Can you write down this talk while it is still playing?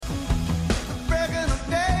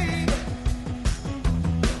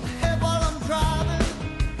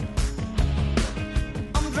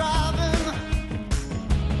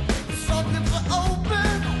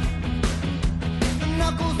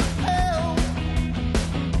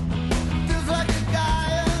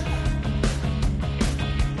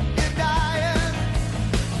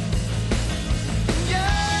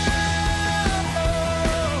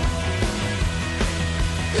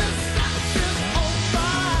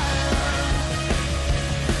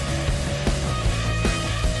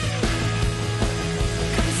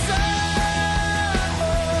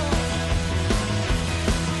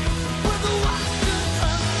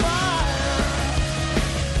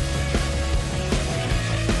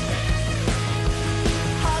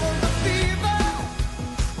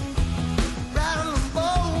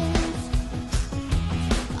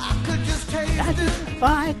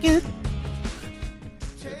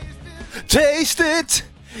taste it.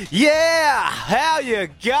 Yeah, how you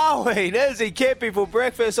going? Izzy, Kempy for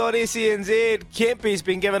breakfast on SENZ. Kempy's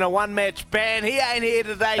been given a one-match ban. He ain't here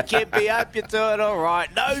today, Kempy. Hope you're doing all right.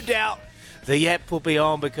 No doubt the yap will be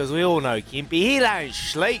on because we all know Kempy. He don't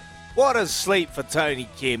sleep. What is sleep for Tony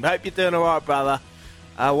Kemp? Hope you're doing all right, brother.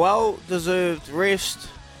 Well-deserved rest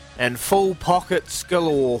and full pockets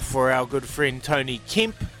galore for our good friend Tony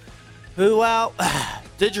Kemp, who,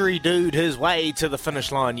 didgeridooed his way to the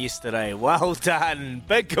finish line yesterday. Well done.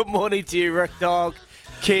 Big good morning to you, Rick Dog.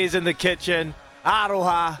 Cares in the kitchen.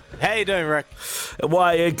 Aroha. How you doing, Rick?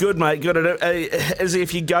 Well, yeah, good, mate. Good. Izzy,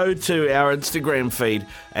 if you go to our Instagram feed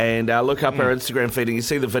and look up our Instagram feed and you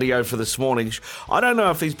see the video for this morning, I don't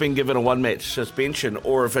know if he's been given a one-match suspension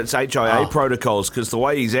or if it's HIA protocols, because the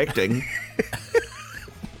way he's acting...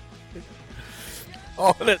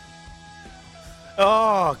 On it.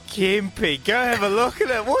 Oh, Kempy, go have a look at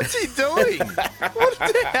it. What's he doing? What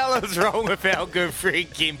the hell is wrong with our good friend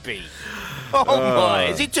Kempy? Oh my,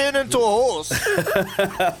 is he turned into a horse?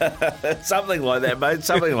 Something like that, mate.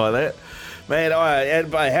 Something like that. Man,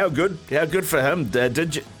 how good for him.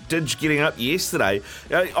 Didge getting up yesterday.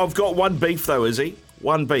 I've got one beef though, Izzy.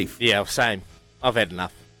 One beef. Yeah, same. I've had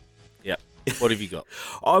enough. Yep. What have you got?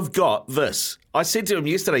 I've got this. I said to him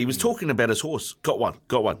yesterday, he was talking about his horse. Got one.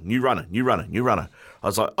 New runner. I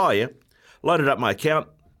was like, oh yeah. Loaded up my account,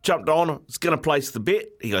 jumped on, was going to place the bet.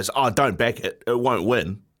 He goes, oh, don't back it. It won't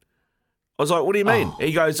win. I was like, what do you mean?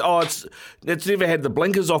 He goes, it's never had the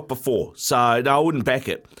blinkers off before, so no, I wouldn't back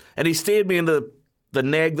it. And he steered me into the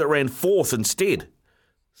nag that ran fourth instead.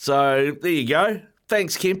 So there you go.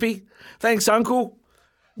 Thanks, Kempy. Thanks, Uncle.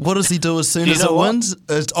 What does he do as soon as it wins?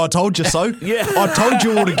 I told you so. Yeah. I told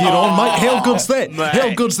you all to get on, mate. How good's that? Mate,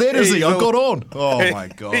 How good's that, is he? I got on. Oh, my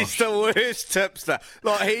gosh. He's the worst tipster.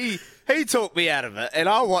 Like, he talked me out of it, and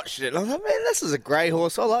I watched it, and I was like, man, this is a grey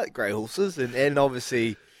horse. I like grey horses. And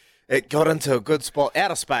obviously, it got into a good spot.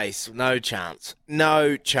 Out of space, no chance.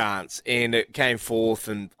 And it came fourth,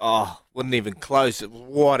 and, wasn't even close. It was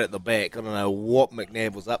wide at the back. I don't know what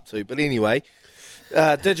McNabb was up to. But anyway...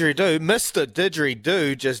 Didgeridoo, Mr.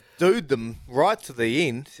 Didgeridoo just dooed them right to the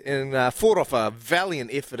end and fought off a valiant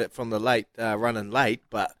effort from the late, running late,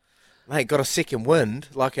 but, mate, got a second wind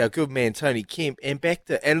like our good man Tony Kemp and backed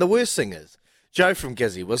it. And the worst thing is, Joe from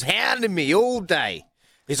Gizzy was hounding me all day.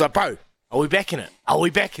 He's like, bro, are we backing it? Well,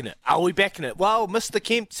 Mr.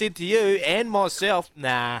 Kemp said to you and myself,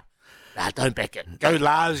 nah, don't back it. Go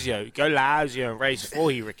Lazio and race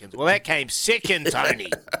 4, he reckons. Well, that came second, Tony.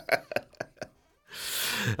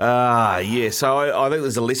 Yeah, so I think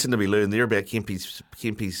there's a lesson to be learned there about Kempy's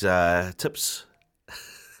tips.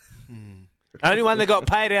 Only one that got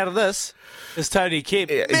paid out of this is Tony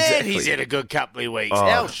Kemp. Yeah, Man, exactly. he's had a good couple of weeks.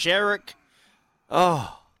 Al Sherrick.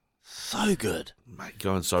 Oh, so good. Mate,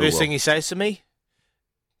 going so First well. thing he says to me,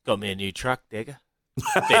 got me a new truck, Dagger.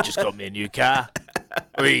 Dad just got me a new car.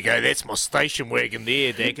 There you go, that's my station wagon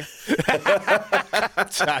there, Dagger.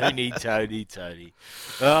 Tony.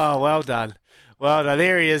 Oh, well done. Well, no,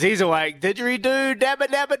 there he is. He's awake. Didgeridoo, dabba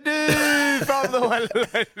dabba doo, from the one and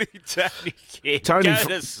only Tony Kemp. Go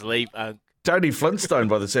to sleep, Unc. Tony Flintstone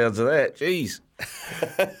by the sounds of that. Jeez.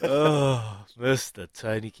 Oh, Mr.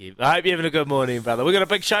 Tony Kemp. I hope you're having a good morning, brother. We've got a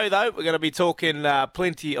big show, though. We're going to be talking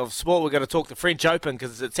plenty of sport. We're going to talk the French Open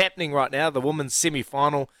because it's happening right now. The women's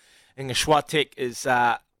semi-final. Inga Swiatek is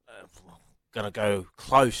going to go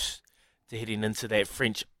close to heading into that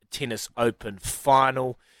French Tennis Open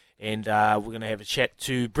final. And we're going to have a chat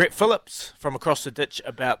to Brett Phillips from across the ditch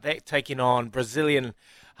about that, taking on Brazilian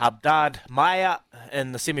Haddad Maia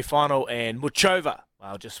in the semi-final, and Muchova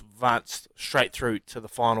just advanced straight through to the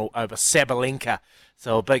final over Sabalenka.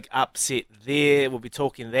 So a big upset there. We'll be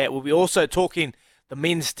talking that. We'll be also talking the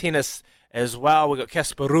men's tennis as well. We've got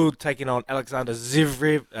Casper Ruud taking on Alexander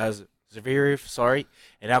Zverev,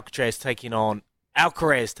 and Alcaraz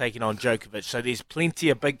taking on Djokovic. So there's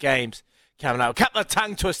plenty of big games coming up. A couple of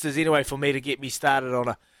tongue twisters anyway for me to get me started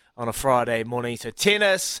on a Friday morning. So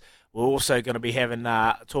tennis, we're also going to be having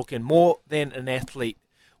talking more than an athlete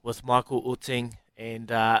with Michael Uting, and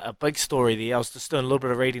a big story there. I was just doing a little bit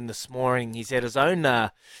of reading this morning. He's had his own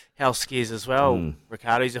health scares as well,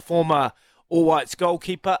 Ricardo. He's a former All Whites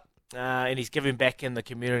goalkeeper, and he's giving back in the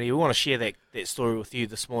community. We want to share that story with you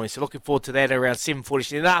this morning. So looking forward to that around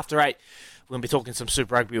 7:40. And after 8, we're going to be talking some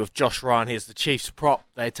Super Rugby with Josh Ryan. Here's the Chiefs prop.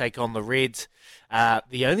 They take on the Reds.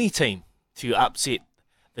 The only team to upset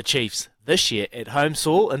the Chiefs this year at home.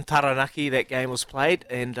 Saw in Taranaki that game was played.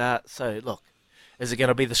 And so, look, is it going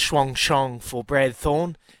to be the Schwong Shong for Brad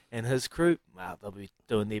Thorne and his crew? Well, they'll be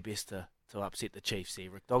doing their best to upset the Chiefs there,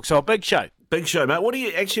 Rick Dog. So a big show. Big show, mate. What are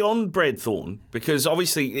you actually on Brad Thorne? Because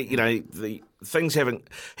obviously, the things haven't.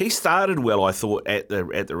 He started well, I thought, at the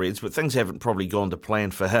Reds, but things haven't probably gone to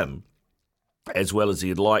plan for him as well as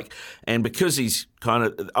he'd like. And because he's kind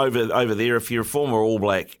of over there, if you're a former All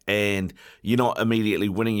Black and you're not immediately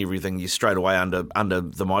winning everything, you're straight away under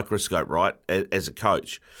the microscope, right? As a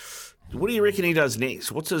coach, what do you reckon he does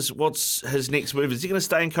next? What's his next move? Is he going to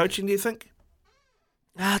stay in coaching? Do you think?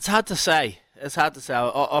 It's hard to say.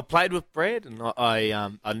 I played with Brad, and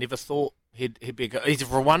I never thought he'd be a good. He's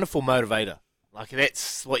a wonderful motivator. Like,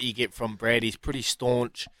 that's what you get from Brad. He's pretty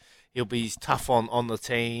staunch. He's tough on the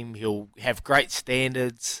team. He'll have great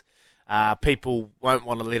standards. People won't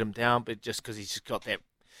want to let him down, but just because he's just got that,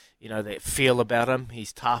 that feel about him.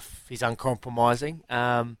 He's tough. He's uncompromising.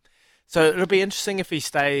 So it'll be interesting if he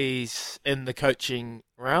stays in the coaching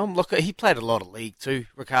realm. Look, he played a lot of league too,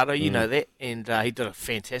 Ricardo. You know that, and he did a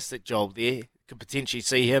fantastic job there. Could potentially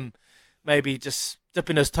see him maybe just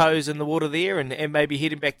dipping his toes in the water there, and maybe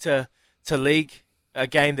heading back to league, a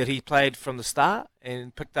game that he played from the start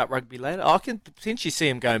and picked up rugby later. I can potentially see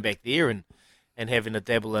him going back there and having a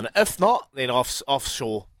dabble in it. If not, then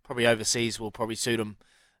offshore, probably overseas, will probably suit him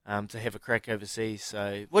to have a crack overseas.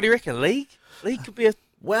 So what do you reckon, league? League could be a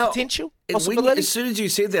potential possibility? As soon as you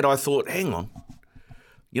said that, I thought, hang on.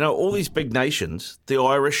 All these big nations, the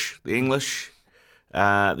Irish, the English, the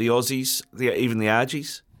Aussies, even the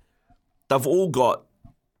Argies, they've all got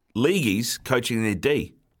leagueies coaching their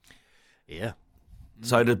D. Yeah.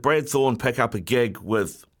 So did Brad Thorne pick up a gig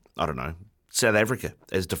with, I don't know, South Africa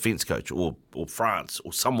as defence coach or France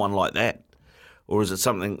or someone like that? Or is it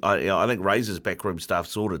something, I think Razor's backroom stuff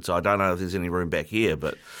sorted, so I don't know if there's any room back here,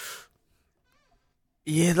 but...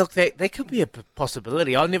 Yeah, look, that could be a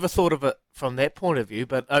possibility. I never thought of it from that point of view,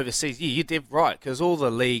 but overseas, you're dead right, because all the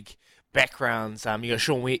league backgrounds, you got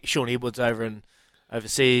Sean Edwards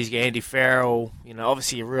overseas, you got Andy Farrell,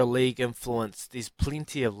 obviously a real league influence. There's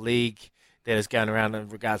plenty of league that is going around in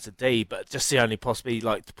regards to D, but just the only possibility,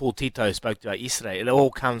 like Paul Tito spoke about yesterday, it all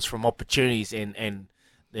comes from opportunities and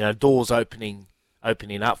doors opening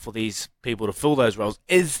up for these people to fill those roles.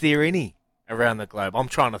 Is there any around the globe? I'm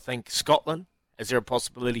trying to think. Scotland. Is there a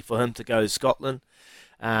possibility for him to go to Scotland?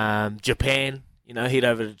 Japan, head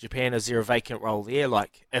over to Japan. Is there a vacant role there?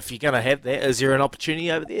 Like, if you're going to have that, is there an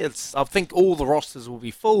opportunity over there? I think all the rosters will be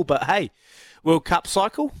full, but hey, World Cup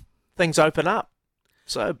cycle, things open up.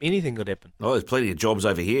 So anything could happen. Oh, there's plenty of jobs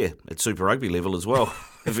over here at Super Rugby level as well.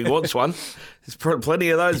 If he wants one, there's plenty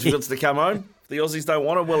of those. If he wants to come home, if the Aussies don't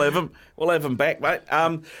want him, we'll have him. We'll have him back, mate.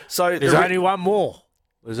 So there's only one more.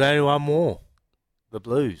 The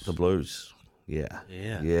Blues. The Blues. Yeah,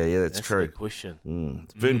 that's true. A good question.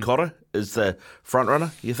 Vern Cotter is the front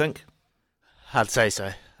runner, you think? I'd say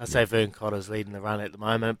so. I'd say Vern Cotter's leading the run at the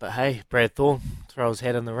moment, but hey, Brad Thorne, throw his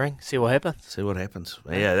hat in the ring, see what happens.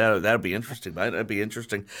 Yeah, that'll be interesting, mate. That'll be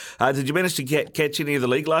interesting. Did you manage to catch any of the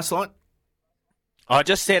league last night? I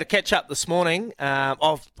just had a catch up this morning.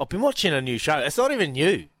 I've been watching a new show. It's not even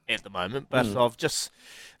new at the moment, but I've just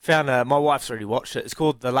found my wife's already watched it. It's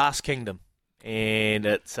called The Last Kingdom. And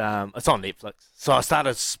it's on Netflix. So I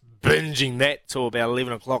started binging that till about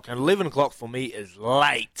 11 o'clock. And 11 o'clock for me is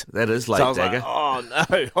late. That is late, so I was Dagger. Like, oh,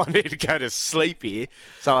 no, I need to go to sleep here.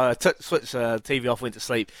 So I switched the TV off, went to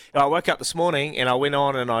sleep. And I woke up this morning and I went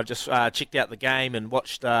on and I just checked out the game and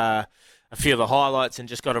watched a few of the highlights and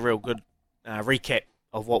just got a real good recap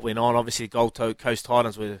of what went on. Obviously, the Gold Coast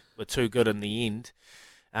Titans were too good in the end.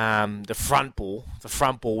 The front ball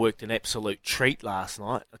worked an absolute treat last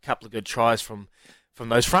night. A couple of good tries from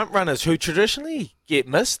those front runners who traditionally get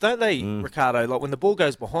missed, don't they, Ricardo? Like when the ball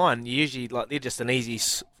goes behind, usually they're just an easy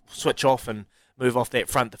switch off and move off that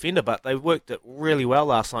front defender. But they worked it really well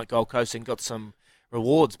last night, Gold Coast, and got some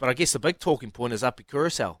rewards. But I guess the big talking point is Api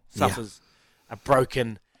Curacao suffers a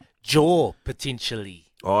broken jaw potentially.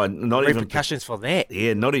 Oh, not even repercussions for that.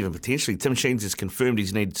 Yeah, not even potentially. Tim Sheens has confirmed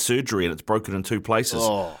he's needed surgery and it's broken in 2 places.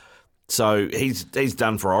 Oh. So he's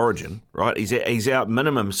done for Origin, right? He's out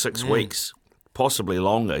minimum 6 weeks, possibly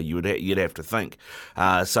longer. You'd have to think.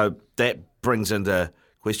 So that brings into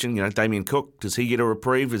question. Damien Cook, does he get a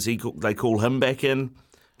reprieve? They call him back in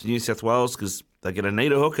to New South Wales because they're going to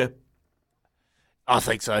need a hooker? I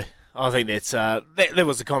think so. I think that's that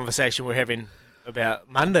was the conversation we're having about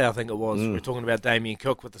Monday, I think it was. We were talking about Damien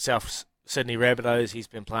Cook with the South Sydney Rabbitohs. He's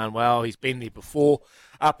been playing well. He's been there before.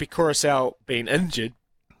 Api Curacao being injured,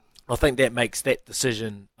 I think that makes that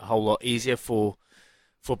decision a whole lot easier for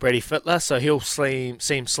Brady Fittler. So he'll seem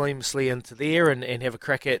seamlessly into there and have a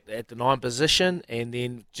crack at the 9 position and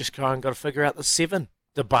then just got to figure out the 7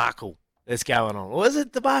 debacle that's going on. Or is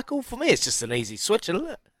it debacle? For me, it's just an easy switch, isn't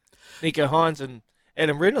it? Nico Hines and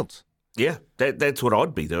Adam Reynolds. Yeah, that's what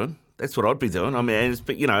I'd be doing. That's what I'd be doing. I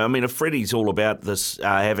mean, if Freddie's all about this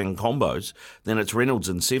having combos, then it's Reynolds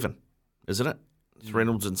and 7, isn't it? It's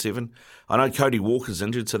Reynolds and 7. I know Cody Walker's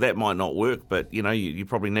injured, so that might not work, but, you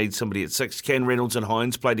probably need somebody at 6. Can Reynolds and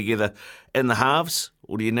Hines play together in the halves,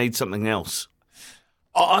 or do you need something else?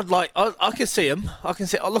 I can see him.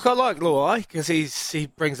 Look, I like Luai because he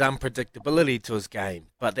brings unpredictability to his game,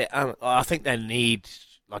 but I think they need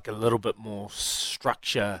like a little bit more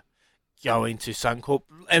structure going to Suncorp.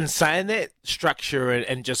 And saying that, structure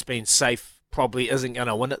and just being safe probably isn't going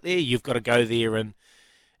to win it there. You've got to go there and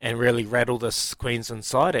really rattle this Queensland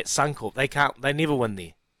side at Suncorp. They never win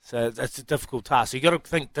there. So it's a difficult task. So you've got to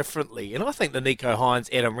think differently. And I think the Nico Hines,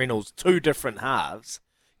 Adam Reynolds, 2 different halves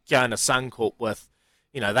going to Suncorp with,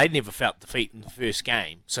 they never felt defeat in the first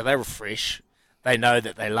game. So they were fresh. They know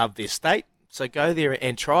that they love their state. So go there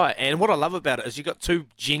and try it. And what I love about it is you've got 2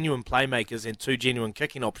 genuine playmakers and 2 genuine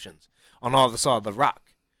kicking options on either side of the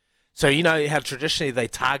ruck. So you know how traditionally they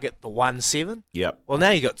target the 1-7? Yep. Well,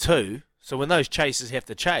 now you got 2. So when those chasers have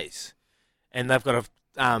to chase and they've got to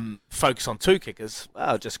focus on 2 kickers,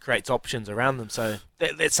 well, it just creates options around them. So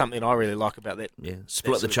that's something I really like about that. Yeah,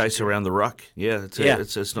 split the chase around the ruck. Yeah,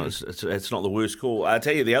 it's not the worst call. I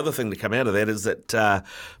tell you, the other thing to come out of that is that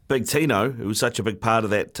Big Tino, who was such a big part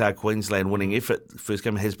of that Queensland winning effort, first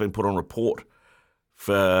game has been put on report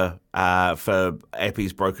for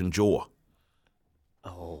Appy's broken jaw.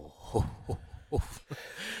 Oh.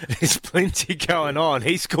 There's plenty going on.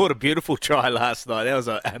 He scored a beautiful try last night. That was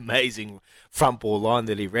an amazing front ball line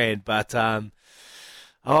that he ran. But, mate,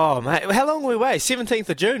 how long are we away? 17th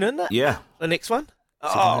of June, isn't it? Yeah. The next one?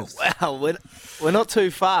 Oh, wow. We're not too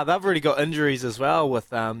far. They've already got injuries as well with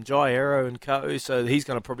Jai Arrow and co. So he's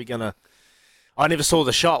probably going to... I never saw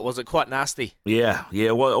the shot. Was it quite nasty? Yeah.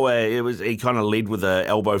 Well, it was. He kind of led with an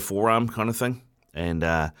elbow forearm kind of thing. And,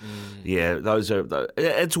 those are...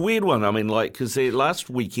 It's a weird one. I mean, because last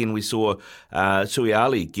weekend we saw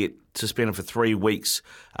Suiali get suspended for 3 weeks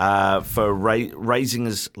for raising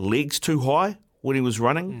his legs too high when he was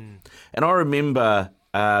running. And I remember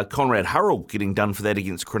Conrad Hurrell getting done for that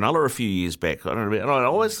against Cronulla a few years back. And I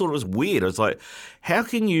always thought it was weird. I was like, how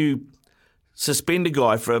can you suspend a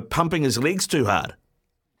guy for pumping his legs too hard?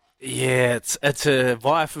 Yeah, it's a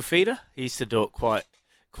via Fafita. He used to do it quite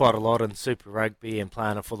a lot in Super Rugby and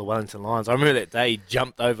playing it for the Wellington Lions. I remember that day he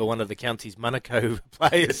jumped over one of the county's Monaco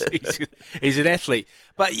players. He's an athlete.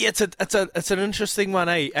 But yeah, it's an interesting one,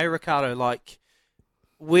 Ricardo?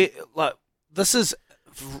 This is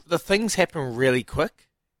the things happen really quick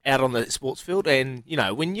out on the sports field, and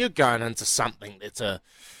when you're going into something that's a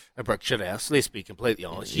brick shit house, let's be completely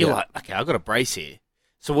honest, you're like, okay, I've got a brace here.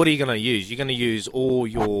 So what are you going to use? You're going to use all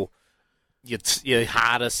your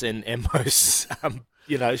hardest and most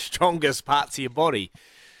strongest parts of your body.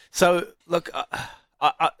 So, look,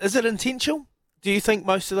 is it intentional? Do you think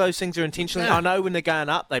most of those things are intentional? Yeah. I know when they're going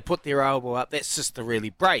up, they put their elbow up. That's just to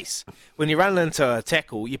really brace. When you run into a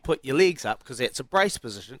tackle, you put your legs up because that's a brace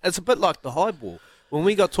position. It's a bit like the high ball. When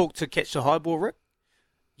we got taught to catch the high ball, Rick,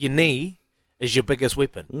 your knee is your biggest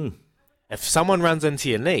weapon. If someone runs into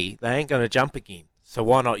your knee, they ain't going to jump again. So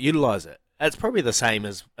why not utilise it? It's probably the same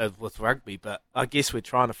as with rugby, but I guess we're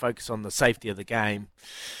trying to focus on the safety of the game.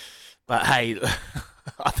 But, hey,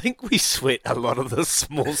 I think we sweat a lot of the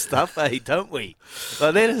small stuff, don't we?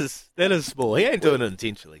 Like, that is small. He ain't doing it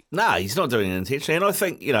intentionally. No, he's not doing it intentionally. And I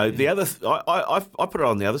think, the other... I put it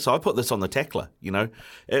on the other side. I put this on the tackler,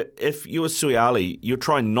 If you're Suiali, you're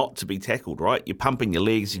trying not to be tackled, right? You're pumping your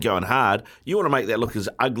legs, you're going hard. You want to make that look as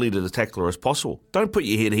ugly to the tackler as possible. Don't put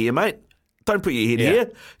your head here, mate. Don't put your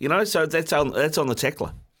head here, so that's on the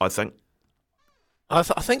tackler, I think. I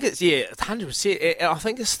think it's 100%. I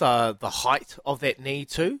think it's the height of that knee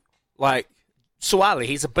too. Like Suwali,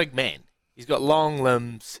 he's a big man. He's got long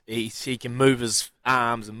limbs. He can move his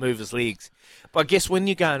arms and move his legs. But I guess when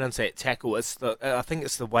you're going into that tackle, I think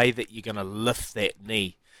it's the way that you're going to lift that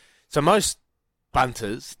knee. So most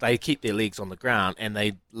bunters, they keep their legs on the ground and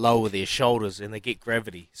they lower their shoulders and they get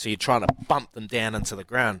gravity. So you're trying to bump them down into the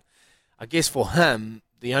ground. I guess for him,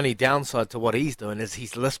 the only downside to what he's doing is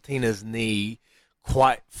he's lifting his knee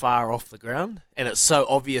quite far off the ground, and it's so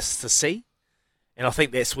obvious to see. And I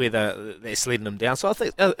think that's where that's leading him down. So I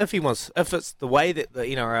think if it's the way that the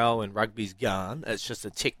NRL and rugby's gone, it's just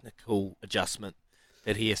a technical adjustment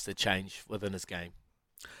that he has to change within his game.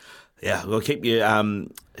 Yeah, we'll keep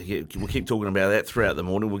we'll keep talking about that throughout the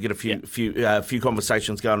morning. We'll get a few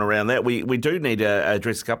conversations going around that. We do need to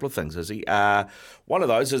address a couple of things, Izzy. One of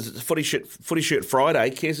those is Footy Shirt Friday.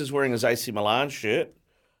 Kez is wearing his AC Milan shirt.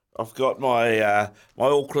 I've got my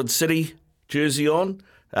Auckland City jersey on.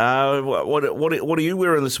 What are you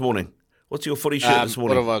wearing this morning? What's your footy shirt this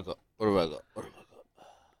morning? What have I got?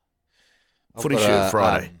 Footy shirt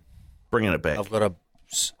Friday. Bringing it back. I've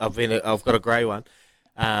got a grey one.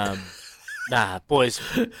 Nah, boys,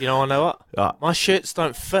 you know what? My shirts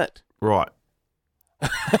don't fit. Right.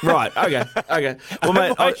 Right, okay. Well,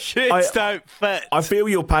 mate, My shirts don't fit. I feel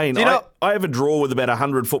your pain. I have a drawer with about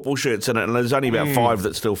 100 football shirts in it, and there's only about 5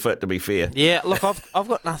 that still fit, to be fair. Yeah, look, I've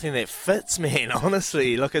got nothing that fits, man,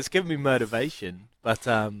 honestly. Look, it's given me motivation, but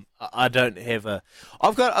I don't have a...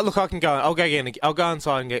 I'll go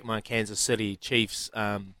inside and get my Kansas City Chiefs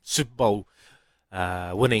Super Bowl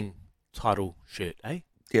winning title shirt, eh?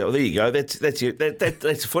 Yeah, well, there you go. That's it.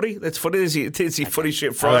 That's footy. That's footy. There's your footy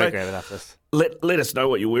shirt I Friday. won't grab it after this. Let us know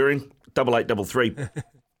what you're wearing. 8833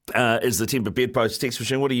 is the Timber Bedpost text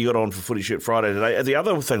machine. What do you got on for Footy Shirt Friday today? The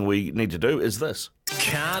other thing we need to do is this.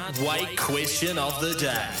 Can't wait question of the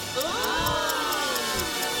day.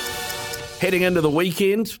 Heading into the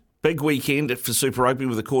weekend, big weekend for Super Rugby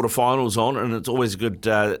with the quarterfinals on, and it's always a good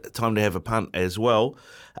time to have a punt as well.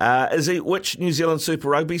 Izzy, which New Zealand Super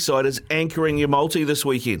Rugby side is anchoring your multi this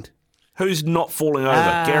weekend? Who's not falling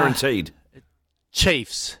over? Guaranteed.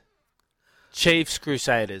 Chiefs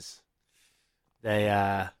Crusaders.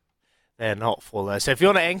 They're not falling over. So if you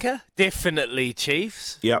want to anchor, definitely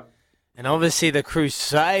Chiefs. Yep. And obviously the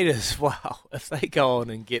Crusaders, wow, if they go on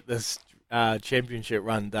and get this championship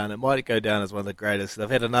run done, it might go down as one of the greatest. They've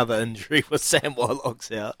had another injury with Sam Whitelock's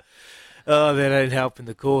out. Oh, they don't help in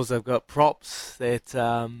the cause. They've got props that,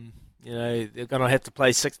 they're going to have to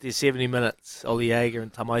play 60 or 70 minutes, Ollie Jaeger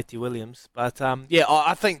and Tamaiti Williams. But,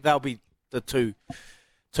 I think they'll be the two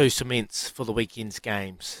cements for the weekend's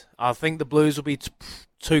games. I think the Blues will be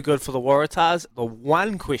too good for the Waratahs. The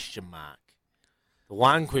one question mark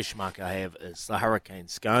I have is the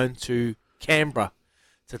Hurricanes going to Canberra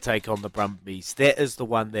to take on the Brumbies. That is the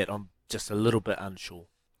one that I'm just a little bit unsure.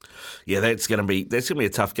 Yeah, that's going to be a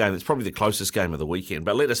tough game. It's probably the closest game of the weekend.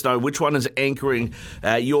 But let us know which one is anchoring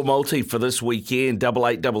your multi for this weekend.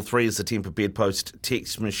 8833 is the Temper Bedpost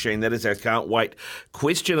text machine. That is our can't wait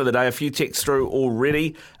question of the day. A few texts through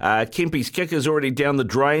already. Kempy's kicker's already down the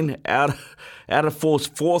drain. Out of force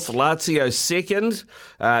fourth, Lazio second.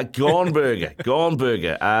 Gone burger.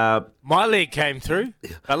 My leg came through.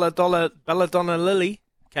 Belladonna Lily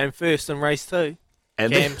came first in race 2.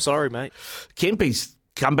 And Cam, sorry, mate. Kempy's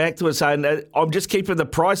come back to us saying, I'm just keeping the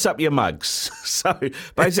price up your mugs. So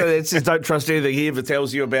basically that says don't trust anything he ever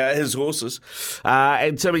tells you about his horses.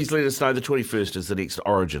 And Timmy's let us know the 21st is the next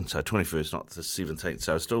Origin. So 21st, not the 17th.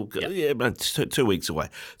 So still, but it's 2 weeks away.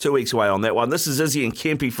 2 weeks away on that one. This is Izzy and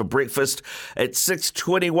Kempy for breakfast at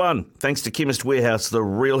 6:21. Thanks to Chemist Warehouse, the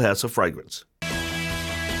real house of fragrance.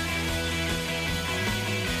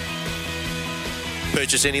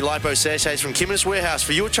 Purchase any lipo sachets from Chemist Warehouse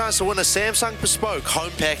for your chance to win a Samsung Bespoke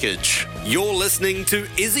home package. You're listening to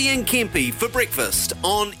Izzy and Kempy for breakfast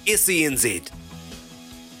on SENZ.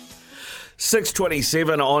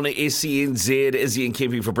 6:27 on SENZ, Izzy and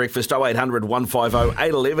Kempy for breakfast. 0800 150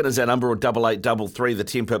 811 is our number, or 8833, the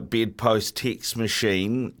Temper Bedpost text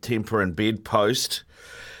machine. Temper and Bedpost.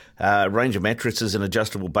 Range of mattresses and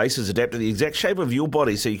adjustable bases adapt to the exact shape of your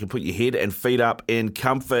body so you can put your head and feet up in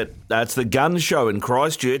comfort. It's the gun show in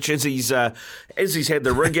Christchurch. Izzy's had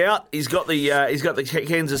the rig out. He's got the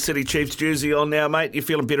Kansas City Chiefs jersey on now, mate. You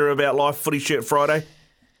feeling better about life? Footy Shirt Friday?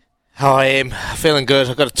 Oh, I am feeling good.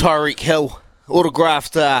 I've got a Tyreek Hill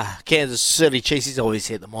autographed Kansas City Chiefs. He's always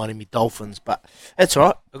had the Miami Dolphins, but that's all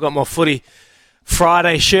right. I've got my Footy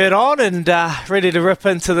Friday shirt on and ready to rip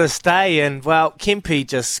into this day. And, well, Kempy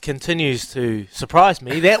just continues to surprise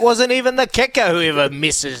me. That wasn't even the kicker, whoever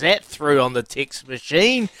messes that through on the text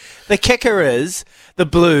machine. The kicker is the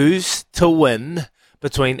Blues to win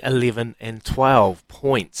between 11 and 12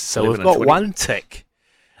 points. So we've got 1 tick.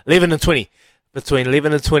 11 and 20. Between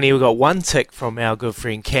 11 and 20, we've got 1 tick from our good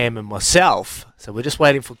friend Cam and myself. So we're just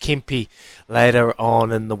waiting for Kempy later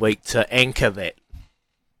on in the week to anchor that.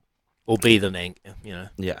 Or be the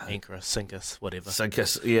anchor us, sink us, whatever. Sink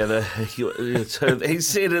us, yeah. He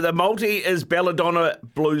said the multi is Belladonna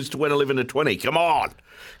Blues to win 11 to 20. Come on.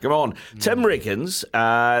 Tim reckons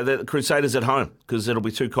that the Crusaders at home because it'll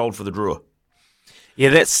be too cold for the Drua. Yeah,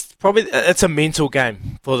 it's a mental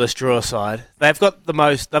game for this Drua side. They've got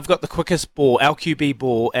the quickest ball, LQB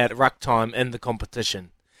ball at ruck time in the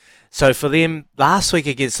competition. So for them, last week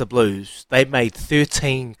against the Blues, they made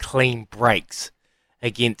 13 clean breaks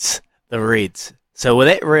against the Reds. So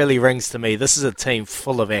that really rings to me. This is a team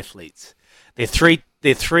full of athletes. Their three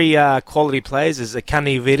quality players is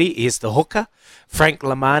Akani Veri, he is the hooker. Frank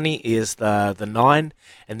Lamani is the 9.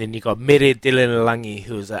 And then you've got Mere Delenalangi,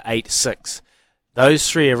 who is a 8-6. Those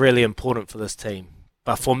three are really important for this team.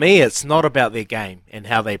 But for me, it's not about their game and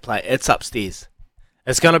how they play. It's upstairs.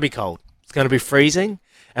 It's going to be cold. It's going to be freezing.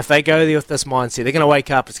 If they go there with this mindset, they're going to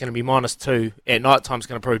wake up, it's going to be -2. At night time, it's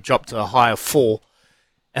going to probably drop to a high of 4.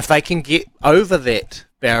 If they can get over that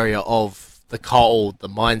barrier of the cold, the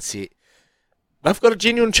mindset, they've got a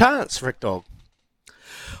genuine chance, Rick Dog.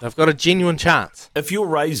 They've got a genuine chance. If you're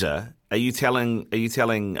Razor, are you telling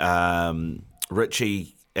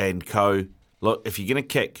Richie and co, look, if you're going to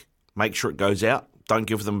kick, make sure it goes out. Don't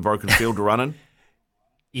give them a broken field to run in.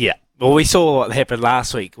 Yeah. Well, we saw what happened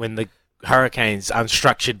last week when the Hurricanes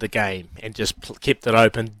unstructured the game and just kept it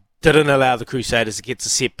open, didn't allow the Crusaders to get to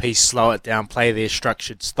set piece, slow it down, play their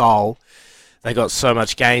structured style. They got so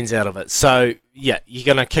much gains out of it. So, yeah, you're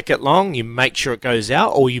going to kick it long, you make sure it goes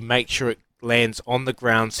out, or you make sure it lands on the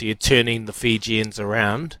ground so you're turning the Fijians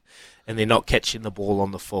around and they're not catching the ball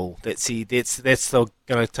on the full. That's still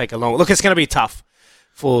going to take a long... Look, it's going to be tough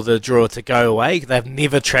for the Drua to go away. They've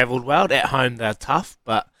never travelled well. At home, they're tough,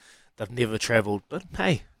 but they've never travelled. But,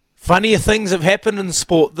 hey, funnier things have happened in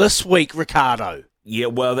sport this week, Ricardo. Yeah,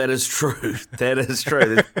 well, that is true. That is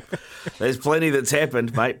true. There's plenty that's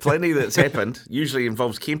happened, mate. Plenty that's happened. Usually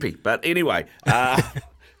involves Kempy. But anyway,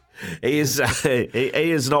 he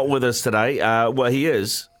is not with us today. Well, he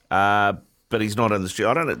is, but he's not in the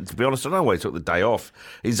studio. To be honest, I don't know why he took the day off.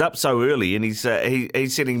 He's up so early, and he's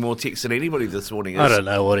sending more texts than anybody this morning. I don't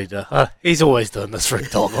know what he does. He's always doing this,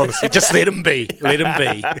 Rick Dog, honestly. Just let him be. Let him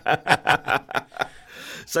be.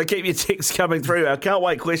 So keep your texts coming through. Our can't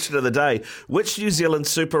wait question of the day. Which New Zealand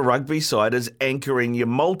Super Rugby side is anchoring your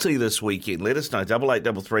multi this weekend? Let us know.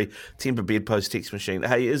 8833 Temper Bedpost text machine.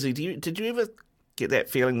 Hey, Izzy, did you ever get that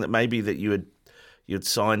feeling that maybe that you'd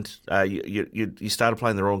signed, you started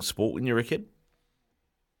playing the wrong sport when you were a kid?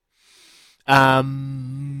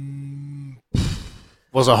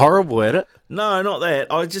 Was I horrible at it? No, not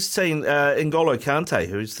that. I just seen N'Golo Kante,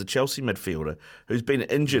 who's the Chelsea midfielder, who's been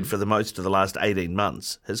injured for the most of the last 18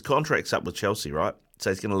 months. His contract's up with Chelsea, right? So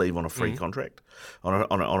he's going to leave on a free contract,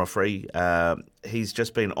 on a free. He's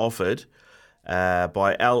just been offered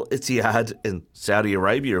by Al Ittihad in Saudi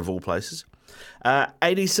Arabia, of all places,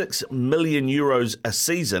 86 million euros a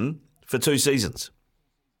season for 2 seasons.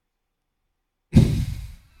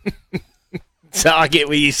 So I get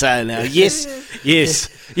what you're saying now. Yes.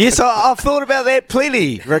 I've thought about that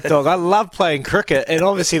plenty, Rick Dog. I love playing cricket, and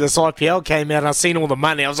obviously this IPL came out, and I've seen all the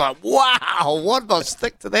money. I was like, wow, why did I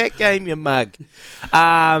stick to that game, you mug?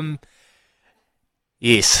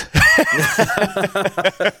 Yes.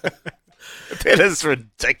 That is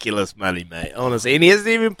ridiculous money, mate, honestly. And he hasn't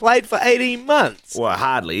even played for 18 months. Well,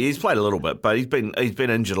 hardly. He's played a little bit, but he's been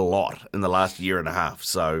injured a lot in the last year and a half.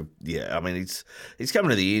 So, yeah, I mean, he's coming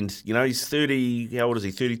to the end. You know, he's 30. How old is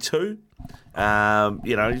he? 32? You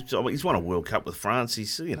know, he's won a World Cup with France.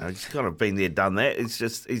 He's kind of been there, done that. He's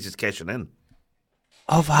just cashing in.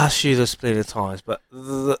 I've asked you this plenty of times, but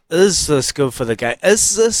is this good for the game?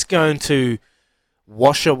 Is this going to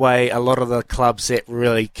wash away a lot of the clubs that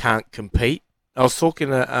really can't compete? I was talking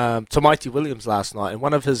to Mighty Williams last night, and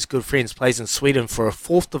one of his good friends plays in Sweden for a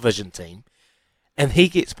 4th division team, and he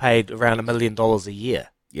gets paid around $1 million a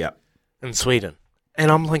year. Yeah, in Sweden. And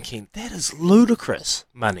I'm thinking, that is ludicrous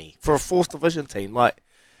money for a 4th division team. Like,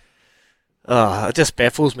 it just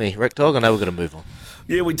baffles me, Rick Dog. I know we're going to move on.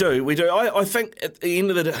 Yeah, we do. I think at the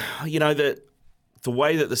end of the day, you know, the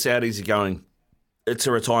way that the Saudis are going, it's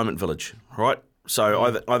a retirement village, right?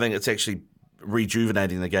 So I think it's actually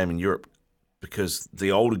rejuvenating the game in Europe, because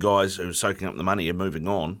the older guys who are soaking up the money are moving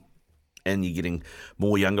on, and you're getting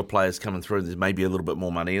more younger players coming through. There's maybe a little bit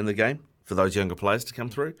more money in the game for those younger players to come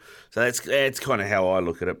through. So that's kind of how I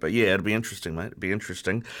look at it. But yeah, it'll be interesting, mate. It'll be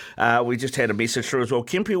interesting. We just had a message through as well.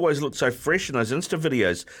 Kempy always looks so fresh in those Insta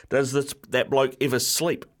videos. Does that bloke ever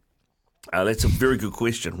sleep? That's a very good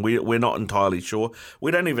question. We're not entirely sure.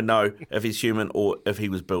 We don't even know if he's human or if he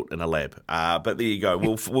was built in a lab. But there you go.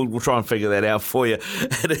 We'll try and figure that out for you.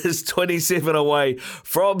 It is 27 away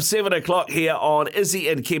from 7 o'clock here on Izzy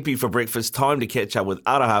and Kempy for breakfast. Time to catch up with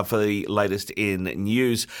Araha for the latest in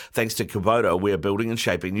news. Thanks to Kubota, we're building and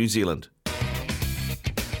shaping New Zealand.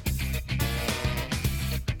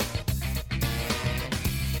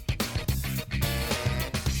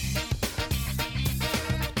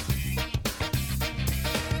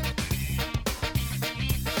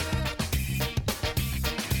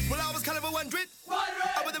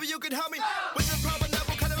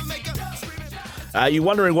 Are you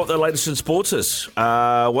wondering what the latest in sports is?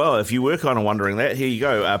 Well, if you were kind of wondering that, here you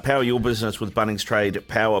go. Power your business with Bunnings Trade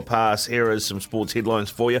Power Pass. Here is some sports headlines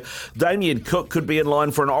for you. Damien Cook could be in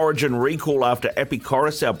line for an Origin recall after Api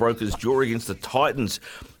Coruscant broke his jaw against the Titans.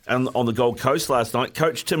 on the Gold Coast last night.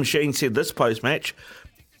 Coach Tim Sheen said this post-match: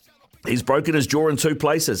 he's broken his jaw in 2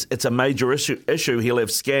 places. It's a major issue. He'll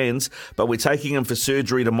have scans, but we're taking him for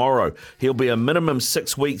surgery tomorrow. He'll be a minimum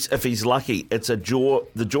 6 weeks if he's lucky. The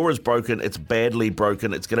jaw is broken. It's badly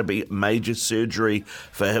broken. It's going to be major surgery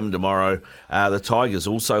for him tomorrow. The Tigers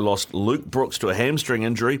also lost Luke Brooks to a hamstring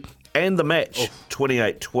injury and the match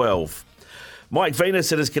 28-12. Mike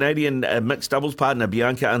Venus and his Canadian mixed doubles partner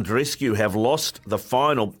Bianca Andreescu have lost the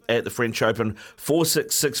final at the French Open 4-6,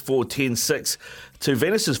 6-4, 10-6 to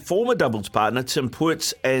Venus's former doubles partner Tim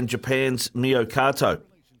Puertz and Japan's Mio Kato.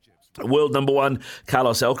 World number 1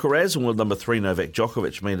 Carlos Alcaraz and world number 3 Novak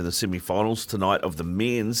Djokovic meet in the semi-finals tonight of the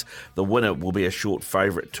men's. The winner will be a short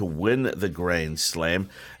favourite to win the Grand Slam.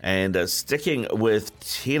 And sticking with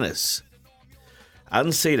tennis,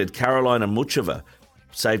 unseeded Karolina Muchova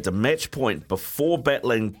saved a match point before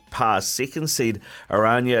battling past second seed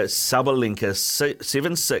Aranya Sabalenka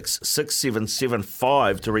 7-6, 6-7,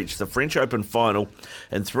 7-5 to reach the French Open final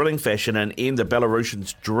in thrilling fashion and end the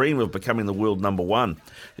Belarusian's dream of becoming the world number 1.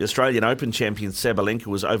 The Australian Open champion Sabalenka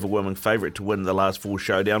was overwhelming favourite to win the last 4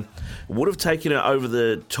 showdown. Would have taken her over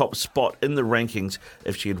the top spot in the rankings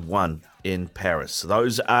if she had won in Paris.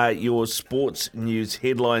 Those are your sports news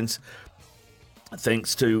headlines.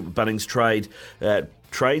 Thanks to Bunnings Trade.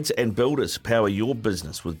 Trades and builders power your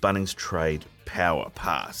business with Bunnings Trade Power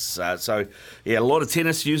Pass. A lot of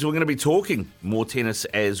tennis news. We're going to be talking more tennis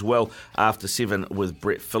as well after 7 with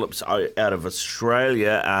Brett Phillips out of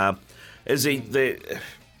Australia. Izzy,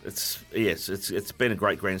 it's been a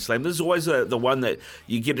great Grand Slam. There's always the one that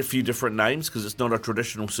you get a few different names because it's not a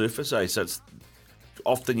traditional surface. So it's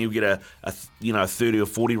often you get a 30 or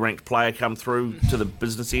 40 ranked player come through to the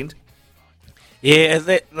business end. Yeah,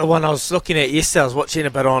 the one I was looking at yesterday, I was watching a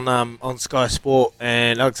bit on Sky Sport,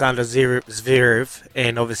 and Alexander Zverev,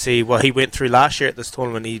 and obviously what he went through last year at this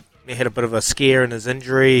tournament, he had a bit of a scare in his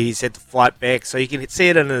injury, he's had to fight back, so you can see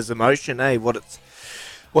it in his emotion, what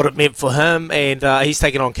it meant for him, and he's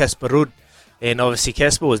taken on Casper Ruud, and obviously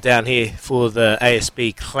Casper was down here for the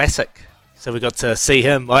ASB Classic, so we got to see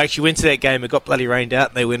him. I actually went to that game, it got bloody rained out,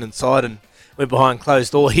 and they went inside and went behind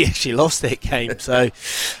closed door. He actually lost that game, so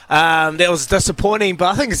that was disappointing.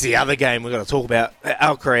 But I think it's the other game we're going to talk about.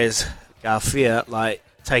 Alcaraz Garcia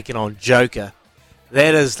taking on Joker.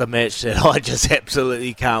 That is the match that I just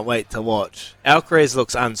absolutely can't wait to watch. Alcaraz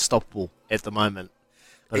looks unstoppable at the moment.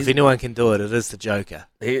 But if anyone can do it, it is the Joker.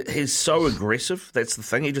 He's so aggressive. That's the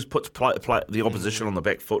thing. He just puts the opposition on the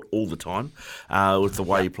back foot all the time with the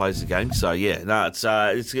way he plays the game. So, it's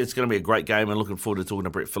going to be a great game, and looking forward to talking to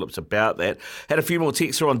Brett Phillips about that. Had a few more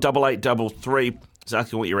texts on 8833.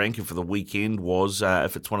 Asking what your ranking for the weekend was,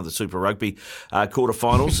 if it's one of the Super Rugby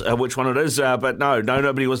quarterfinals, which one it is. But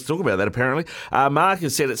nobody wants to talk about that, apparently. Mark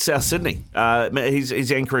has said it's South Sydney.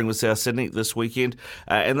 He's anchoring with South Sydney this weekend.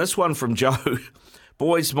 And this one from Joe.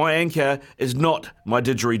 Boys, my anchor is not my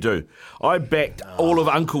didgeridoo. I backed all of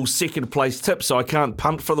Uncle's second place tips, so I can't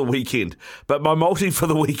punt for the weekend. But my multi for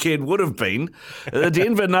the weekend would have been the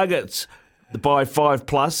Denver Nuggets by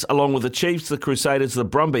 5+, along with the Chiefs, the Crusaders, the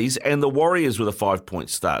Brumbies, and the Warriors with a 5-point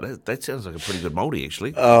start. That sounds like a pretty good multi,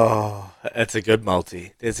 actually. Oh, that's a good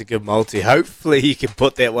multi. Hopefully you can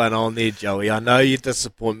put that one on there, Joey. I know your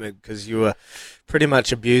disappointment because you were pretty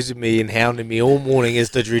much abusing me and hounding me all morning. Does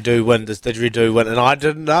didgeridoo win? And I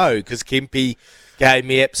didn't know because Kempy gave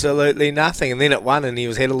me absolutely nothing. And then it won, and he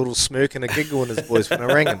had a little smirk and a giggle in his voice when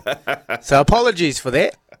I rang him. So apologies for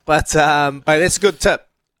that. But that's a good tip.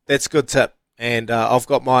 And I've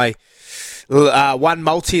got my one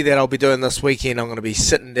multi that I'll be doing this weekend. I'm going to be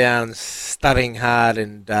sitting down, studying hard,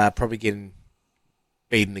 and probably getting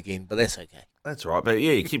beaten again. But that's okay. That's right, but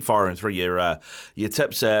you keep firing through your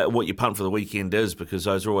tips. What your punt for the weekend is, because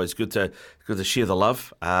those are always good to share the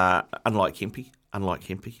love. Unlike Kempy,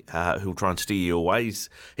 who'll try and steer you away.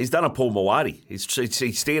 He's done a Paul Mawadi. He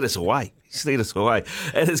steered us away.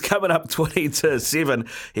 It is coming up 20-7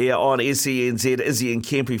 here on SENZ. Izzy and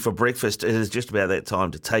Kempy for breakfast. It is just about that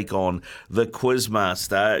time to take on the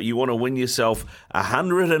Quizmaster. You want to win yourself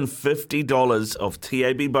 $150 of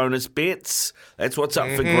TAB bonus bets. That's what's up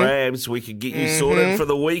for grabs. We can get you sorted for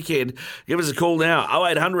the weekend. Give us a call now,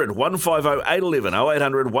 0800 150 811,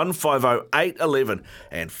 0800 150 811,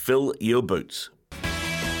 and fill your boots.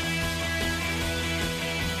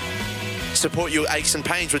 Support your aches and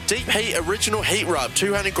pains with Deep Heat Original Heat Rub,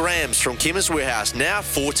 200 grams from Chemist Warehouse, now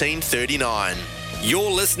 $14.39. You're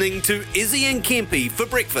listening to Izzy and Kempy for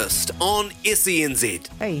breakfast on SENZ.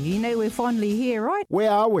 Hey, we're finally here, right? Where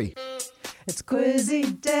are we? It's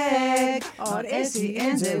Quizzy Day on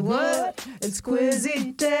SENZ. What? It's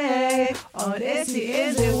Quizzy Day on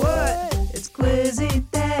SENZ. What? It's Quizzy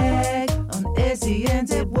Day.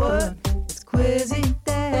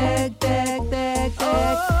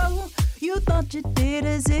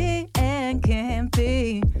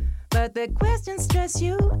 but the questions stress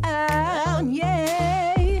you out,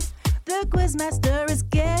 yeah. The quizmaster is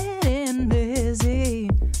getting busy,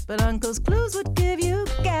 but Uncle's clues would give you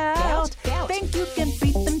gout. Think you can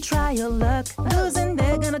beat them, try your luck. Losing,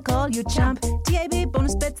 they're gonna call you chump. TAB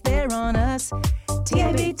bonus bets, they're on us.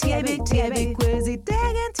 TAB, Quizzy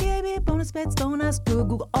Dag and TAB bonus bets, don't ask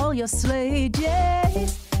Google all your slate, yeah.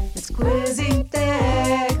 It's Quizzy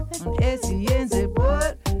Dag on SENZ,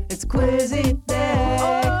 what? It's Quizzy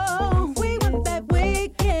Dag. Oh, we want that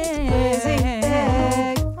weekend. Quizzy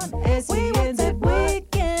Dag on SENZ, we want that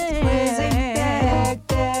weekend. Quizzy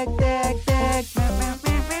Dag.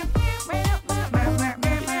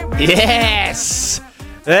 Yes!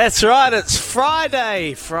 That's right, it's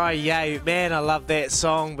Friday. Friday. Man, I love that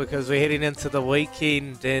song because we're heading into the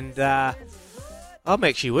weekend and I'm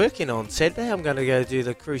actually working on Saturday. I'm going to go do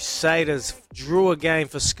the Crusaders draw game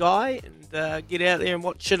for Sky and get out there and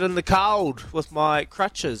watch it in the cold with my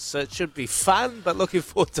crutches. So it should be fun, but looking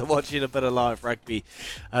forward to watching a bit of live rugby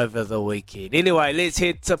over the weekend. Anyway, let's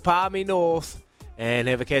head to Palmy North and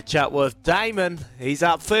have a catch up with Damon. He's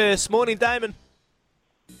up first. Morning, Damon.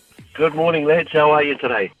 Good morning, lads. How are you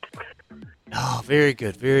today? Oh, very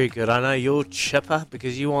good, very good. I know you're chipper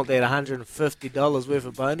because you want that $150 worth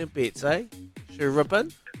of bonus bets, eh? Should we rip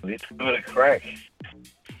in? Let's give it a crack.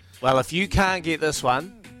 Well, if you can't get this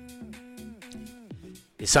one,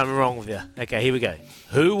 there's something wrong with you. Okay, here we go.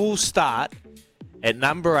 Who will start at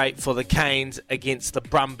number 8 for the Canes against the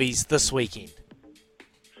Brumbies this weekend?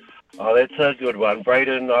 Oh, that's a good one.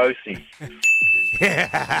 Braden Osei.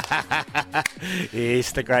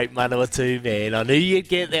 Yes, the great Manawatu, man. I knew you'd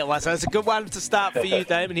get that one. So it's a good one to start for you,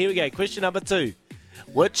 Damon. Here we go. Question number 2.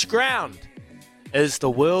 Which ground is the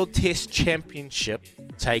World Test Championship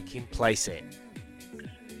taking place at?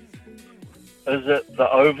 Is it the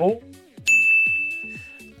Oval?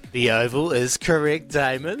 The Oval is correct,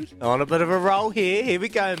 Damon. On a bit of a roll here. Here we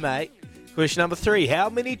go, mate. Question number 3. How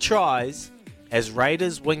many tries has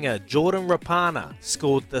Raiders winger Jordan Rapana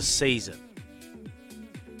scored this season?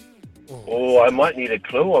 Oh, I might need a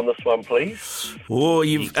clue on this one, please. Oh,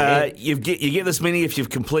 you get this many if you've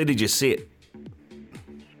completed your set.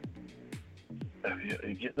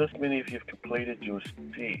 You get this many if you've completed your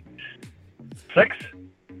set. 6?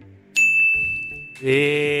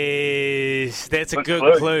 Yes, that's a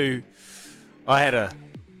good clue. I had a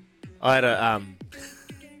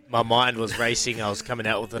my mind was racing. I was coming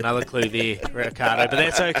out with another clue there, Ricardo, but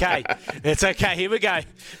that's okay. That's okay. Here we go.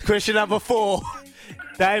 Question number 4.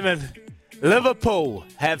 Damon, Liverpool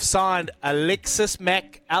have signed Alexis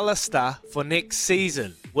McAllister for next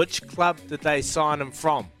season. Which club did they sign him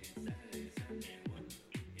from?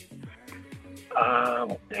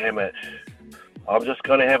 Damn it. I'm just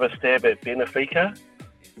going to have a stab at Benfica.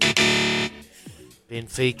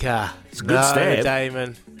 Benfica. It's a good stab.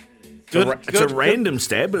 Damon. It's a random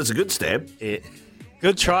stab, but it's a good stab. Yeah.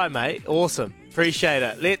 Good try, mate. Awesome. Appreciate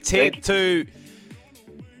it. Let's head to...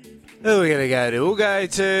 Who are we going to go to? We'll go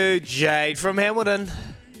to Jade from Hamilton.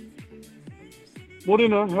 Morning,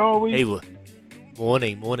 how are we?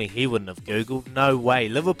 Morning. He wouldn't have Googled. No way.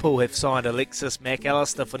 Liverpool have signed Alexis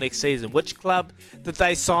McAllister for next season. Which club did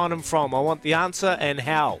they sign him from? I want the answer and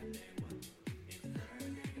how.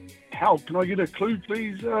 How? Can I get a clue,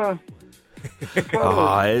 please?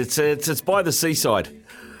 It's by the seaside.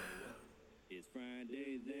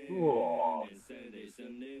 Oh.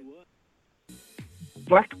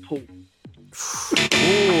 Blackpool.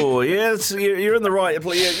 Oh, yeah, you're in the right.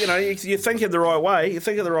 You're thinking the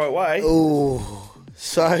right way. Oh,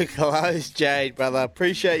 so close, Jade, brother.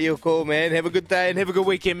 Appreciate your call, man. Have a good day and have a good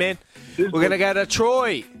weekend, man. We're going to go to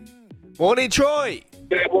Troy. Morning, Troy.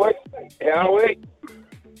 Yeah, boys. How are we?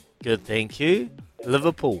 Good, thank you.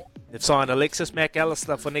 Liverpool. They've signed Alexis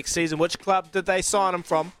McAllister for next season. Which club did they sign him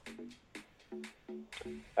from?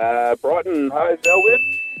 Brighton Hove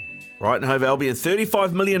Albion. Brighton Hove Albion.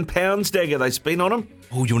 £35 million, Dagger, they spent on him.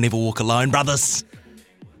 Oh, you'll never walk alone, brothers.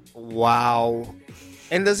 Wow.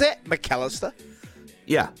 And is that McAllister?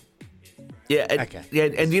 Yeah. Yeah. And, okay. Yeah,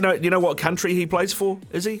 and you know what country he plays for,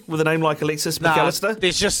 is he? With a name like Alexis McAllister?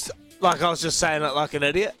 There's just, like, I was just saying it like an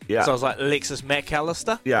idiot. Yeah. So I was like, Alexis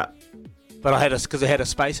McAllister. Yeah. But I had because it had a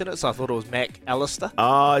space in it, so I thought it was McAllister.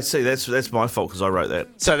 Oh, I see. That's my fault because I wrote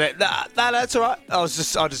that. So that's all right. I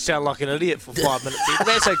just sound like an idiot for 5 minutes. But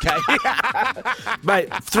that's okay.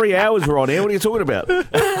 Mate, 3 hours we're on here. What are you talking about?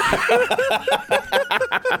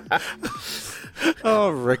 Oh,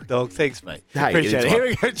 Rick Dog, thanks, mate. Hey, appreciate it. Here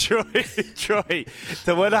we go, Troy.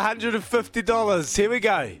 To win $150. Here we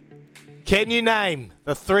go. Can you name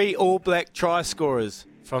the 3 All Black try scorers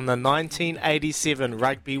from the 1987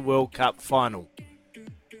 Rugby World Cup final?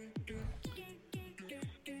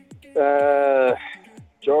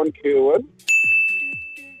 John Kerwin.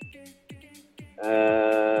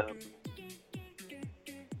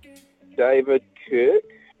 David Kirk.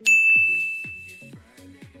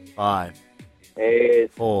 5,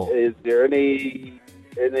 And 4. is there any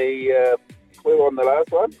clue on the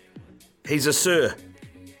last one? He's a sir.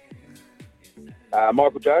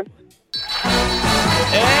 Michael Jones.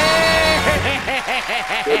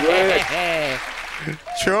 Good work.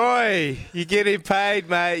 Troy, you're getting paid,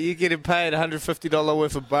 mate. You're getting paid $150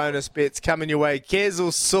 worth of bonus bets coming your way. Kez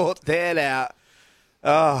will sort that out.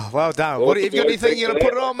 Oh, well done. What, have you got anything you're going to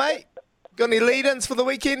put it on, mate? Got any lead-ins for the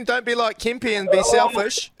weekend? Don't be like Kempy and be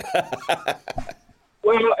selfish.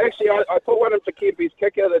 Well, actually, I put one in for Kempy's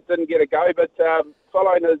kicker that didn't get a go, but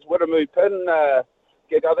following his Widdamoo pin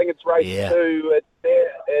gig, I think it's race 2 at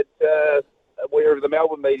wherever the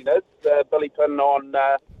Melbourne meeting is. Billy Pin on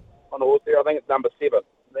the horse there. I think it's number 7.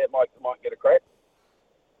 That might get a crack.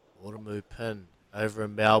 Watermoo Pin over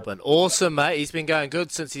in Melbourne. Awesome, mate. He's been going good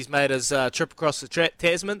since he's made his trip across the track.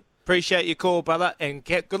 Tasman, appreciate your call, brother, and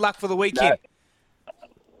good luck for the weekend. No.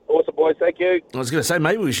 Awesome, boys. Thank you. I was going to say,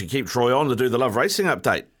 maybe we should keep Troy on to do the Love Racing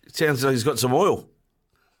update. It sounds like he's got some oil.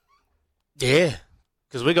 Yeah,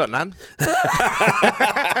 because we got none.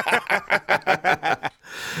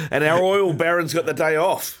 And our oil baron's got the day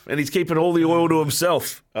off, and he's keeping all the oil to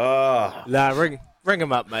himself. Oh. Nah, ring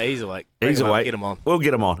him up, mate. He's awake. He's awake. Get him on. We'll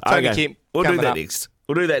get him on. Tony Okay. Kemp, We'll do coming that up. next.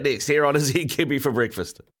 We'll do that next. Here on Izzy and Kempy for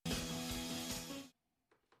breakfast.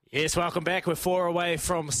 Yes, welcome back. We're 4 away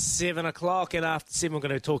from 7 o'clock, and after 7 we're going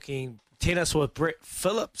to be talking tennis with Brett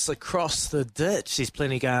Phillips across the ditch. There's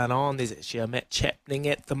plenty going on. There's actually a match happening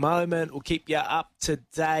at the moment. We'll keep you up to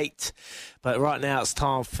date. But right now it's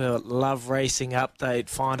time for Love Racing Update.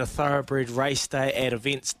 Find a thoroughbred race day at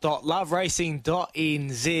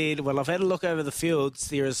events.loveracing.nz. Well, I've had a look over the fields.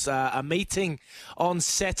 There is a meeting on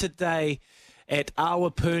Saturday at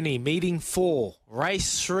Awapuni, meeting 4,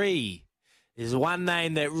 race 3. There's one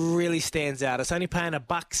name that really stands out. It's only paying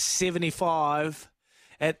 $1.75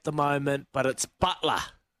 at the moment, but it's Butler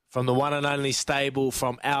from the one and only stable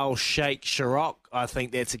from Al Sheikh Sharok. I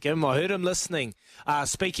think that's a given. I heard him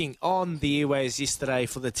speaking on the airways yesterday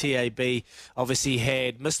for the TAB. Obviously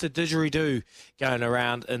had Mr. Didgeridoo going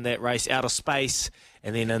around in that race out of space,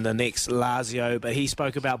 and then in the next Lazio. But he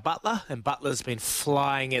spoke about Butler, and Butler's been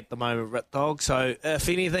flying at the moment, Rit Dog. So if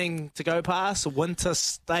anything to go past, winter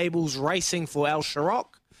stables racing for Al Sharok,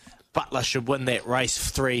 Butler should win that race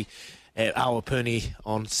 3 at Awapuni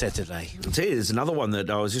on Saturday. I'll tell you, there's another one that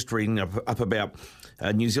I was just reading up about.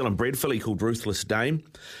 A New Zealand bred filly called Ruthless Dame.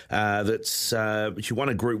 She won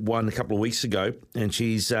a Group 1 a couple of weeks ago, and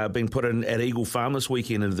she's been put in at Eagle Farm this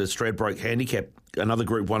weekend into the Stradbroke Handicap, another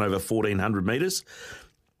Group 1 over 1,400 metres.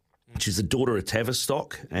 She's the daughter of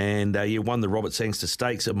Tavistock, and won the Robert Sangster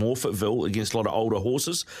Stakes at Morfettville against a lot of older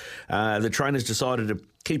horses. The trainers decided to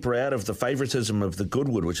keep her out of the favouritism of the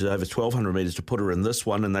Goodwood, which is over 1,200 metres, to put her in this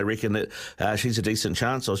one, and they reckon that she's a decent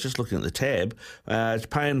chance. I was just looking at the tab. It's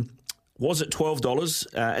paying... Was it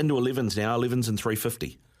 $12 into 11s now? 11s and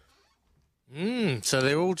 $3.50. So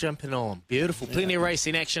they're all jumping on. Beautiful. Plenty of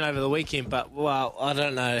racing action over the weekend, but, well, I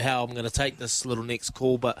don't know how I'm going to take this little next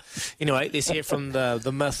call. But anyway, let's hear from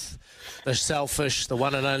the myth, the selfish, the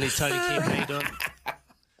one and only Tony Kemp. How you doing?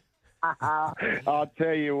 I'll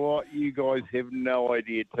tell you what, you guys have no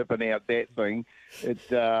idea tipping out that thing. It's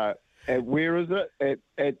where is it?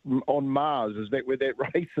 On Mars. Is that where that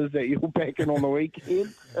race is that you're backing on the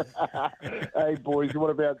weekend? Hey boys, what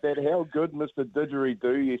about that? How good Mr.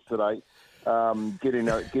 Didgeridoo yesterday? Getting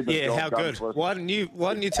the job how done good? for us. Why didn't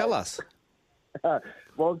you tell us?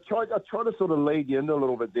 Well, I tried to sort of lead you in a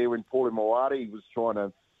little bit there when Paulie Moati was trying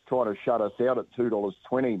to shut us out at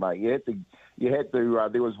 $2.20, mate. You had to.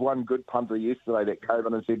 There was one good punter yesterday that came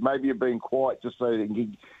in and said maybe you're being quiet just so that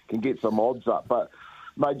you can get some odds up. But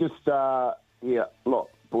mate, just look,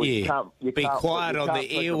 boys, you can't be quiet on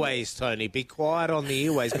the airways, Tony. Be quiet on the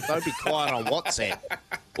airways, but don't be quiet on WhatsApp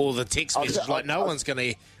or the text message. No one's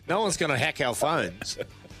gonna hack our phones.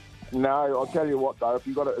 No, I'll tell you what though. If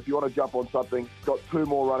you want to jump on something, got 2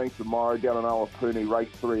 more running tomorrow down in Awapuni, race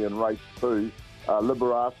 3 and race 2.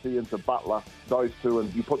 Liberasi into Butler, those 2,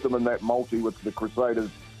 and you put them in that multi with the Crusaders,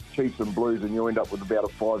 Chiefs and Blues, and you end up with about a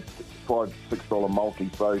 $5-6 multi.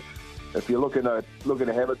 So if you're looking to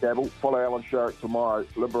have a dabble, follow Alan Sharrock tomorrow,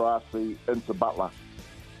 Liberasi into Butler.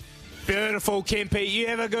 Beautiful, Kempy. You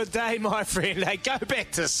have a good day, my friend. Hey, go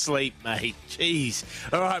back to sleep, mate. Jeez.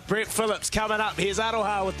 All right, Brett Phillips coming up. Here's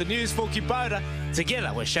Aroha with the news for Kubota.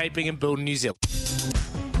 Together, we're shaping and building New Zealand.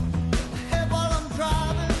 Hey, while I'm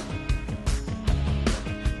driving,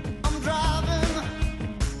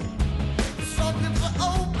 sockets are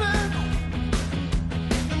open.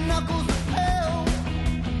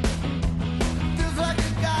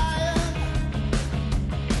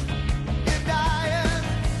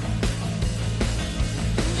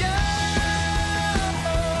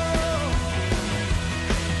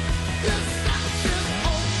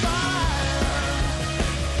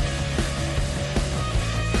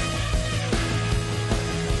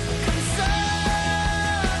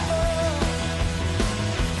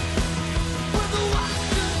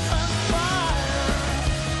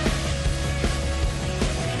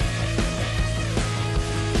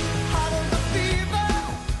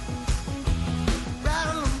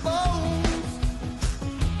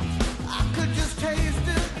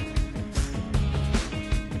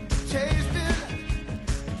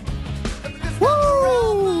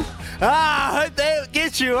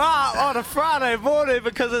 get you up on a Friday morning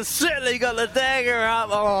because it's certainly got the dagger up.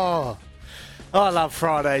 Oh, I love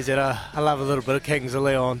Fridays, and I love a little bit of Kings of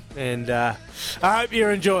Leon. And I hope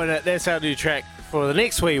you're enjoying it. That's our new track for the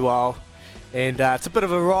next wee while. And it's a bit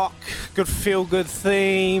of a rock, good feel-good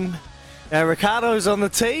theme. Ricardo's on the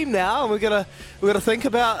team now, and we're gonna think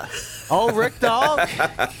about old Rick Dog,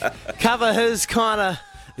 cover his kind of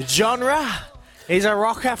genre. He's a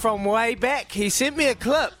rocker from way back. He sent me a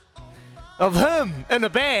clip of him in a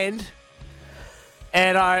band,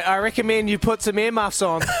 and I recommend you put some earmuffs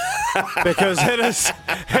on because it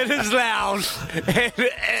is loud and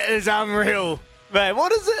it is unreal. Man,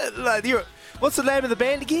 what is it? Like, what's the name of the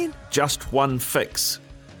band again? Just One Fix.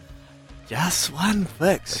 Just One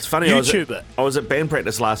Fix. It's funny, YouTube it. I was at band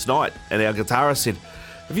practice last night, and our guitarist said,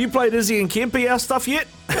 "Have you played Izzy and Kempy, our stuff yet?"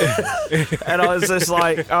 And I was just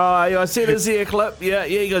like, "Oh, I sent Izzy a clip." Yeah.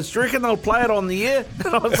 He goes, "Do you reckon they'll play it on the air?"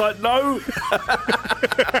 And I was like, "No."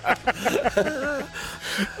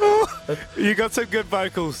 You got some good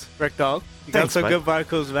vocals, Rick Dog. You got Thanks, some mate. good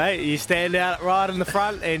vocals, mate. You stand out right in the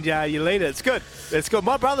front and you lead it. It's good. It's good.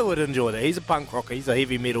 My brother would enjoy that. He's a punk rocker. He's a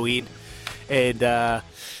heavy metal head, and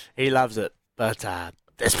he loves it. But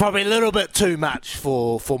it's probably a little bit too much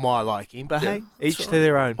for my liking. But hey, each to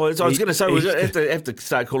their own. Well, I was going to say, we're going to have to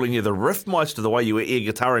start calling you the Riffmeister, the way you were air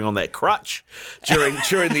guitaring on that crutch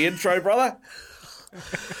during the intro, brother.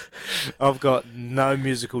 I've got no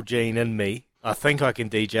musical gene in me. I think I can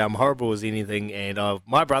DJ. I'm horrible as anything, and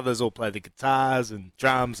my brothers all play the guitars and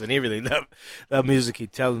drums and everything. They're musically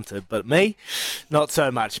talented, but me, not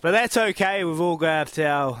so much. But that's okay. We've all got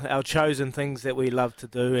our chosen things that we love to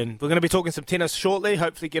do, and we're going to be talking some tennis shortly.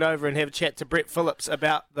 Hopefully get over and have a chat to Brett Phillips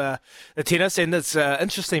about the tennis, and this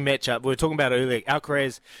interesting matchup. We were talking about it earlier.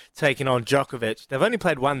 Alcaraz taking on Djokovic. They've only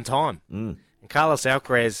played one time, and Carlos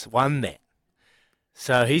Alcaraz won that.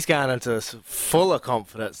 So he's going into this full of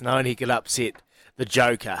confidence, knowing he could upset the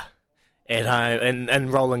Joker at home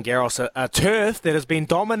and Roland Garros, a turf that has been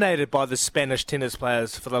dominated by the Spanish tennis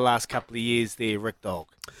players for the last couple of years there, Rick Dog.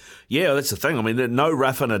 Yeah, that's the thing. I mean, no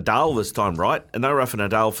Rafa Nadal this time, right? And no Rafa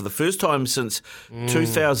Nadal for the first time since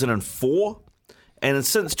 2004. And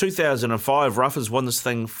since 2005, Rafa's won this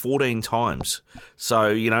thing 14 times.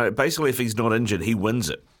 So, basically if he's not injured, he wins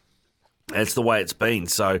it. That's the way it's been.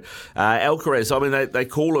 So Alcaraz, I mean, they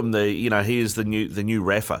call him he is the new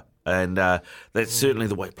Rafa, and that's certainly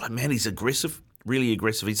the way. Man, he's aggressive, really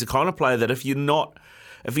aggressive. He's the kind of player that if you're not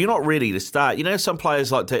ready to start, some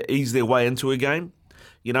players like to ease their way into a game.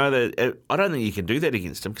 I don't think you can do that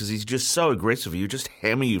against him because he's just so aggressive. He'll just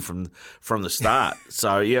hammer you from the start.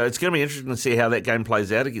 So yeah, it's going to be interesting to see how that game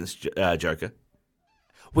plays out against Joker.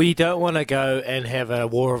 We don't want to go and have a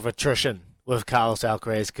war of attrition with Carlos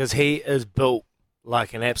Alcaraz because he is built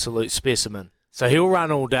like an absolute specimen. So he'll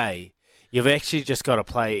run all day. You've actually just got to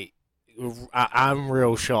play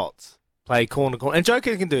unreal shots, play corner. And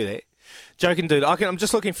Joker can do that. Joker can do that. I'm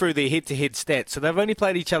just looking through their head-to-head stats. So they've only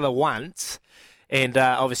played each other once, and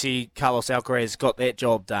obviously Carlos Alcaraz got that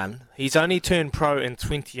job done. He's only turned pro in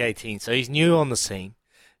 2018, so he's new on the scene.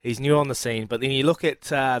 But then you look at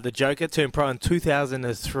the Joker, turned pro in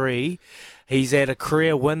 2003. He's at a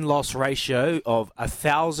career win-loss ratio of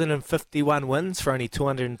 1,051 wins for only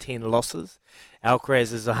 210 losses.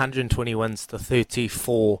 Alcaraz is 120 wins to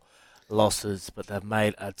 34 losses, but they've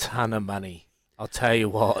made a ton of money. I'll tell you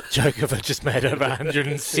what, Djokovic just made over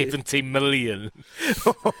 170 million.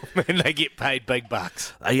 Oh, man, they get paid big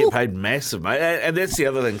bucks. They get paid massive, mate. And that's the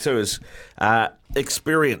other thing too is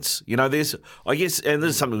experience. There's, I guess, and this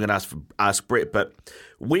is something we're going to ask Brett, but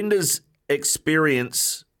when does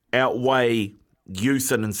experience outweigh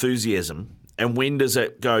youth and enthusiasm, and when does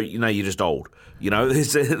it go, you're just old?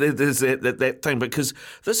 There's that thing, because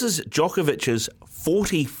this is Djokovic's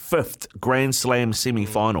 45th Grand Slam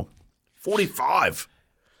semi-final. 45.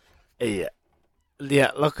 Yeah.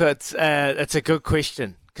 Look, it's a good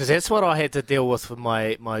question because that's what I had to deal with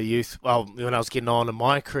my youth. Well, when I was getting on in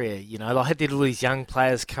my career, I had all these young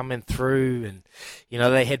players coming through, and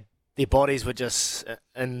they had their bodies were just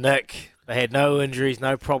in nick. They had no injuries,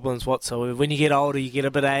 no problems whatsoever. When you get older, you get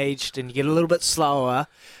a bit aged and you get a little bit slower.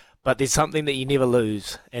 But there's something that you never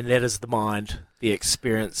lose, and that is the mind, the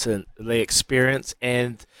experience,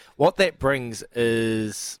 and what that brings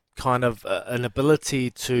is kind of an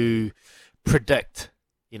ability to predict.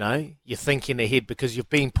 You're thinking ahead because you've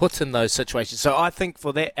been put in those situations. So I think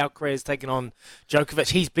for that, Alcaraz taking on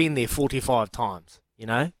Djokovic, he's been there 45 times.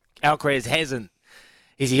 Alcaraz hasn't.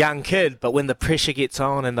 He's a young kid, but when the pressure gets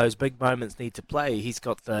on and those big moments need to play, he's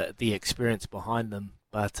got the experience behind them.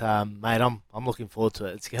 But mate, I'm looking forward to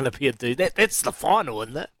it. It's going to be a dude. That's the final,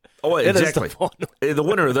 isn't it? Oh, exactly. It is the final. The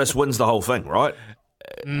winner of this wins the whole thing, right?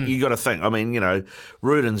 you got to think. I mean,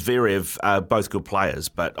 Ruud and Zverev are both good players,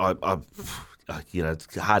 but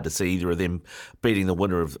it's hard to see either of them beating the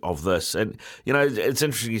winner of this. And, it's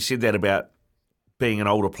interesting you said that about being an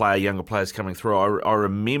older player, younger players coming through. I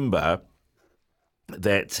remember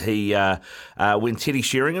that he, when Teddy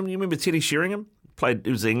Sheringham, you remember Teddy Sheringham?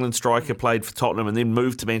 He was the England striker, played for Tottenham and then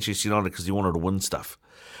moved to Manchester United because he wanted to win stuff.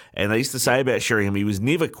 And they used to say about Sheringham, he was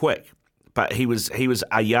never quick, but he was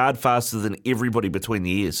a yard faster than everybody between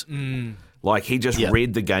the ears. Like, he just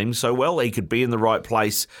read the game so well. He could be in the right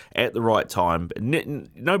place at the right time.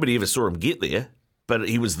 Nobody ever saw him get there, but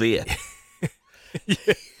he was there.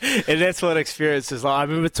 And that's what experience is like. I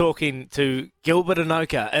remember talking to Gilbert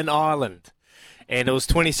Anoka in Ireland, and it was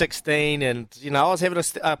 2016, and, I was having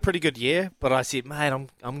a pretty good year, but I said, mate,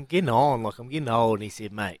 I'm getting on, I'm getting old. And he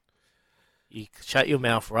said, mate, you shut your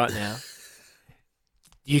mouth right now.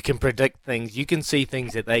 You can predict things. You can see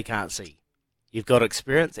things that they can't see. You've got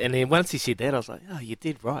experience. And then once he said that, I was like, oh, you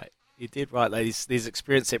did right. You did right, ladies. There's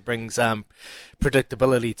experience that brings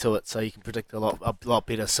predictability to it, so you can predict a lot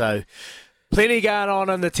better. So plenty going on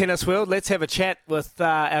in the tennis world. Let's have a chat with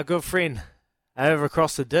our good friend over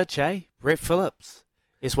across the ditch, Brett Phillips.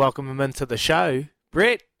 Let's welcome him into the show.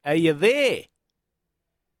 Brett, are you there?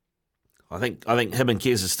 I think him and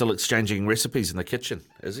Kez are still exchanging recipes in the kitchen,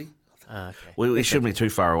 is he? Okay. We shouldn't be too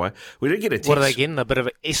far away. We did get a text. What are they getting? A bit of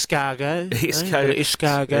escargot?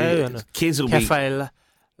 Escargot and Kez will cafe,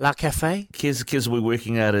 La Cafe? Kez will be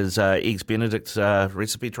working out his Eggs Benedict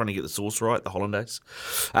recipe, trying to get the sauce right, the hollandaise.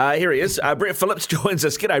 Here he is. Brett Phillips joins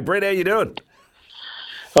us. G'day, Brett. How you doing?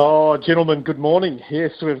 Oh, gentlemen, good morning.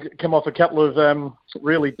 Yes, we've come off a couple of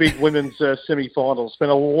really big women's semi-finals. It's been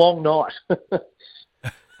a long night.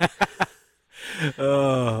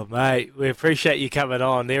 Oh, mate, we appreciate you coming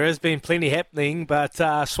on. There has been plenty happening, but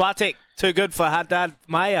Swiatek, too good for Haddad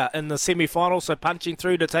Maia in the semi-final, so punching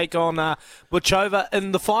through to take on Buchova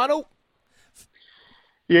in the final.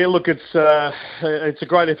 Yeah, look, it's a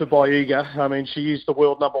great effort by Iga. I mean, she is the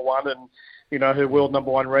world number one, and her world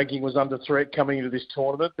number one ranking was under threat coming into this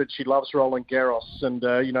tournament, but she loves Roland Garros, and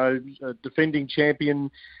a defending champion.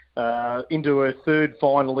 Into her third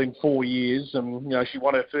final in 4 years, and she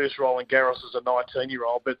won her first Roland Garros as a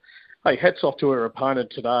 19-year-old. But hey, hats off to her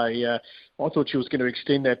opponent today. I thought she was going to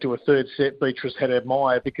extend that to a third set, Beatrice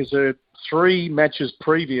Haddad-Maia, because her 3 matches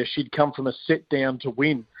previous, she'd come from a set down to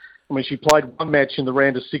win. I mean, she played one match in the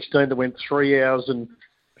round of 16 that went 3 hours and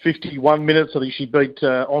 51 minutes. I think she beat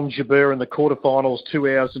On Jabeur in the quarterfinals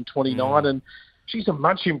 2 hours and 29, and she's a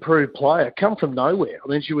much improved player, come from nowhere. I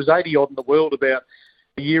mean, she was 80-odd in the world about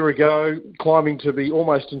a year ago, climbing to be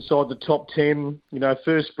almost inside the top 10,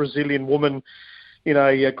 first Brazilian woman in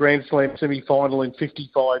a Grand Slam semi-final in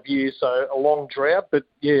 55 years, so a long drought. But,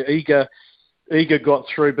 yeah, Iga got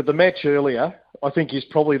through. But the match earlier, I think, is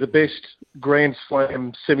probably the best Grand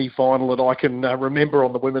Slam semi-final that I can remember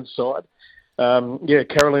on the women's side.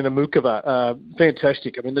 Karolina Muchova,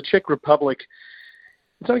 fantastic. I mean, the Czech Republic,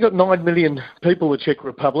 it's only got 9 million people, the Czech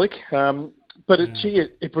Republic, but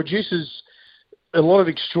it produces a lot of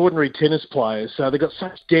extraordinary tennis players. They've got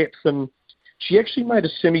such depth, and she actually made a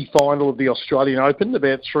semi-final of the Australian Open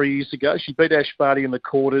about 3 years ago. She beat Ash Barty in the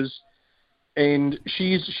quarters, and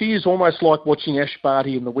she is almost like watching Ash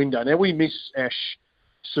Barty in the window. Now, we miss Ash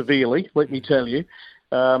severely, let me tell you,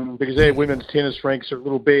 because our women's tennis ranks are a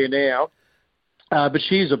little bare now. But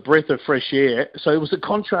she is a breath of fresh air. So it was the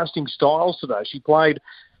contrasting styles today. She played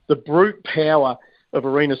the brute power of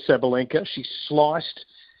Aryna Sabalenka. She sliced.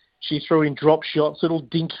 She threw in drop shots, little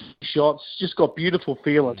dinky shots, just got beautiful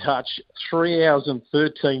feel and touch. 3 hours and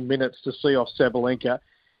 13 minutes to see off Sabalenka.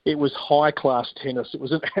 It was high-class tennis. It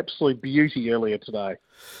was an absolute beauty earlier today.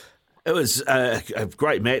 It was a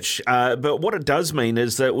great match, but what it does mean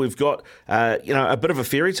is that we've got a bit of a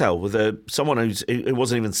fairy tale with someone who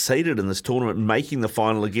wasn't even seeded in this tournament making the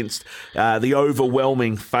final against the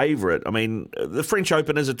overwhelming favourite. I mean, the French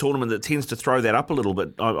Open is a tournament that tends to throw that up a little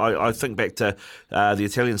bit. I think back to the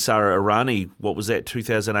Italian Sara Errani, what was that,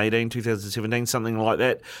 2018, 2017, something like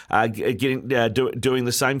that, doing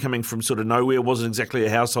the same, coming from sort of nowhere, wasn't exactly a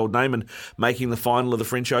household name, and making the final of the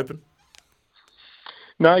French Open.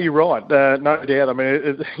 No, you're right. No doubt. I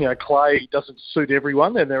mean, clay doesn't suit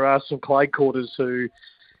everyone, and there are some clay courters who,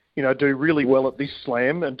 do really well at this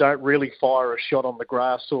slam and don't really fire a shot on the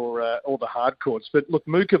grass or the hard courts. But look,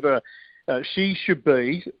 Muchova, she should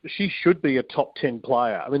be a top 10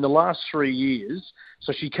 player. I mean, the last 3 years,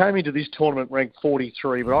 so she came into this tournament ranked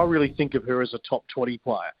 43, but I really think of her as a top 20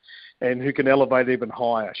 player and who can elevate even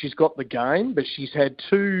higher. She's got the game, but she's had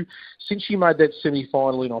since she made that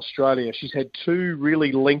semi-final in Australia, she's had 2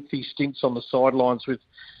 really lengthy stints on the sidelines with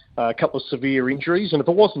a couple of severe injuries. And if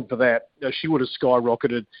it wasn't for that, she would have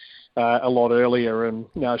skyrocketed a lot earlier. And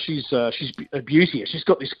she's a beauty. She's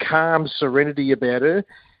got this calm serenity about her.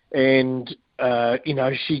 And,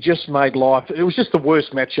 she just made life. It was just the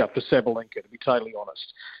worst matchup for Sabalenka, to be totally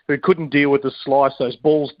honest. Who couldn't deal with the slice, those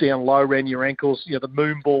balls down low around your ankles, the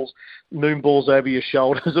moon balls over your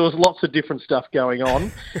shoulders. There was lots of different stuff going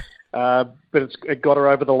on, but it got her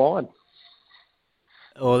over the line.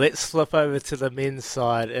 Well, let's flip over to the men's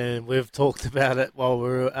side, and we've talked about it while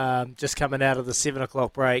we're just coming out of the 7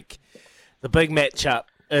 o'clock break. The big matchup.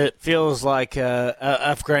 It feels like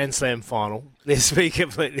a Grand Slam final. Let's be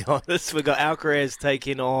completely honest. We've got Alcaraz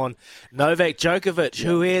taking on Novak Djokovic,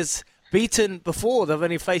 who has beaten before. They've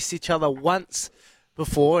only faced each other once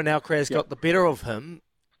before, and Alcaraz got the better of him.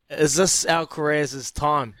 Is this Alcaraz's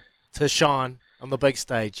time to shine on the big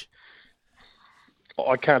stage?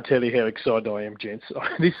 I can't tell you how excited I am, gents.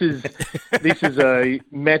 This is a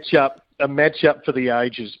matchup for the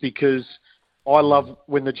ages, because I love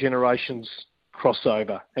when the generations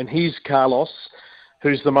crossover. And here's Carlos,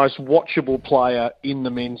 who's the most watchable player in the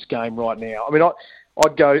men's game right now. I mean,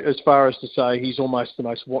 I'd go as far as to say he's almost the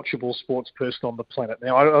most watchable sports person on the planet.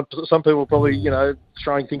 Now, some people are probably,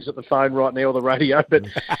 throwing things at the phone right now or the radio, but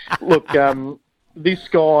look, this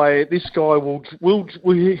guy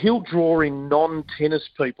he'll draw in non-tennis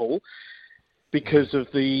people because of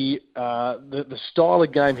the style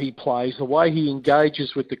of game he plays, the way he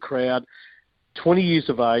engages with the crowd. 20 years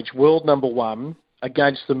of age, world number one,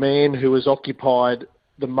 against the man who has occupied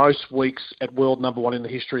the most weeks at world number one in the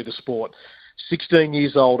history of the sport. 16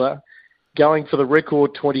 years older, going for the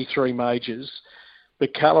record 23 majors.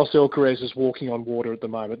 But Carlos Alcaraz is walking on water at the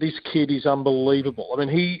moment. This kid is unbelievable. I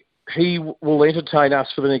mean, he will entertain us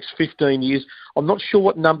for the next 15 years. I'm not sure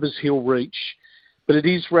what numbers he'll reach, but it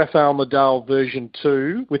is Rafael Nadal version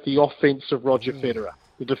 2 with the offense of Roger Federer.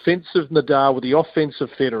 The defense of Nadal with the offense of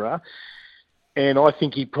Federer. And I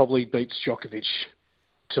think he probably beats Djokovic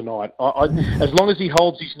tonight. As long as he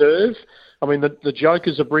holds his nerve. I mean, the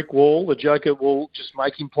Joker's a brick wall. The Joker will just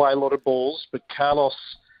make him play a lot of balls. But Carlos,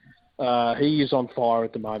 he is on fire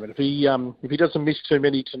at the moment. If he doesn't miss too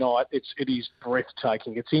many tonight, it is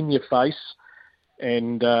breathtaking. It's in your face.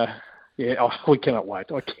 And we cannot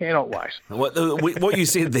wait. I cannot wait. What you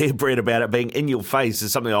said there, Brett, about it being in your face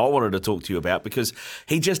is something I wanted to talk to you about, because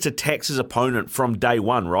he just attacks his opponent from day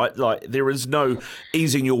one, right? Like, there is no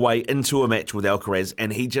easing your way into a match with Alcaraz,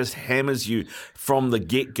 and he just hammers you from the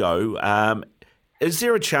get-go. Is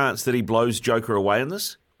there a chance that he blows Joker away in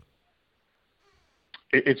this?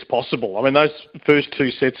 It's possible. I mean, those first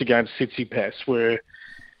two sets against Tsitsipas were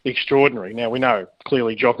extraordinary. Now, we know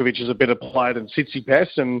clearly Djokovic is a better player than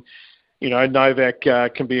Tsitsipas, and Novak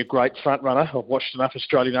can be a great front runner. I've watched enough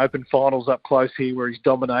Australian Open finals up close here where he's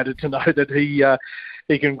dominated to know that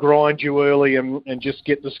he can grind you early and just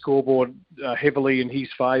get the scoreboard heavily in his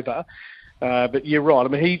favour. But you're right. I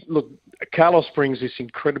mean, Carlos brings this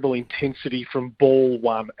incredible intensity from ball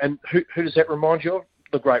one. And who does that remind you of?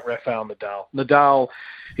 The great Rafael Nadal. Nadal,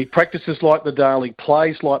 he practices like Nadal. He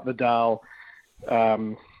plays like Nadal.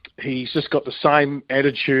 He's just got the same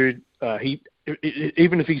attitude.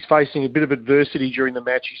 Even if he's facing a bit of adversity during the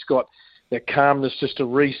match, he's got that calmness just to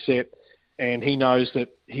reset, and he knows that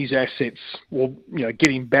his assets will,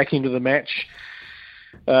 get him back into the match.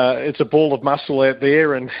 It's a ball of muscle out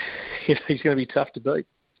there, and he's going to be tough to beat.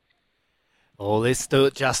 Oh, let's do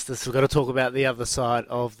it justice. We've got to talk about the other side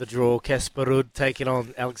of the draw. Casper Ruud taking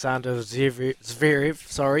on Alexander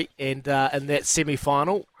Zverev, and in that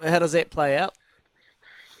semi-final. How does that play out?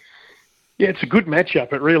 Yeah, it's a good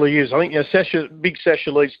matchup. It really is. I think Big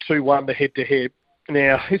Sasha leads 2-1 the head-to-head.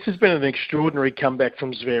 Now, this has been an extraordinary comeback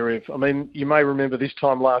from Zverev. I mean, you may remember this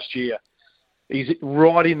time last year, he's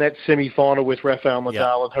right in that semi-final with Rafael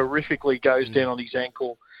Nadal and horrifically goes down on his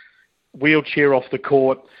ankle, wheelchair off the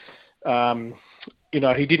court.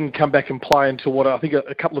 He didn't come back and play until I think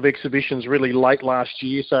a couple of exhibitions really late last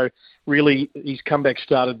year. So really his comeback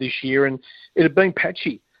started this year, and it had been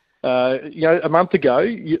patchy. A month ago,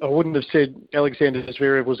 I wouldn't have said Alexander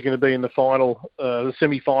Zverev was going to be in the final, the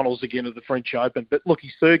semi-finals again of the French Open. But look,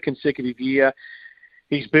 his third consecutive year,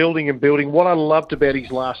 he's building and building. What I loved about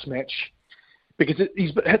his last match, because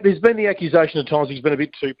there's been the accusation at times he's been a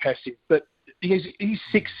bit too passive, but he's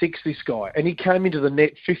 6'6", this guy, and he came into the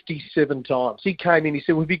net 57 times. He came in, he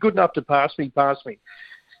said, well, if you're good enough to pass me, pass me.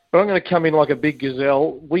 But I'm going to come in like a big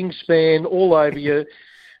gazelle, wingspan, all over you,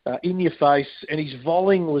 in your face, and his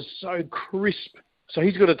volleying was so crisp. So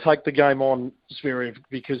he's got to take the game on, Zverev,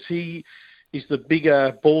 because he is the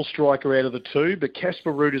bigger ball striker out of the two, but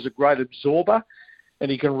Casper Ruud is a great absorber, and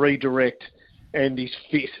he can redirect. and he's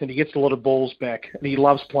fit, and he gets a lot of balls back, and he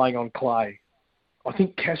loves playing on clay. I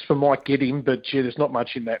think Casper might get him, but gee, there's not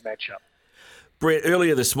much in that matchup. Brett,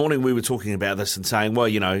 earlier this morning we were talking about this and saying, well,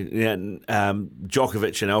 Djokovic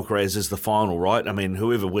and Alcaraz is the final, right? I mean,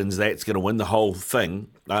 whoever wins that's going to win the whole thing.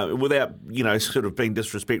 Without, sort of being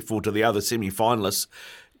disrespectful to the other semi-finalists,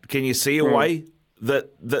 can you see a way that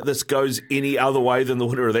this goes any other way than the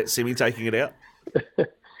winner of that semi taking it out?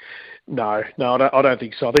 No, I don't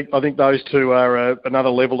think so. I think those two are another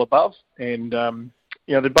level above, and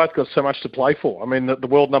they've both got so much to play for. I mean, the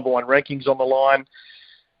world number one rankings on the line.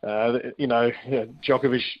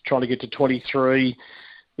 Djokovic trying to get to 23.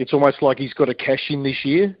 It's almost like he's got to cash in this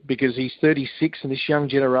year because he's 36 and this young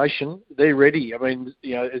generation, they're ready. I mean,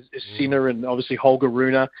 Sinner and obviously Holger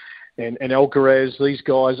Rune and Alcaraz, these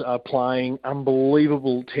guys are playing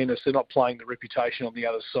unbelievable tennis. They're not playing the reputation on the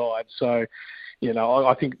other side. So,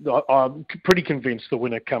 I think I'm pretty convinced the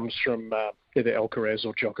winner comes from either Alcaraz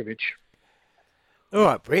or Djokovic. All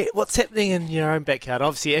right, Brett, what's happening in your own backyard?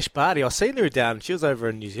 Obviously, Ash Barty, I seen her down. She was over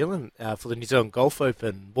in New Zealand for the New Zealand Golf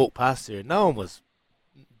Open, walked past her, and no one was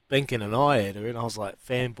blinking an eye at her, and I was like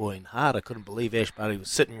fanboying hard. I couldn't believe Ash Barty was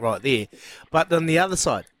sitting right there. But on the other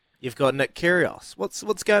side, you've got Nick Kyrgios.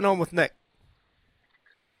 What's going on with Nick?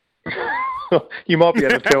 You might be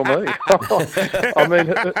able to tell me. I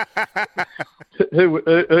mean,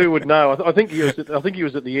 who would know? I think he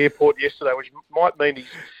was at the airport yesterday, which might mean he's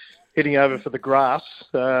heading over for the grass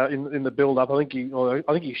in the build-up. I think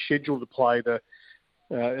he's scheduled to play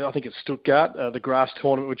I think it's Stuttgart, the grass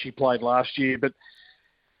tournament which he played last year. But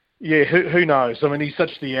yeah, who knows? I mean, he's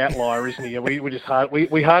such the outlier, isn't he?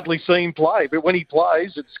 We hardly see him play, but when he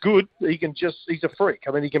plays, it's good. He's a freak.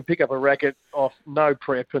 I mean, he can pick up a racket off no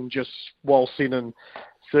prep and just waltz in and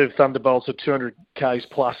serve thunderbolts at 200 k's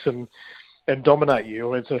plus and dominate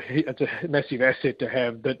you. It's a massive asset to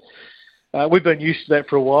have, but. We've been used to that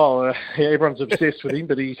for a while. Everyone's obsessed with him,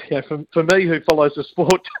 but for me, who follows the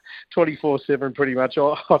sport 24/7 pretty much,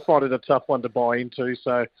 I find it a tough one to buy into.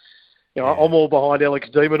 So, I'm all behind Alex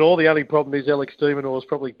de Minaur. The only problem is Alex de Minaur has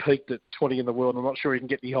probably peaked at 20 in the world. I'm not sure he can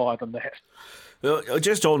get any higher than that. Well,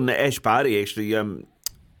 just on Ash Barty, actually, there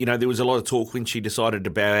was a lot of talk when she decided to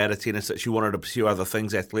bow out of tennis that she wanted to pursue other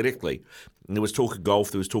things athletically. And there was talk of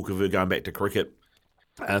golf. There was talk of her going back to cricket.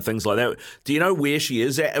 Things like that. Do you know where she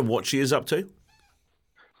is at and what she is up to?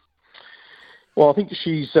 Well, I think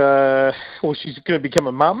she's going to become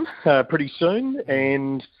a mum pretty soon,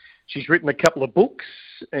 and she's written a couple of books,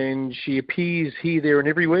 and she appears here, there, and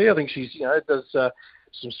everywhere. I think she's does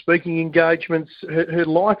some speaking engagements. Her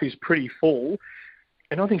life is pretty full,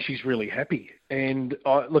 and I think she's really happy. And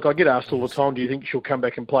I get asked all the time, do you think she'll come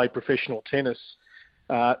back and play professional tennis?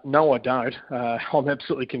 No, I don't. I'm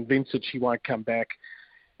absolutely convinced that she won't come back.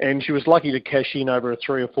 And she was lucky to cash in over a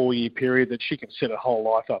 3 or 4 year period that she can set her whole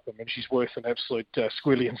life up. I mean, she's worth an absolute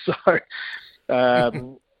squillion. So,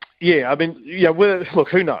 look,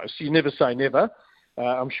 who knows? You never say never.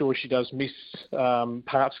 I'm sure she does miss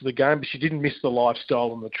parts of the game, but she didn't miss the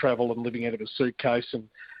lifestyle and the travel and living out of a suitcase and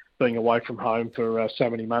being away from home for so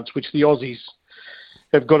many months, which the Aussies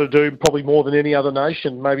have got to do probably more than any other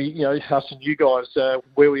nation. Maybe, us and you guys,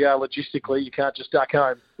 where we are logistically, you can't just duck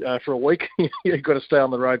home for a week. You've got to stay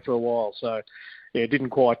on the road for a while. So, yeah, it didn't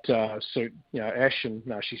quite suit, Ash, and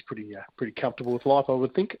no, she's pretty comfortable with life, I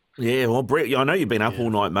would think. Yeah, well, Brett, I know you've been up all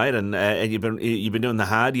night, mate, and you've been doing the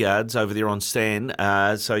hard yards over there on Stan,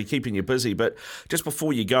 so you're keeping you busy. But just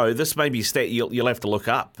before you go, this may be a stat you'll have to look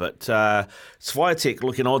up, but Swiatek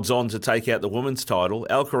looking odds-on to take out the women's title,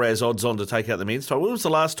 Alcaraz odds-on to take out the men's title. When was the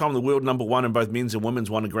last time the world number one in both men's and women's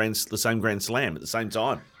won the same Grand Slam at the same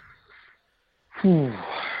time?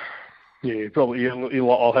 Yeah, probably.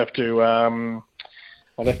 I'll have to...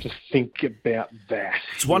 I'd have to think about that.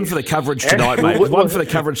 It's one for the coverage tonight, mate. One for the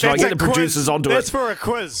coverage tonight. Get the producers onto it. That's for a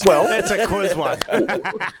quiz. Well, that's a quiz one.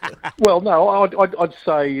 Well, no, I'd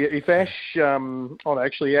say if Ash...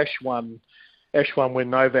 Ash won when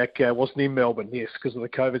Novak wasn't in Melbourne, yes, because of the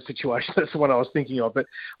COVID situation. That's the one I was thinking of. But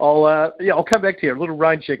I'll come back to you. A little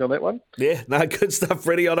rain check on that one. Yeah, no, good stuff,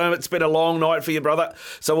 Freddie. I know it's been a long night for you, brother.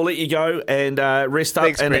 So we'll let you go and rest up.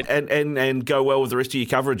 Thanks, and go well with the rest of your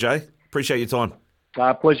coverage, eh? Appreciate your time.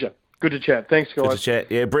 Pleasure. Good to chat. Thanks, guys. Good to chat.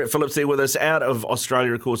 Yeah, Brett Phillips there with us out of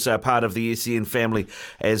Australia, of course, part of the SEN family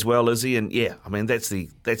as well, Izzy. And yeah, I mean that's the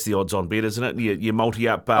odds-on bet, isn't it? You multi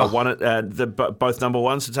up both number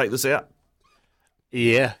ones to take this out.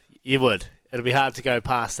 Yeah, you would. It'll be hard to go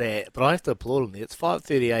past that, but I have to applaud him there. It's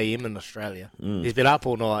 5:30 a.m. in Australia. He's been up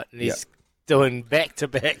all night and he's doing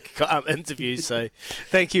back-to-back interviews. So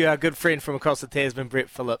thank you, our good friend from across the Tasman, Brett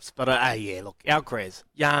Phillips. But look, Alcaraz,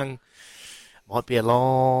 young. might be a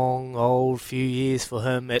long, old few years for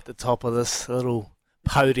him at the top of this little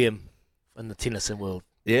podium in the tennising world.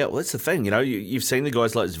 Yeah, well, that's the thing. You've seen the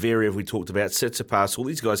guys like Zverev we talked about, Tsitsipas, all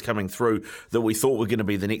these guys coming through that we thought were going to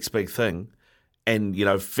be the next big thing. And,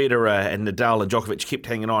 Federer and Nadal and Djokovic kept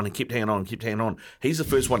hanging on and kept hanging on and kept hanging on. He's the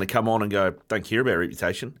first one to come on and go, don't care about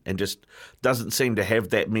reputation, and just doesn't seem to have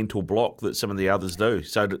that mental block that some of the others do.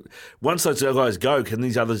 So once those guys go, can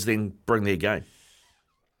these others then bring their game?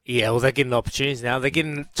 Yeah, well, they're getting opportunities now. They're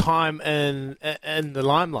getting time in the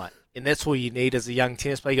limelight. And that's all you need as a young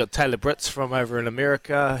tennis player. You got Taylor Britz from over in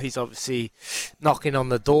America. He's obviously knocking on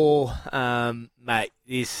the door. Mate,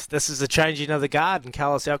 this is a changing of the guard, and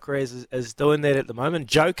Carlos Alcaraz is doing that at the moment.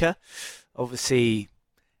 Joker, obviously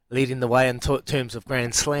leading the way in terms of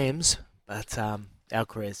Grand Slams, but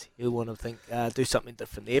Alcaraz, he'll want to do something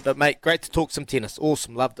different there. But, mate, great to talk some tennis.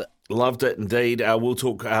 Awesome, loved it. Loved it indeed. We'll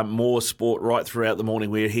talk more sport right throughout the morning.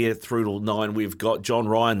 We're here through till 9. We've got John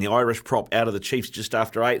Ryan, the Irish prop, out of the Chiefs just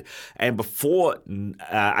after 8. And before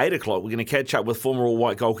 8 o'clock, we're going to catch up with former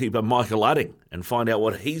All-White goalkeeper Michael Udding and find out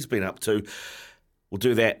what he's been up to. We'll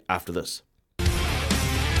do that after this.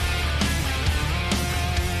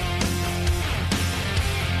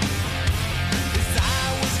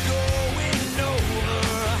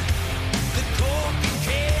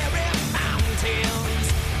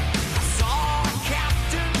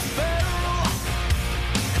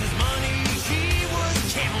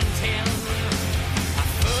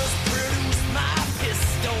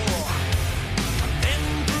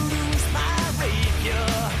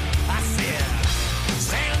 I said,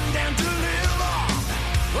 stand down to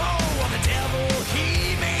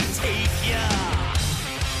Yeah.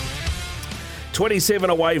 27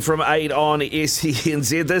 away from 8 on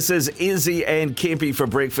SENZ. This is Izzy and Kempy for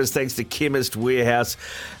breakfast, thanks to Chemist Warehouse,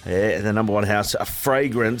 the number one house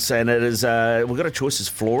fragrance. And it is, we've got a Choices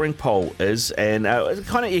flooring poll, and it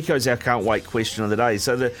kind of echoes our can't wait question of the day.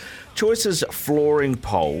 So the Choices flooring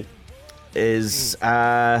poll is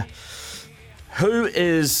who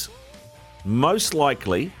is most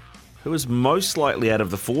likely out of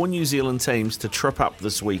the 4 New Zealand teams to trip up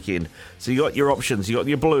this weekend? So you got your options, you got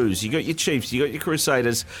your Blues, you got your Chiefs, you got your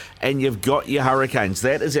Crusaders, and you've got your Hurricanes.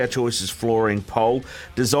 That is our Choices flooring poll.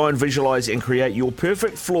 Design, visualise and create your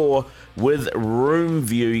perfect floor with Room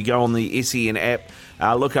View. You go on the SEN app,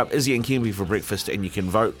 look up Izzy and Kempy for breakfast, and you can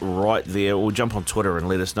vote right there, or jump on Twitter and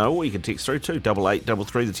let us know, or you can text through to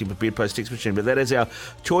 8833, the Temper Bedpost text machine. But that is our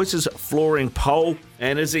Choices flooring poll.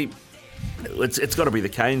 And Izzy, it's got to be the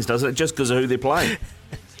Canes, doesn't it? Just because of who they're playing.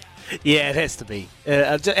 Yeah, it has to be.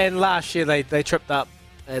 And last year they tripped up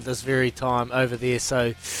at this very time over there.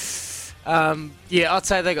 So, yeah, I'd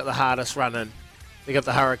say they got the hardest running. They got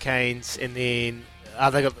the Hurricanes, and then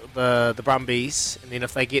they got the Brumbies. And then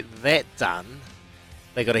if they get that done,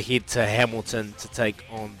 they got to head to Hamilton to take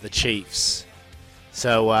on the Chiefs.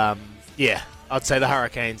 So, yeah, I'd say the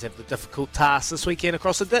Hurricanes have the difficult task this weekend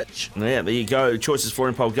across the ditch. Yeah, there you go. Choices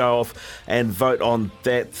Flooring poll, go off and vote on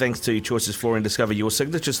that. Thanks to Choices Flooring, discover your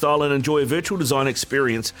signature style and enjoy a virtual design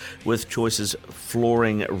experience with Choices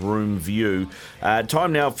Flooring Room View.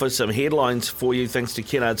 Time now for some headlines for you, thanks to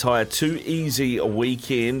Kennard Tire. Too easy a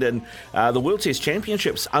weekend, and the World Test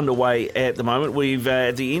Championships underway at the moment. We've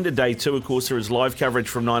at the end of day 2, of course, there is live coverage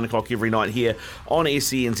from 9 o'clock every night here on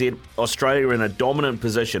SENZ. Australia in a dominant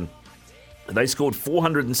position. They scored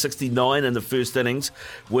 469 in the first innings,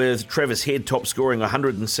 with Travis Head top scoring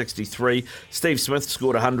 163. Steve Smith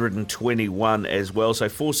scored 121 as well, so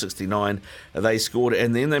 469 they scored.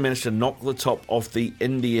 And then they managed to knock the top off the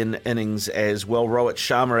Indian innings as well. Rohit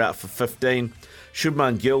Sharma out for 15.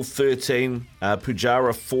 Shubman Gill 13,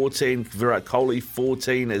 Pujara 14, Virat Kohli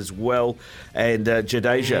 14 as well, and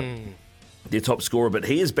Jadeja, their top scorer, but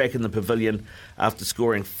he is back in the pavilion after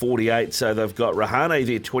scoring 48. So they've got Rahane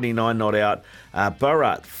there, 29 not out,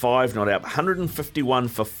 Bharat 5 not out, 151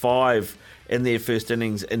 for 5 in their first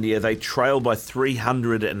innings. India, they trail by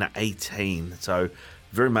 318. So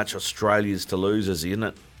very much Australia's to lose, isn't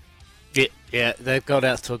it? Yeah, they've got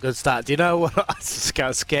out to a good start. Do you know what? I was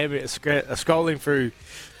scrolling through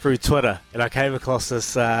Twitter, and I came across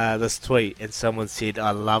this tweet, and someone said,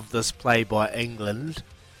 "I love this play by England."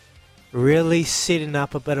 Really setting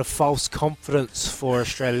up a bit of false confidence for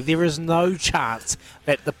Australia. There is no chance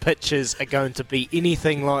that the pitches are going to be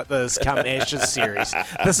anything like this come Ashes series.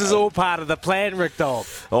 This is all part of the plan, Rick Dog.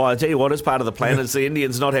 Oh, I tell you what is part of the plan is the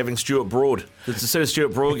Indians not having Stuart Broad. As soon as Stuart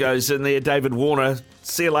Broad goes in there, David Warner,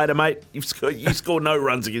 see you later, mate. You scored no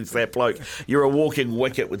runs against that bloke. You're a walking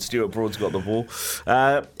wicket when Stuart Broad's got the ball.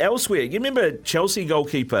 Elsewhere, you remember Chelsea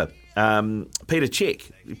goalkeeper Peter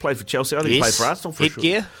Cech. He played for Chelsea. I think he played for Arsenal for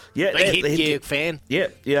Headgear. sure. Yeah, Big Headgear fan. Yeah.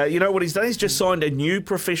 You know what he's done? He's just signed a new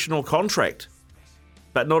professional contract,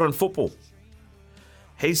 but not in football.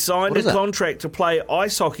 He's signed a contract to play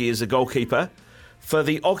ice hockey as a goalkeeper for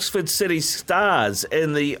the Oxford City Stars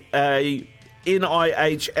in the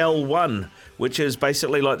NIHL 1, which is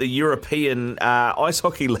basically like the European ice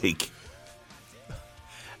hockey league.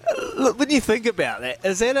 Look, when you think about that,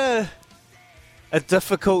 is that a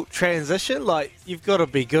difficult transition? Like, you've got to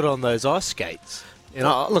be good on those ice skates. You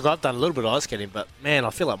know, look, I've done a little bit of ice skating, but man,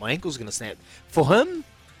 I feel like my ankle's going to snap. For him,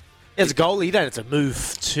 as a goalie, you don't have to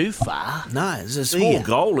move too far. No, it's a small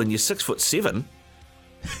goal and you're 6'7".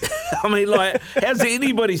 I mean, like, how's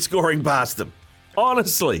anybody scoring past him?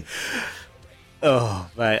 Honestly. Oh,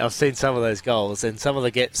 mate, I've seen some of those goals and some of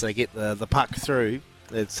the gaps they get the puck through.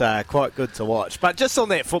 It's quite good to watch. But just on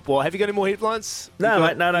that football, have you got any more headlines? No,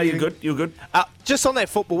 mate, no, you're good. You're good. Just on that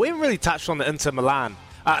football, we haven't really touched on the Inter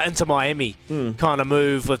Miami kind of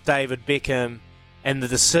move with David Beckham and the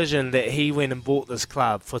decision that he went and bought this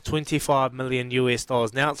club for $25 million US.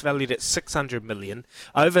 Now it's valued at $600 million.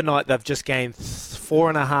 Overnight, they've just gained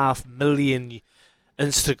 4.5 million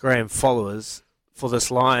Instagram followers for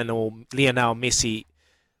this Lionel Messi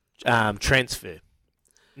transfer.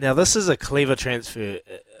 Now, this is a clever transfer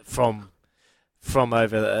from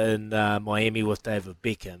over in Miami with David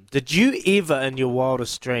Beckham. Did you ever, in your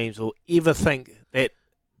wildest dreams, or ever think that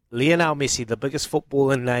Lionel Messi, the biggest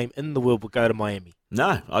footballing name in the world, would go to Miami?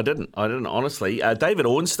 No, I didn't, honestly. David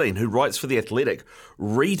Ornstein, who writes for The Athletic,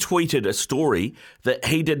 retweeted a story that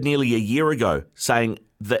he did nearly a year ago saying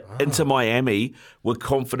that Inter Miami were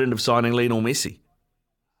confident of signing Lionel Messi.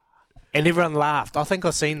 And everyone laughed. I think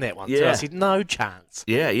I've seen that one too. I said, no chance.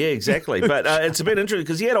 Yeah, exactly. But it's a bit interesting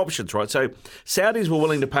because he had options, right? So Saudis were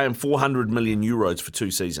willing to pay him 400 million euros for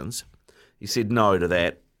 2 seasons. He said no to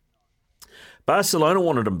that. Barcelona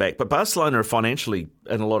wanted him back, but Barcelona are financially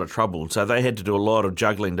in a lot of trouble, so they had to do a lot of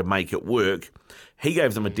juggling to make it work. He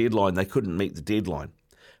gave them a deadline. They couldn't meet the deadline.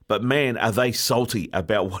 But man, are they salty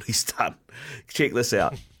about what he's done. Check this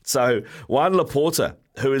out. So Juan Laporta,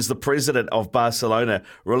 who is the president of Barcelona,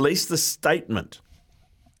 released the statement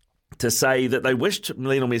to say that they wished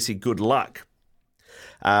Lionel Messi good luck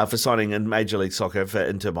for signing in Major League Soccer for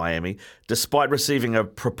Inter Miami, despite receiving a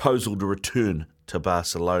proposal to return to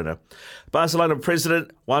Barcelona. Barcelona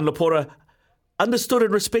president Juan Laporta understood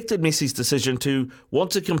and respected Messi's decision to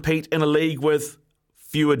want to compete in a league with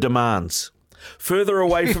fewer demands, further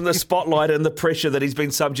away from the spotlight and the pressure that he's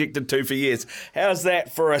been subjected to for years. How's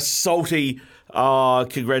that for a salty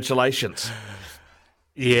congratulations?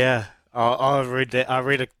 Yeah, I read that. I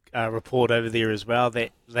read a report over there as well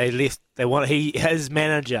that they left. His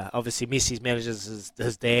manager, obviously Messi's manager,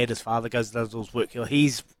 his dad, his father goes and does all his work.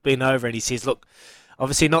 He's been over and he says, look,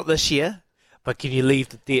 obviously not this year, but can you leave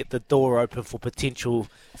the door open for potential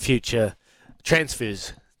future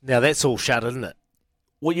transfers? Now that's all shut, isn't it?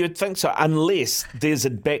 Well, you'd think so, unless there's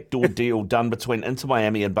a backdoor deal done between Inter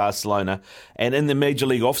Miami and Barcelona, and in the Major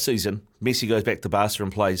League off-season, Messi goes back to Barca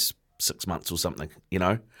and plays 6 months or something, you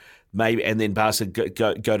know? Maybe, and then Barca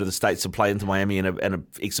go to the States and play Inter Miami in an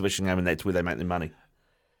exhibition game, and that's where they make their money.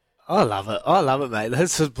 I love it, mate.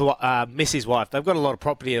 This is Messi's wife. They've got a lot of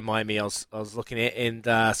property in Miami I was looking at, and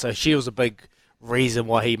so she was a big reason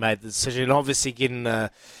why he made the decision. And obviously getting a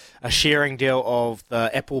sharing deal of the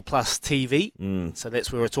Apple Plus TV. So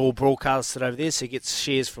that's where it's all broadcasted over there. So he gets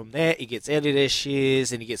shares from that. He gets Adidas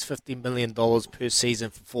shares, and he gets $50 million per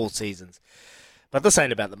season for 4 seasons. But this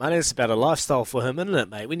ain't about the money. It's about a lifestyle for him, isn't it,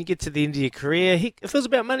 mate? When you get to the end of your career, if it was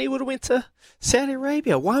about money, he would have went to Saudi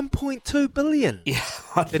Arabia. $1.2 billion. Yeah,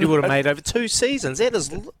 that he would have made over 2 seasons. That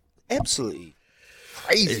is absolutely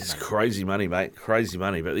crazy. It's crazy money, mate. Crazy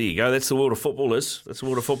money. But there you go. That's the world of football. That's the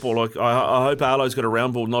world of football. I hope Arlo's got a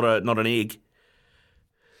round ball, not an egg.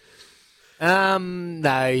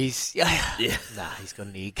 No, he's he's got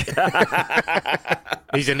an egg.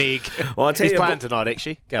 He's an egg. Well, he's playing tonight,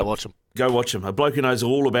 actually. Go watch him. Go watch him. A bloke who knows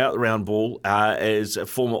all about the round ball is a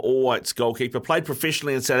former All Whites goalkeeper. Played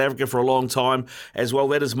professionally in South Africa for a long time as well.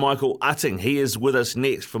 That is Michael Utting. He is with us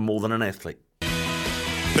next for More Than an Athlete.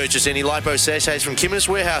 Purchase any lipo sachets from Chemist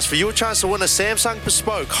Warehouse for your chance to win a Samsung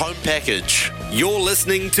Bespoke home package. You're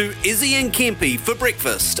listening to Izzy and Kempy for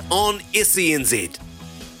breakfast on SENZ.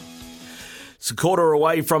 It's a quarter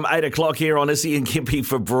away from 8 o'clock here on Izzy and Kempy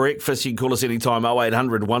for breakfast. You can call us anytime,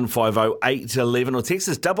 0800 150 811 or text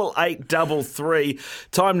us 8833.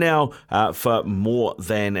 Time now for More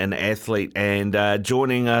Than an Athlete. And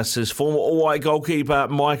joining us is former All White goalkeeper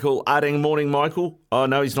Michael Utting. Morning, Michael. Oh,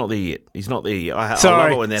 no, he's not there yet. He's not there yet. I Sorry,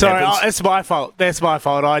 love it when that happens. It's my fault. That's my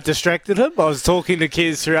fault. I distracted him. I was talking to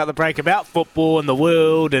kids throughout the break about football and the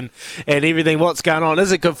world and everything. What's going on?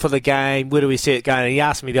 Is it good for the game? Where do we see it going? And he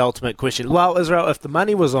asked me the ultimate question. Well, Israel, if the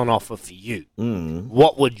money was on offer for you,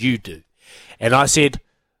 what would you do? And I said,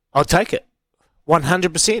 I'll take it.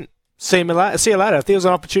 100%. See you later. If there was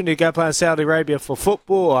an opportunity to go play in Saudi Arabia for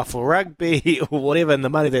football or for rugby or whatever, and the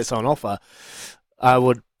money that's on offer, I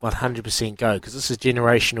would 100% go, because this is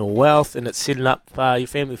generational wealth and it's setting up your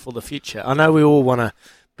family for the future. I know we all want to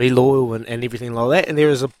be loyal and everything like that, and there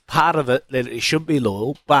is a part of it that it should be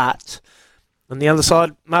loyal, but on the other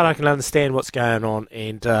side, mate, I can understand what's going on,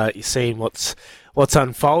 and you're seeing what's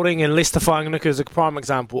unfolding, and Lester Whanganuk is a prime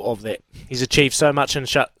example of that. He's achieved so much in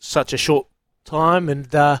such a short time, and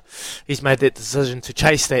he's made that decision to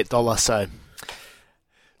chase that dollar, so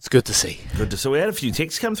it's good to see. Good to see. We had a few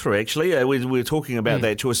texts come through, actually. We were talking about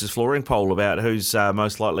that Choices Flooring poll about who's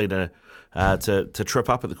most likely to trip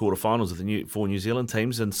up at the quarterfinals of the four New Zealand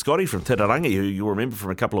teams. And Scotty from Titirangi, who you'll remember from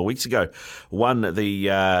a couple of weeks ago, won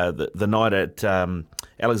the night at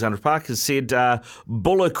Alexandra Park, has said,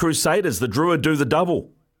 Buller Crusaders, the Druid do the double.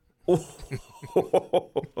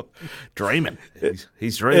 Dreaming.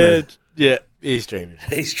 He's dreaming. Yeah, he's dreaming.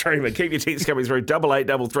 He's dreaming. Keep your texts coming through.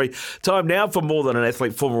 8833. Time now for More Than an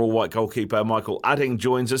Athlete. Former All White goalkeeper Michael Utting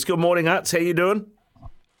joins us. Good morning, Utts. How you doing?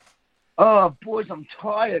 Oh, boys, I'm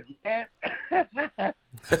tired, man.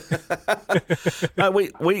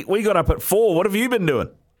 We got up at 4. What have you been doing?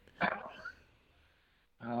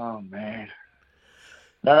 Oh, man.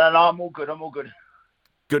 No, I'm all good.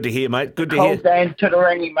 Good to hear, mate. Good to hear. Cold day in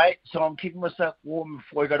Titirangi, mate, so I'm keeping myself warm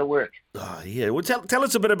before I go to work. Oh, yeah. Well, tell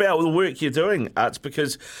us a bit about the work you're doing, Utts,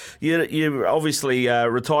 because you're obviously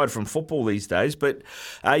retired from football these days, but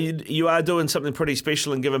you are doing something pretty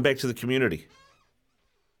special and giving back to the community.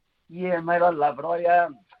 Yeah, mate, I love it.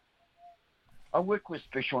 I work with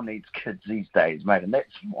special needs kids these days, mate, and that's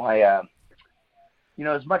my,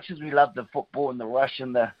 as much as we love the football and the rush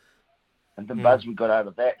and the buzz we got out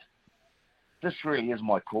of that, this really is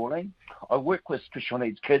my calling. I work with special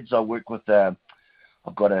needs kids. I work with, I've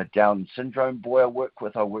got a Down syndrome boy I work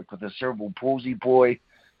with a cerebral palsy boy, a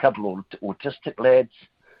couple of autistic lads,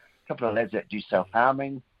 a couple of lads that do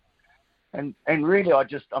self-harming. And really,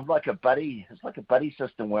 I'm like a buddy. It's like a buddy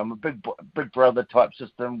system where I'm a big brother type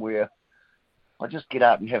system where I just get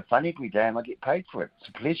out and have fun every day and I get paid for it. It's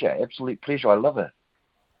a pleasure, absolute pleasure. I love it.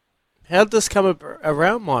 How did this come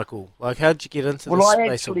around, Michael? Like, how did you get into this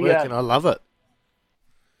space of work? And I love it.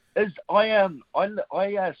 I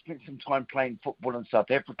spent some time playing football in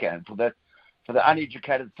South Africa, and for the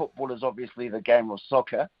uneducated footballers, obviously the game was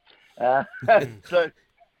soccer. So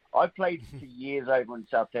I played for years over in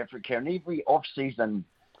South Africa, and every off-season,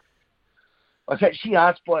 I was actually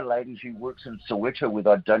asked by a lady who works in Soweto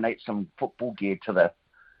whether I'd donate some football gear to the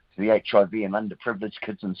HIV and underprivileged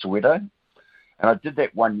kids in Soweto. And I did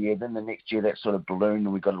that one year. Then the next year that sort of ballooned,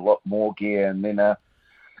 and we got a lot more gear. And then,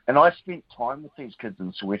 and I spent time with these kids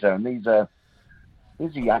in Soweto, and these are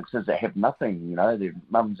youngsters that have nothing. Their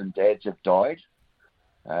mums and dads have died.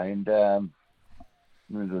 And there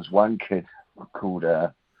was one kid called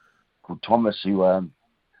Thomas who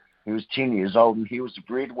he was 10 years old, and he was the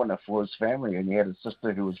breadwinner for his family, and he had a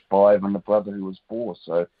sister who was 5 and a brother who was 4.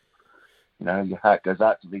 So, your heart goes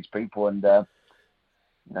out to these people, and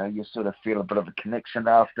you sort of feel a bit of a connection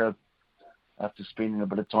after spending a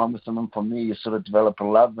bit of time with them, and from there you sort of develop a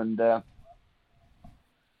love, and it's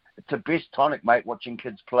the best tonic, mate, watching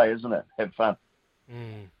kids play, isn't it? Have fun.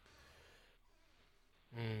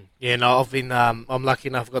 Yeah, no, I've been. I'm lucky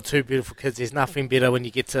enough. I've got 2 beautiful kids. There's nothing better when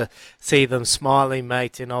you get to see them smiling,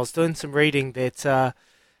 mate. And I was doing some reading that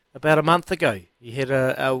about a month ago you had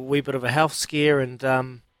a wee bit of a health scare, and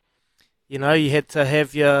you had to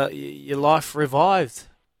have your life revived.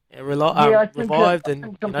 Revived,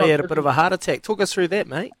 and you had a bit of a heart attack. Talk us through that,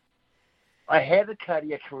 mate. I had a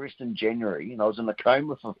cardiac arrest in January, and I was in a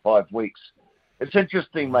coma for 5 weeks. It's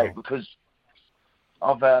interesting, mate, because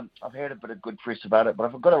I've had a bit of good press about it,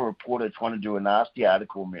 but I've got a reporter trying to do a nasty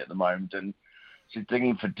article on me at the moment, and she's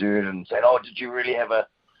digging for dirt and saying, "Oh, did you really have a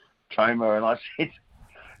coma?" And I said,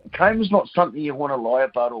 "A coma's not something you want to lie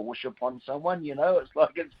about or wish upon someone. It's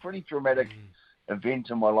like it's a pretty traumatic event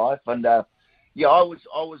in my life." And I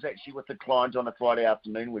was actually with a client on a Friday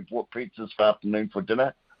afternoon. We bought pizzas for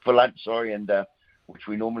lunch, and which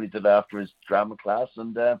we normally did after his drama class.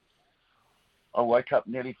 And I woke up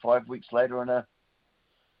nearly 5 weeks later in an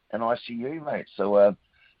ICU, mate. So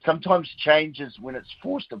sometimes change is when it's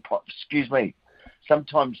forced upon.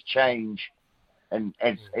 Sometimes change, and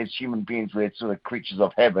as human beings, we're sort of creatures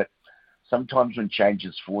of habit. Sometimes when change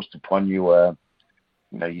is forced upon you,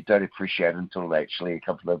 you don't appreciate it until actually a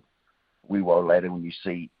couple of wee while later when you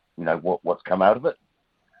see, what's come out of it.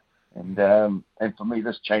 And for me,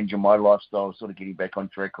 this change in my lifestyle, sort of getting back on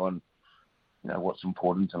track on, what's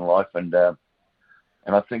important in life. And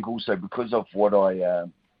I think also because of what I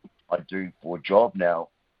do for a job now,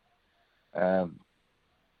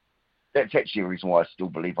 that's actually a reason why I still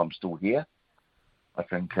believe I'm still here. I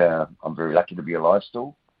think I'm very lucky to be alive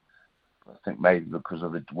still. I think maybe because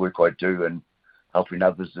of the work I do and helping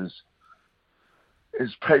others is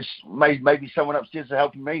maybe someone upstairs is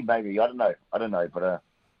helping me. Maybe I don't know. But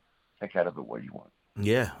take out of it what you want.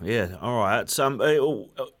 Yeah. All right.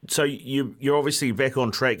 So you're obviously back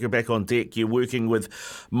on track. You're back on deck. You're working with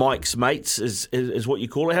Mike's Mates, is what you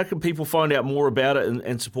call it. How can people find out more about it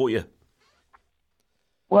and support you?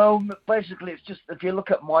 Well, basically, it's just if you look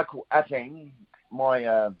at Michael Atting,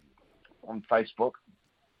 on Facebook,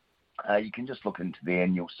 you can just look into there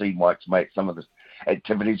and you'll see Mike's Mates, some of the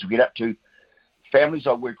activities we get up to. Families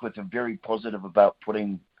I work with are very positive about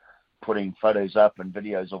putting photos up and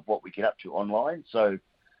videos of what we get up to online, so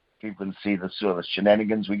people can see the sort of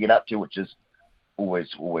shenanigans we get up to, which is always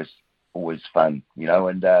fun,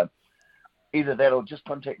 And either that or just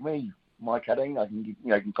contact me, Mike Atting.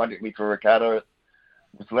 You can contact me through Ricardo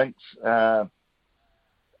with links,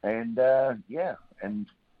 and if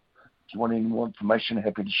you want any more information,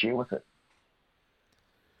 happy to share with it.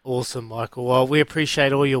 Awesome, Michael. Well, we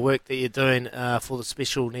appreciate all your work that you're doing for the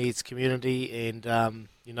special needs community, and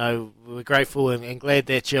we're grateful and glad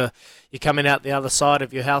that you're coming out the other side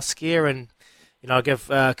of your health scare. And I give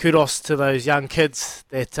kudos to those young kids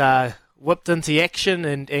that whipped into action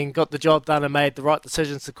and got the job done and made the right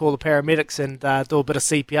decisions to call the paramedics and do a bit of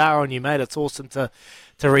CPR on you, mate. It's awesome to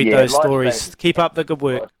read those stories. Saving. Keep up the good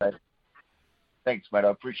work. Thanks, mate. I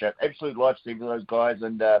appreciate it. Absolute life-saving for those guys.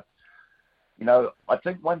 And, I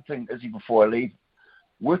think one thing, Izzy, before I leave,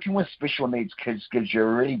 working with special needs kids gives you a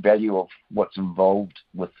really value of what's involved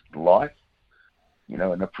with life,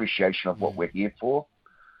 an appreciation of what we're here for.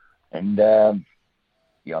 And, I'm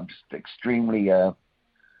just extremely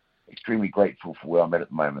grateful for where I'm at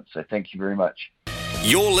the moment. So thank you very much.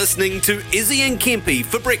 You're listening to Izzy and Kempy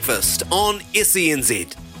for breakfast on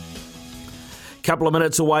SENZ. Couple of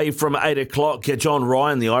minutes away from 8 o'clock, John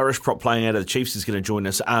Ryan, the Irish prop playing out of the Chiefs, is going to join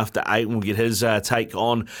us after 8. We'll get his take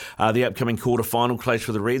on the upcoming quarter-final clash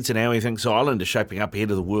for the Reds and how he thinks Ireland is shaping up ahead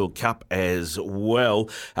of the World Cup as well.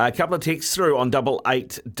 A couple of texts through on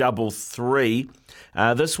 8833.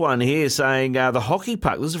 This one here saying the hockey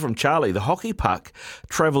puck, this is from Charlie, the hockey puck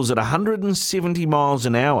travels at 170 miles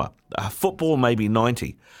an hour. A football maybe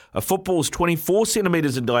 90. A football is 24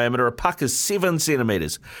 centimetres in diameter. A puck is 7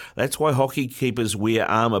 centimetres. That's why hockey keepers wear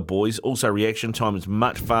armour, boys. Also, reaction time is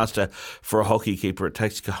much faster for a hockey keeper. It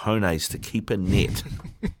takes cojones to keep a net.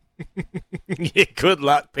 Yeah, good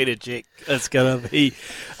luck, Peter Jack. It's going to be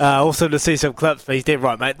awesome to see some clips, but he's dead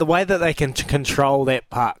right, mate. The way that they can control that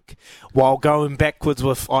puck while going backwards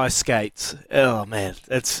with ice skates, oh, man,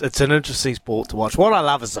 it's an interesting sport to watch. What I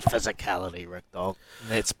love is the physicality, Rick Dog.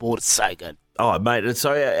 That sport is so good. Oh, mate, it's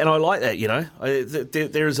so, and I like that,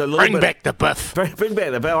 There is a little Bring back the biff. Bring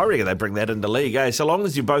back the biff. I reckon they bring that into league, eh? So long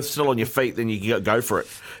as you're both still on your feet, then you go for it.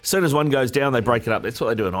 As soon as one goes down, they break it up. That's what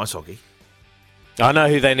they do in ice hockey. I know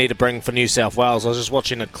who they need to bring for New South Wales. I was just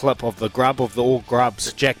watching a clip of the grub of the all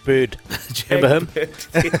grubs, Jack Bird. Remember him?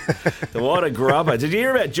 What a grubber. Did you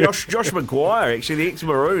hear about Josh Maguire, actually, the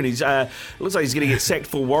ex-Maroon? He's looks like he's going to get sacked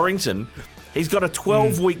for Warrington. He's got a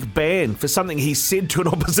 12-week ban for something he said to an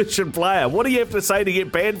opposition player. What do you have to say to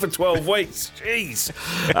get banned for 12 weeks? Jeez.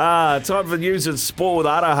 Time for news and sport with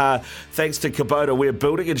Araha. Thanks to Kubota, we're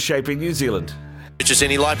building and shaping New Zealand. Purchase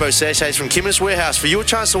any lipo sachets from Chemist Warehouse for your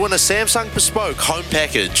chance to win a Samsung Bespoke home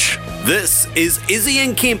package. This is Izzy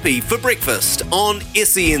and Kempy for breakfast on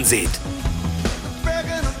SENZ.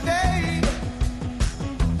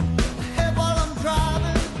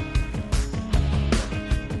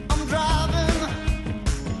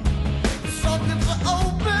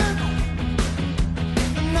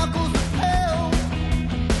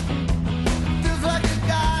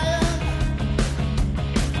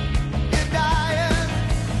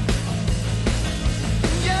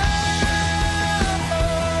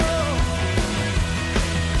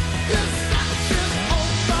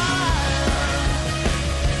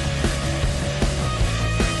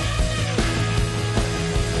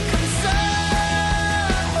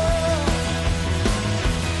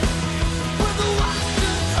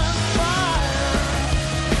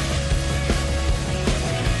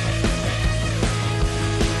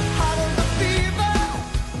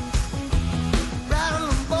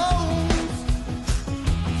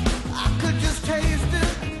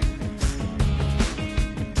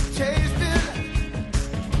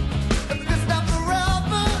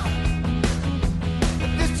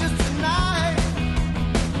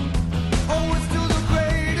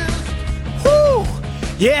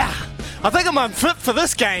 I think I'm unfit for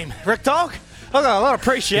this game, Rick Dog. I've got a lot of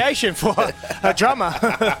appreciation for a drummer.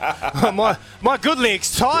 my good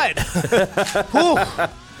leg's tired.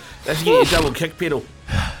 Let's get your double kick pedal.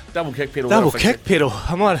 Double kick pedal. Double kick pedal.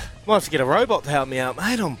 I might have to get a robot to help me out,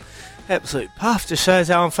 mate. I'm absolute puff. Just shows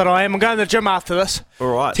how unfit I am. I'm going to the gym after this.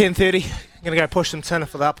 All right. 10:30. I'm going to go push some tinner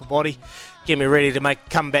for the upper body. Get me ready to make a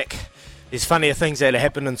comeback. There's funnier things that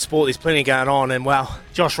happen in sport. There's plenty going on. And, well,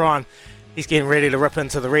 Josh Ryan, he's getting ready to rip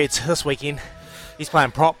into the Reds this weekend. He's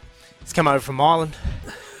playing prop. He's come over from Ireland.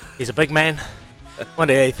 He's a big man.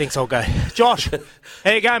 Wonder how he thinks I'll go. Josh,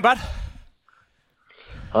 how you going, bud?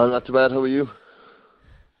 Not too bad. How are you?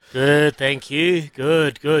 Good, thank you.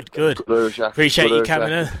 Good. Appreciate you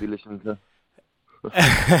coming in.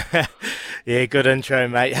 Yeah, good intro,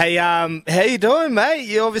 mate. Hey, how you doing, mate?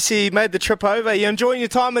 You obviously made the trip over. You enjoying your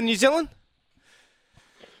time in New Zealand?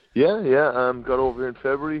 Yeah. Got over here in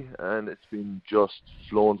February, and it's been just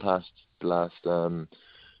flown past the last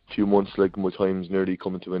few months. Like, my time's nearly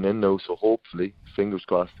coming to an end now, so hopefully, fingers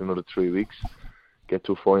crossed, another 3 weeks, get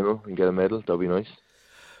to a final and get a medal. That'll be nice.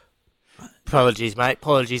 Apologies, mate.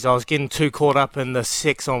 Apologies. I was getting too caught up in the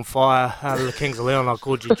sex on fire out of the Kings of Leon. I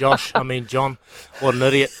called you Josh. I mean, John. What an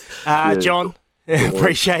idiot. John,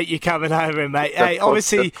 appreciate you coming over, mate. Hey,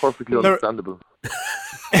 obviously... That's perfectly understandable.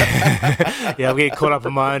 Yeah, I'm getting caught up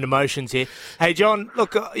in my own emotions here. Hey, John,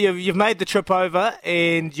 look, you've made the trip over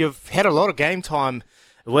and you've had a lot of game time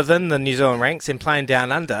within the New Zealand ranks and playing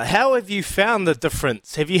down under. How have you found the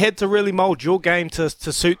difference? Have you had to really mould your game to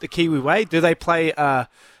suit the Kiwi way? Do they play a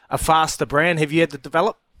faster brand? Have you had to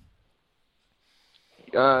develop?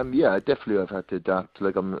 Yeah, definitely I've had to adapt.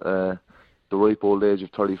 Like, I'm the ripe old age of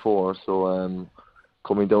 34, so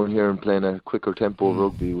coming down here and playing a quicker tempo of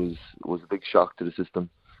rugby was a big shock to the system.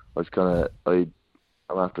 I'm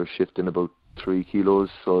after shifting about 3 kilos,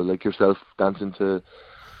 so like yourself, dancing to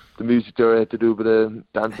the music there, I had to do a bit of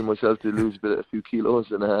dancing myself to lose a few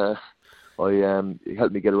kilos, and it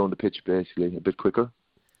helped me get around the pitch basically a bit quicker.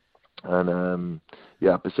 And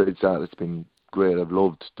yeah, besides that, it's been great. I've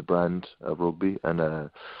loved the brand of rugby, and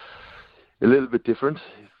a little bit different,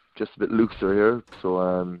 just a bit looser here.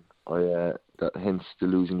 So hence the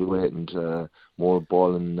losing the weight and more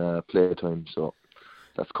ball and play time. So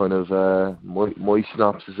that's kind of my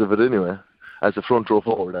synopsis of it anyway, as a front row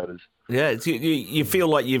forward, that is. Yeah, you feel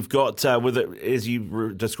like you've got, with it, as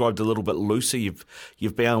you described, a little bit looser. You've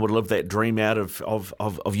been able to live that dream out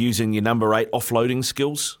of using your number 8 offloading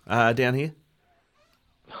skills down here.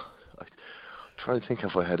 I'm trying to think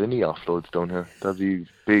if I had any offloads down here. That'd be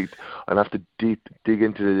big. I'd have to dig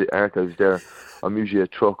into the archives there. I'm usually a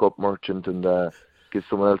truck up merchant and give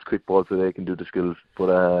someone else quick ball so they can do the skills. But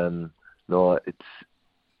no,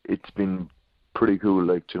 it's been pretty cool.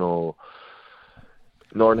 Like, you know,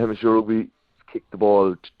 Northern Hemisphere rugby, kick the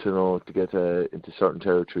ball to get into certain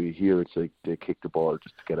territory. Here it's like they kick the ball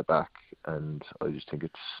just to get it back, and I just think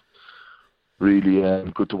it's really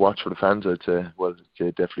good to watch for the fans. I'd say, well,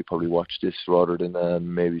 they definitely probably watch this rather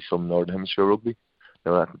than maybe some Northern Hemisphere rugby.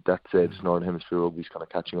 Now that said, Northern Hemisphere rugby's kind of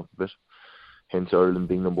catching up a bit, hence Ireland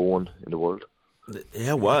being number 1 in the world.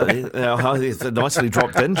 Yeah, well, it's nicely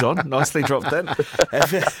dropped in, John. Nicely dropped in.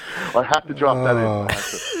 I had to drop that in.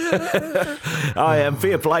 I am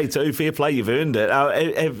fair play too. Fair play, you've earned it.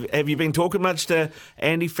 Have you been talking much to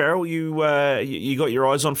Andy Farrell? You got your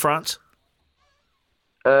eyes on France?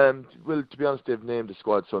 Well, to be honest, they've named the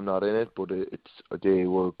squad, so I'm not in it. But they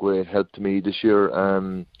were great help to me this year.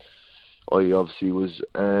 I obviously was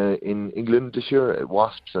in England this year at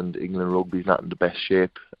Wasps, and England rugby's not in the best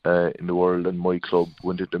shape in the world, and my club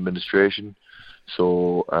went into administration.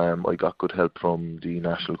 So I got good help from the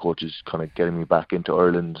national coaches, kind of getting me back into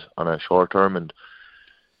Ireland on a short term, and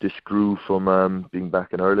this grew from being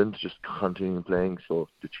back in Ireland, just continuing playing. So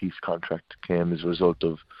the Chiefs contract came as a result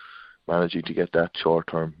of managing to get that short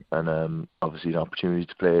term, and obviously the opportunity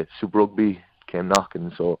to play Super Rugby came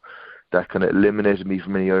knocking. So that kind of eliminated me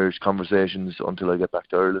from any Irish conversations until I get back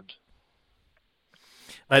to Ireland.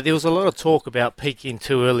 There was a lot of talk about peaking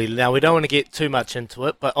too early. Now, we don't want to get too much into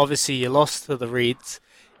it, but obviously you lost to the Reds,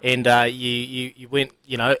 and you went,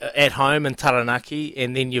 at home in Taranaki,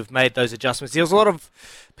 and then you've made those adjustments. There was a lot of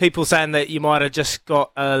people saying that you might have just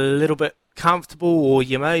got a little bit comfortable, or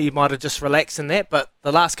you might have just relaxed in that, but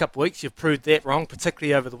the last couple of weeks you've proved that wrong,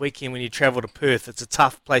 particularly over the weekend when you travel to Perth. It's a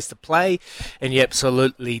tough place to play, and you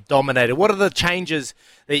absolutely dominated. What are the changes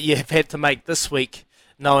that you have had to make this week,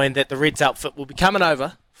 knowing that the Reds outfit will be coming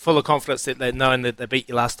over full of confidence, knowing that they beat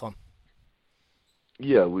you last time?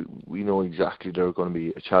 Yeah, we know exactly they're going to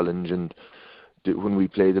be a challenge, and when we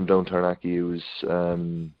played them down Taranaki, it was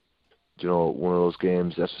one of those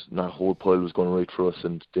games that not whole pile was going right for us,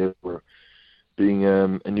 and they were being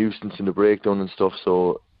a nuisance in the breakdown and stuff.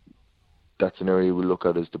 So that's an area we look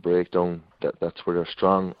at as the breakdown. That's where they're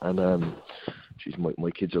strong. And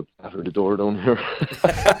my kids are after the door down here.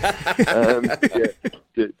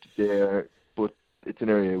 They are, but it's an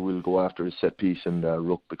area we'll go after a set piece and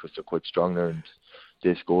ruck, because they're quite strong there, and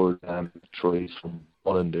they scored tries from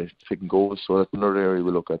all in the pick and goals. So that's another area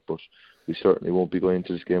we look at, but we certainly won't be going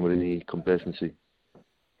into this game with any complacency.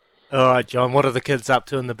 All right, John, what are the kids up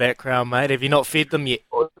to in the background, mate? Have you not fed them yet?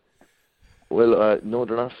 Well, no,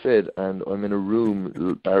 they're not fed, and I'm in a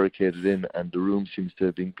room barricaded in, and the room seems to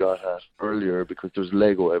have been got at earlier because there's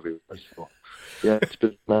Lego everywhere. So, yeah, it's a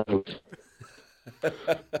bit mad.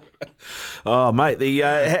 Oh, mate,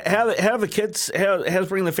 how have the kids? How's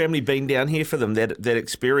bringing the family been down here for them? That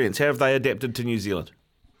experience. How have they adapted to New Zealand?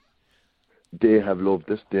 They have loved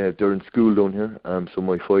it. They're in school down here. So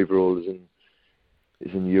my 5-year-old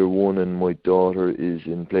is in year 1, and my daughter is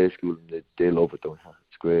in play school. And they love it down here.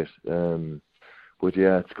 It's great. But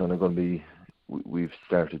yeah, it's kind of going to be. We've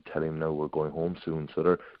started telling them now we're going home soon, so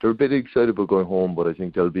they're a bit excited about going home. But I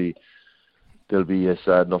think they'll be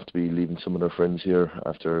sad enough to be leaving some of their friends here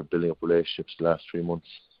after building up relationships the last 3 months.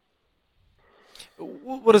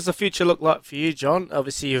 What does the future look like for you, John?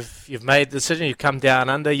 Obviously, you've made the decision. You've come down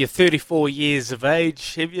under. You're 34 years of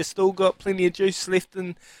age. Have you still got plenty of juice left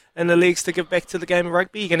in the legs to give back to the game of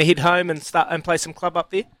rugby? You're going to head home and start and play some club up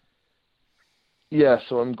there? Yeah,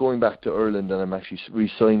 so I'm going back to Ireland, and I'm actually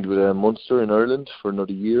re-signed with Munster in Ireland for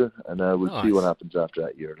another year, and we'll see what happens after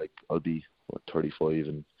that year. Like, I'll be 35,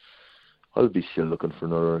 and I'll be still looking for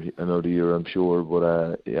another year, I'm sure.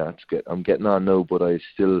 But yeah, I'm getting on now, but I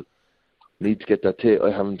still need to get that I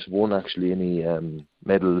haven't won actually any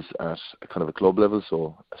medals at kind of a club level,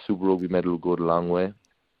 so a Super Rugby medal will go a long way,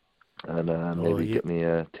 and maybe get me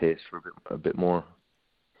a taste for a bit more.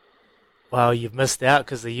 Well, you've missed out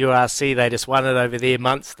because the URC, they just won it over there,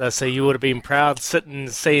 Munster, so you would have been proud sitting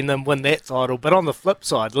and seeing them win that title. But on the flip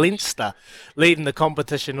side, Leinster, leading the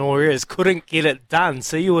competition all areas, couldn't get it done,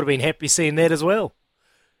 so you would have been happy seeing that as well.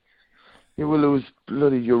 Yeah, well, it was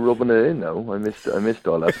bloody, you're rubbing it in now. I missed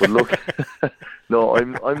all that. But look, no,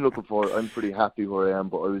 I'm looking forward. I'm pretty happy where I am,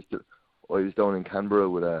 but I was down in Canberra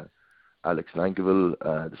with Alex Lankeville,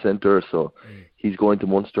 the centre, so he's going to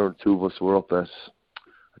Munster. 2 of us were up at,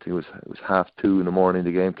 I think it was 2:30 in the morning.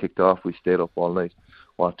 The game kicked off. We stayed up all night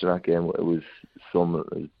watching that game. It was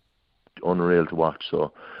unreal to watch.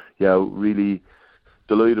 So, yeah, really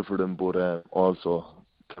delighted for them, but also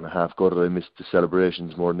kind of half gutted I missed the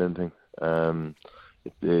celebrations more than anything.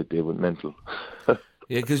 They went mental.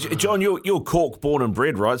 Yeah, because John, you're Cork born and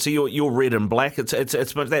bred, right? So you're red and black. It's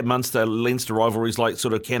that Munster Leinster rivalry is like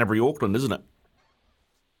sort of Canterbury Auckland, isn't it?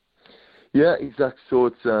 Yeah, exactly. So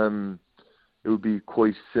it's it would be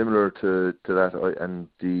quite similar to that. And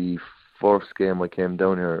the first game I came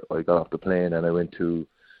down here, I got off the plane and I went to,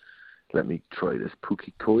 let me try this,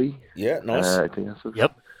 Pukikoi. Yeah, nice. I think that's it.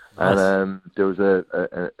 Yep. And there was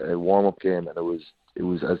a warm up game, and there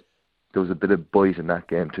was a bit of bite in that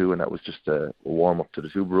game too, and that was just a warm up to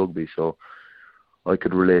the Super Rugby. So I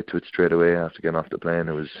could relate to it straight away after getting off the plane.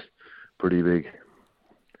 It was pretty big.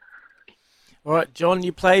 All right, John,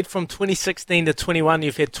 you played from 2016 to 21.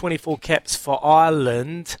 You've had 24 caps for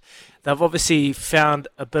Ireland. They've obviously found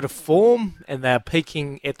a bit of form, and they're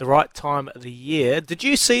peaking at the right time of the year. Did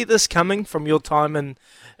you see this coming from your time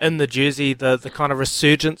in the jersey, the kind of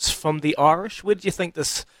resurgence from the Irish? Where do you think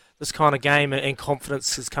this kind of game and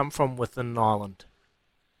confidence has come from within Ireland?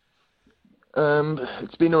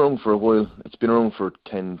 It's been around for a while. It's been around for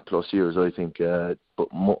 10 plus years, I think. But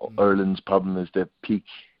Ireland's problem is they peak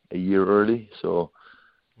a year early. So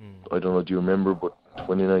I don't know, do you remember? But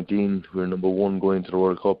 2019, we were number 1 going to the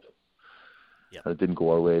World Cup. Yep. And it didn't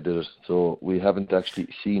go our way, did it? So we haven't actually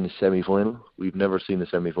seen a semi-final. We've never seen a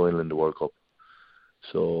semi-final in the World Cup.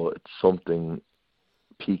 So it's something.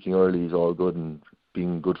 Peaking early is all good, and being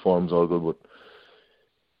in good form is all good, but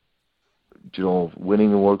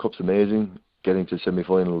winning a World Cup's amazing. Getting to the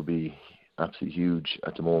semi-final will be absolutely huge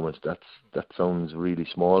at the moment. That sounds really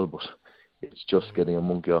small, but it's just getting a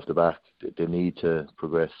monkey off the back. They need to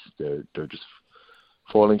progress. They're just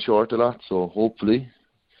falling short a lot. So hopefully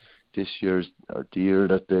this year's the year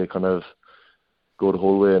that they kind of go the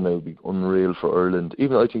whole way, and it'll be unreal for Ireland.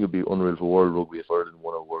 Even I think it'd be unreal for World Rugby if Ireland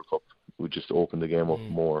won a World Cup. It would just open the game up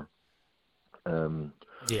more.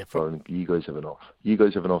 You guys have enough. You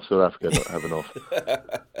guys have enough. South Africa don't have enough.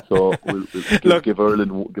 So we'll give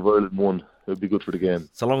Ireland one. It'll be good for the game.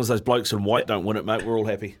 So long as those blokes in white don't win it, mate, we're all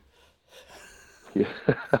happy. Yeah.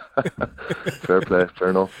 Fair play. Fair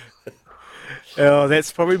enough. Oh,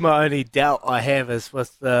 that's probably my only doubt I have is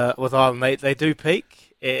with Ireland. They do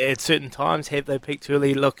peak at certain times. Have they peaked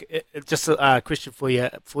early? Look, just a question for you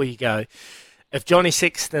before you go. If Johnny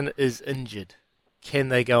Sexton is injured, can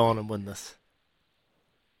they go on and win this?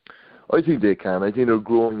 I think they can. I think they're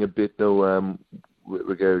growing a bit now with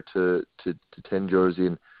regard to 10 jersey,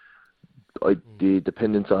 and the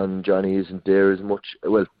dependence on Johnny isn't there as much.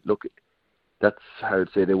 Well, look, that's hard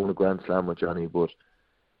to say. They won a Grand Slam with Johnny, but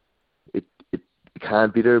it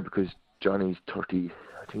can't be there because Johnny's 30.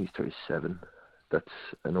 I think he's 37. That's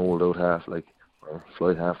an old out half, or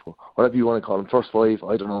flight half, whatever you want to call him. First five,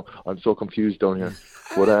 I don't know. I'm so confused down here.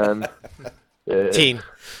 But 10.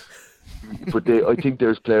 But I think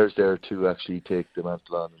there's players there to actually take the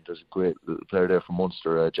mantle on, and there's a great little player there from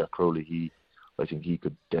Munster, Jack Crowley. I think he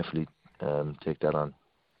could definitely take that on.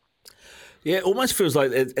 Yeah, it almost feels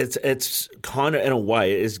like it's kind of, in a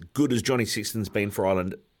way, as good as Johnny Sexton's been for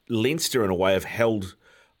Ireland, Leinster, in a way, have held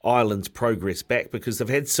Ireland's progress back because they've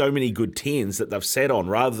had so many good 10s that they've sat on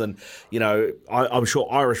rather than, I'm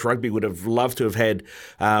sure Irish rugby would have loved to have had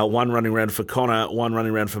one running around for Connor, one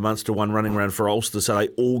running around for Munster, one running around for Ulster so they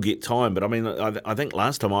all get time. But I mean, I think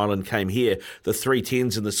last time Ireland came here, the 3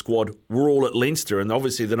 10s in the squad were all at Leinster and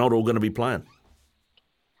obviously they're not all going to be playing.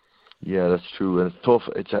 Yeah, that's true. And it's tough.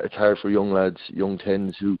 It's hard for young lads, young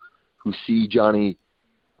 10s who see Johnny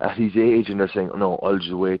at his age and they're saying, no, I'll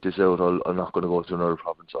just wait this out. I'm not going to go to another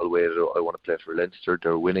province. I'll wait it out. I want to play for Leinster.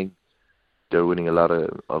 They're winning. They're winning a lot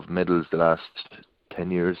of medals the last 10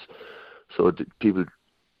 years. So people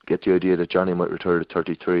get the idea that Johnny might retire at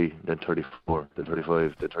 33, then 34, then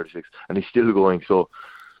 35, then 36, and he's still going. So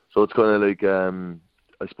it's kind of like,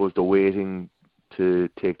 I suppose, they're waiting to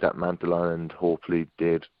take that mantle on, and hopefully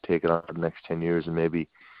they'd take it on for the next 10 years, and maybe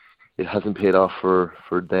it hasn't paid off for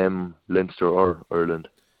them, Leinster or Ireland.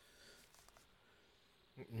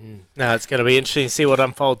 No, it's going to be interesting to see what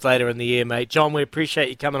unfolds later in the year, mate. John, we appreciate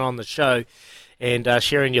you coming on the show and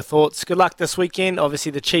sharing your thoughts. Good luck this weekend.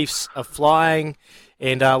 Obviously, the Chiefs are flying,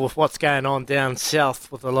 and with what's going on down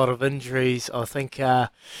south with a lot of injuries, I think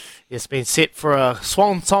it's been set for a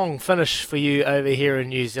swan song finish for you over here in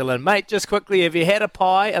New Zealand. Mate, just quickly, have you had a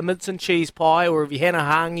pie, a mince and cheese pie, or have you had a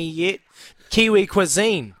hangi yet? Kiwi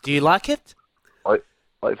cuisine, do you like it?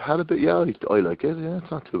 I've had a bit, yeah, I like it, yeah,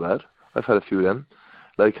 it's not too bad. I've had a few of them.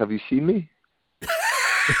 Like, have you seen me?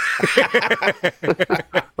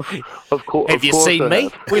 Of course. Have you seen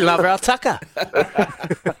me? We love our tucker.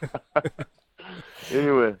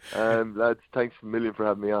 Anyway, lads, thanks a million for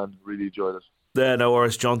having me on. Really enjoyed it. Yeah, no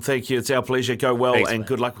worries, John. Thank you. It's our pleasure. Go well. Thanks, and mate.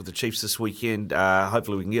 Good luck with the Chiefs this weekend.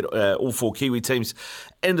 Hopefully we can get all 4 Kiwi teams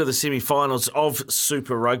into the semi-finals of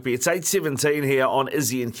Super Rugby. It's 8:17 here on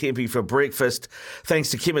Izzy and Kempy for breakfast.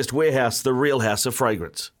 Thanks to Chemist Warehouse, the real house of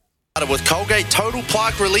fragrance. With Colgate Total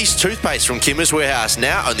Plaque Release toothpaste from Chemist Warehouse,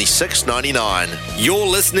 now only $6.99. You're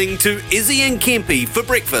listening to Izzy and Kempy for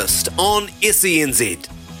breakfast on SENZ.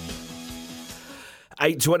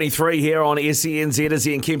 8:23 here on SENZ,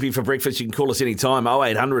 Izzy and Kempy for breakfast. You can call us anytime,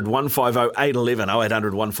 0800 150 811,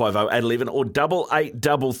 0800 150 811, or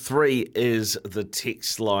 8833 is the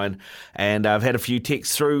text line. And I've had a few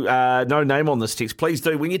texts through, no name on this text. Please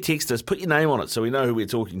do, when you text us, put your name on it so we know who we're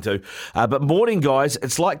talking to. But morning, guys,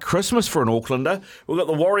 it's like Christmas for an Aucklander. We've got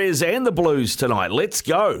the Warriors and the Blues tonight. Let's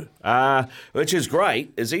go, which is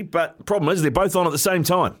great, Izzy, but the problem is they're both on at the same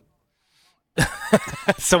time.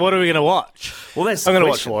 So what are we going to watch? Well, that's I'm the going to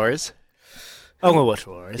watch question. Warriors. I'm going to watch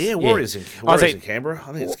Warriors. Yeah, Warriors in Canberra.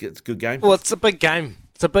 I think it's a good game. Well, it's a big game.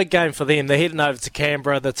 It's a big game for them. They're heading over to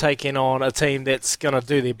Canberra. They're taking on a team that's going to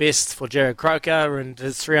do their best for Jared Croker and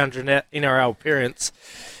his 300 NRL appearance.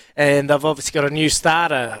 And they've obviously got a new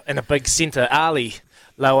starter and a big centre, Ali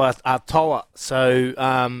Loa Atoa.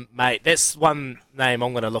 So, mate, that's one name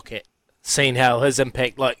I'm going to look at, seeing how his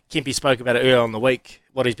impact, like Kempy spoke about it earlier on the week,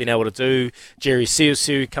 what he's been able to do. Jerry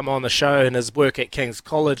Siusu come on the show and his work at King's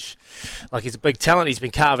College. Like, he's a big talent. He's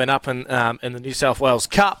been carving up in the New South Wales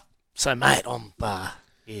Cup. So, mate,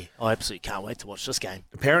 I absolutely can't wait to watch this game.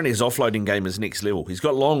 Apparently his offloading game is next level. He's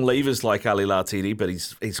got long levers like Ali Latidi, but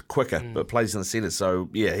he's quicker, but plays in the centre. So,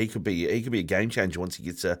 yeah, he could be a game changer once he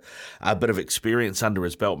gets a bit of experience under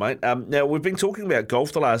his belt, mate. Now, we've been talking about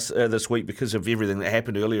golf this week because of everything that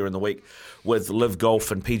happened earlier in the week with Live Golf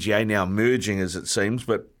and PGA now merging, as it seems.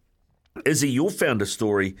 But, Izzy, you've found a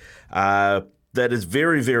story that is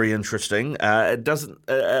very, very interesting. It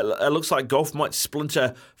looks like golf might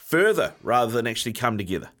splinter further rather than actually come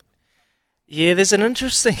together. Yeah, there's an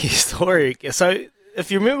interesting story. So,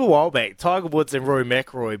 if you remember a while back, Tiger Woods and Rory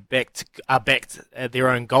McIlroy backed their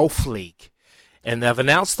own golf league. And they've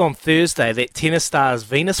announced on Thursday that tennis stars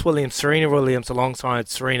Venus Williams, Serena Williams, alongside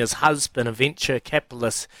Serena's husband and venture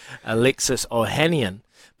capitalist Alexis Ohanian,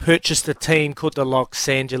 purchased a team called the Los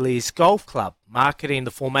Angeles Golf Club, marketing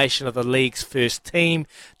the formation of the league's first team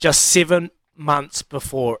just 7 months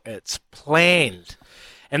before it's planned.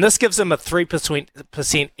 And this gives them a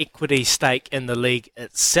 3% equity stake in the league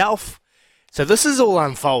itself. So this is all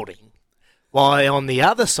unfolding. While on the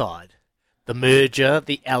other side, the merger,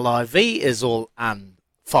 the LIV, is all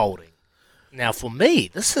unfolding. Now, for me,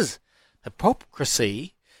 this is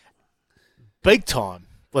hypocrisy big time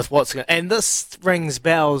with what's going on. And this rings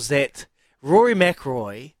bells that Rory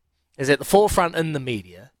McIlroy is at the forefront in the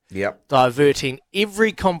media, diverting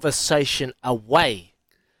every conversation away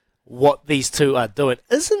what these two are doing.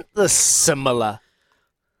 Isn't this similar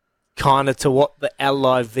kind of to what the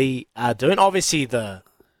LIV are doing? Obviously,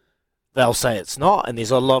 they'll say it's not, and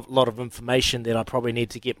there's a lot of information that I probably need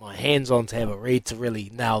to get my hands on to have a read to really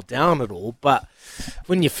nail down it all. But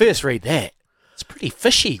when you first read that, it's pretty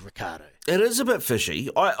fishy, Ricardo. It is a bit fishy.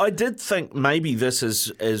 I did think maybe this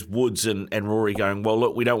is Woods and Rory going, well,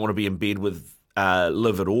 look, we don't want to be in bed with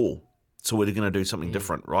Liv at all, so we're going to do something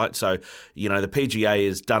different, right? So, the PGA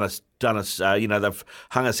has done us. They've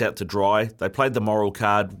hung us out to dry. They played the moral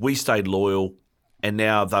card. We stayed loyal, and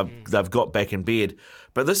now they've got back in bed.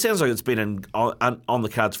 But this sounds like it's been on the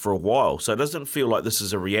cards for a while, so it doesn't feel like this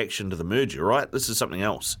is a reaction to the merger, right? This is something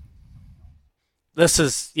else. This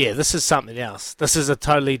is something else. This is a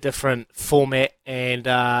totally different format, and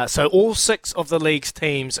so all 6 of the league's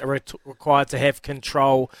teams are required to have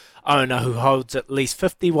control owner who holds at least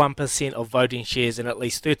 51% of voting shares and at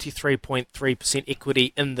least 33.3%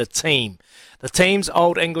 equity in the team. The team's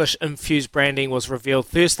Old English infused branding was revealed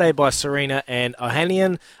Thursday by Serena and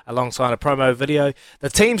Ohanian alongside a promo video. The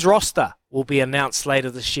team's roster will be announced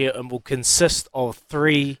later this year and will consist of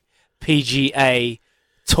 3 PGA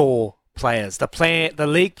Tour players. The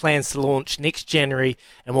league plans to launch next January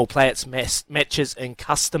and will play its matches in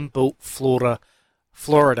custom-built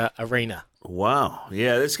Florida arena. Wow.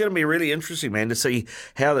 Yeah, it's going to be really interesting, man, to see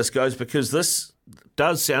how this goes, because this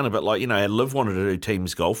does sound a bit like, Liv wanted to do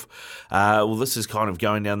teams golf. Well, this is kind of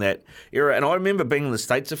going down that era. And I remember being in the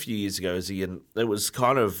States a few years ago, Izzy, and it was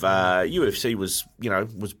kind of, UFC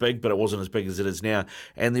was big, but it wasn't as big as it is now.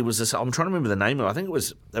 And there was this, I'm trying to remember the name of it. I think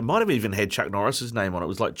it might have even had Chuck Norris's name on it. It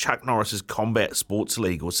was like Chuck Norris's Combat Sports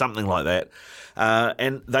League or something like that.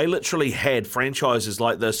 And they literally had franchises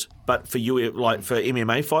like this, but for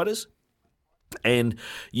MMA fighters. And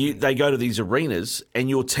they go to these arenas, and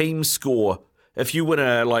your team score. If you win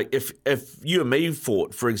if you and me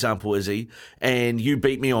fought, for example, Izzy, and you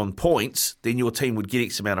beat me on points, then your team would get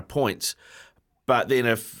X amount of points. But then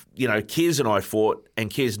if, Kez and I fought and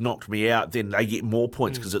Kez knocked me out, then they get more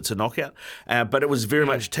points because it's a knockout. But it was very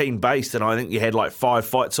much team-based, and I think you had 5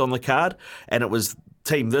 fights on the card, and it was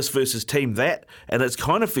team this versus team that, and it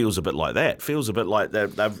kind of feels a bit like that. Feels a bit like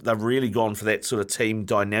they've really gone for that sort of team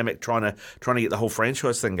dynamic, trying to get the whole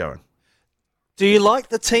franchise thing going. Do you like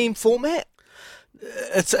the team format?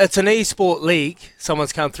 It's an e-sport league.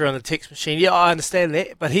 Someone's come through on the text machine. Yeah, I understand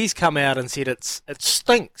that, but he's come out and said it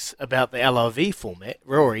stinks about the LIV format.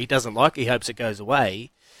 Rory doesn't like it. He hopes it goes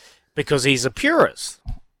away because he's a purist.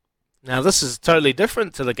 Now, this is totally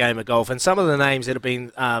different to the game of golf, and some of the names that have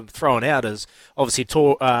been thrown out is obviously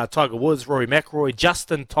Tiger Woods, Rory McIlroy,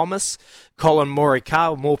 Justin Thomas, Colin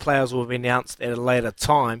Morikawa. More players will be announced at a later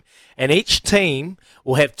time, and each team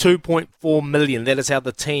will have $2.4 million. That is how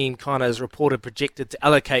the team kind of is reported projected to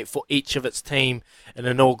allocate for each of its team in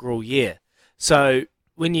an inaugural year. So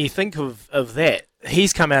when you think of that,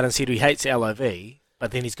 he's come out and said he hates LIV, but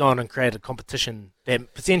then he's gone and created a competition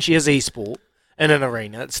that potentially is e-sport in an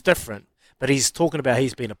arena. It's different, but he's talking about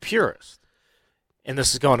he's been a purist, and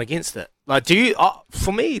this has gone against it.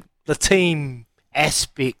 For me, the team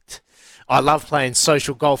aspect, I love playing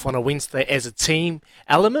social golf on a Wednesday as a team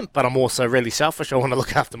element, but I'm also really selfish. I want to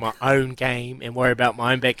look after my own game and worry about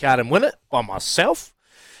my own backyard and win it by myself.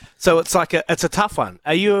 So it's it's a tough one.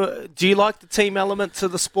 Do you like the team element to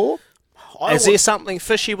the sport? Is there something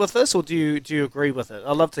fishy with this, or do you agree with it?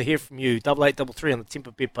 I'd love to hear from you. 8833 on the Temper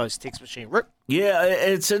Bed Post text machine. Rick? Yeah,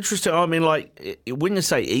 it's interesting. I mean, when you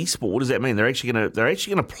say e-sport, what does that mean? They're actually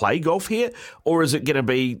gonna play golf here, or is it going to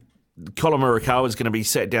be Colin Morikawa is going to be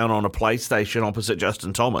sat down on a PlayStation opposite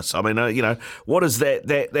Justin Thomas? I mean, what does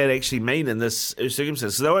that actually mean in this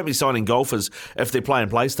circumstance? So they won't be signing golfers if they're playing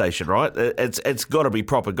PlayStation, right? It's got to be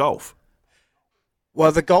proper golf.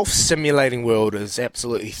 Well, the golf simulating world is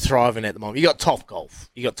absolutely thriving at the moment. You got Top Golf.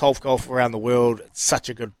 You got Top Golf around the world. It's such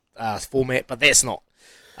a good format, but that's not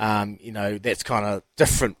That's kind of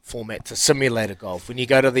different format to simulator golf. When you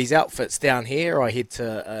go to these outfits down here, I head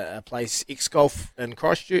to a place, X Golf in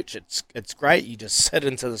Christchurch. It's great. You just sit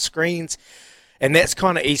into the screens, and that's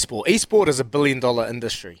kind of esport. Esport is $1 billion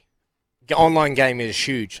industry. Online gaming is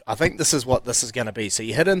huge. I think this is what this is going to be. So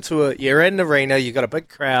you hit into you're in an arena, you've got a big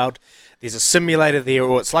crowd, there's a simulator there,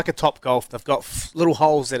 or it's like a Top Golf. They've got little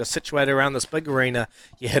holes that are situated around this big arena.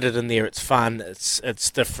 You hit it in there, it's fun, it's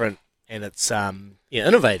different, and it's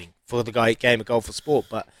innovating for the game of golf for sport.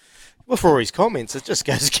 But with Rory's comments, it just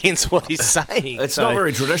goes against what he's saying. It's not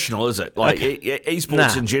very traditional, is it? Like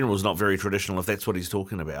esports in general is not very traditional, if that's what he's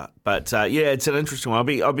talking about. But it's an interesting one.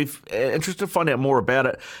 I'll be interested to find out more about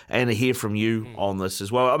it and to hear from you on this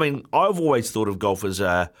as well. I mean, I've always thought of golf as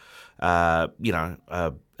an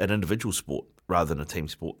individual sport rather than a team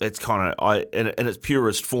sport. That's kind of in its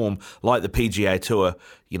purest form, like the PGA Tour.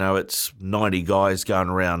 It's 90 guys going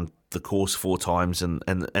around the course 4 times and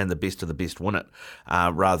the best of the best win it,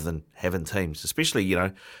 rather than having teams. Especially,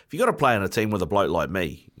 if you got to play in a team with a bloke like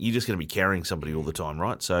me, you're just going to be carrying somebody all the time,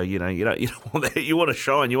 right? So you don't want that. You want to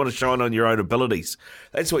shine. You want to shine on your own abilities.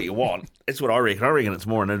 That's what you want. That's what I reckon. I reckon it's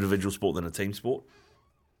more an individual sport than a team sport.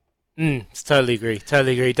 Totally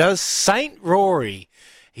agree. Does Saint Rory?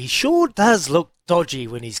 He sure does look dodgy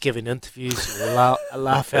when he's giving interviews. A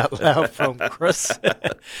laugh out loud from Chris.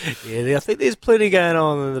 I think there's plenty going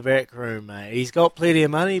on in the back room, mate. He's got plenty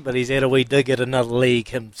of money, but he's had a wee dig at another league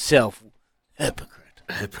himself. Hypocrite.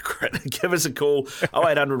 Give us a call,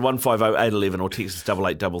 0800 150 811 or text us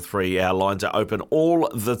 8833. Our lines are open all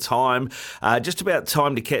the time. Just about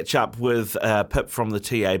time to catch up with Pip from the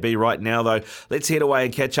TAB right now, though. Let's head away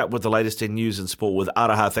and catch up with the latest in news and sport with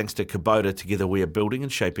Araha. Thanks to Kubota, together we are building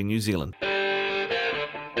and shaping New Zealand.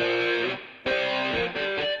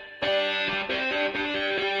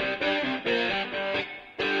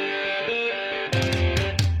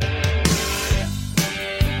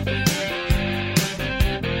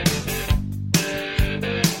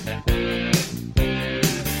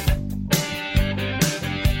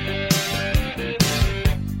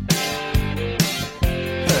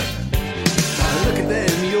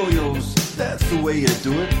 You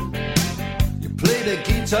do it. You play the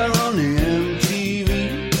guitar on the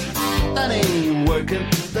MTV. That ain't working.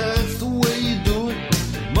 That's the way you do it.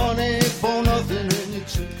 Money for nothing and your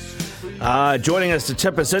tricks for free. Joining us to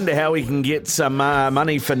tip us into how we can get some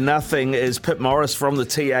money for nothing is Pip Morris from the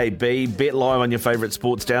TAB. Bet live on your favourite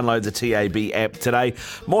sports. Download the TAB app today.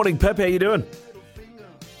 Morning, Pip. How you doing?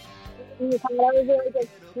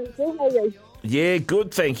 Yeah,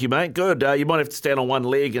 good. Thank you, mate. Good. You might have to stand on one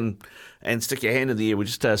leg and stick your hand in the air. We're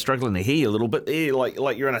just struggling to hear you a little bit there, like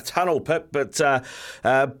you're in a tunnel, Pip. But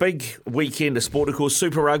big weekend of sport, of course.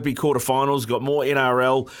 Super Rugby quarterfinals, got more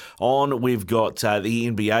NRL on. We've got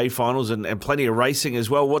the NBA finals and plenty of racing as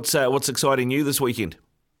well. What's exciting you this weekend?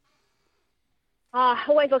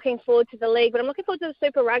 Always looking forward to the league, but I'm looking forward to the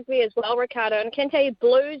Super Rugby as well, Ricardo. And I can tell you,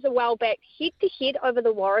 Blues are well back head-to-head over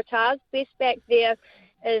the Waratahs. Best back there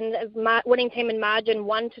in winning team in margin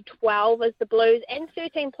 1-12 is the Blues, and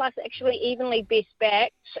 13 plus actually evenly best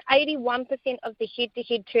backed. 81% of the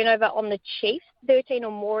head-to-head turnover on the Chiefs. 13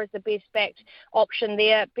 or more is the best backed option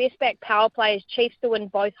there. Best backed power play is Chiefs to win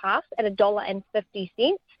both halves at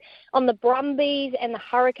 $1.50. On the Brumbies and the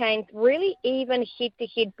Hurricanes, really even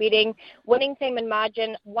head-to-head betting. Winning team in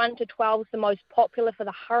margin 1-12 is the most popular for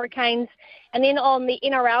the Hurricanes. And then on the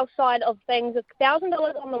NRL side of things, it's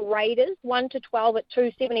 $1,000 on the Raiders, 1-12 at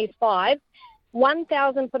 $2.75.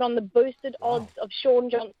 1,000 put on the boosted odds of Sean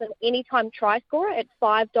Johnson anytime try scorer at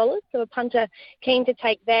 $5. So a punter keen to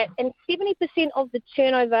take that. And 70% of the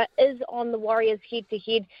turnover is on the Warriors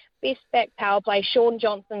head-to-head. Best back power play, Sean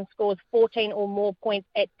Johnson scores 14 or more points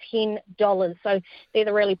at $10. So they're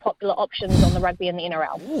the really popular options on the rugby and the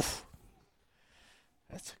NRL. Oof.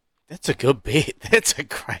 That's a good bet. That's a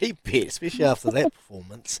great bet, especially after that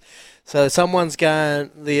performance. So someone's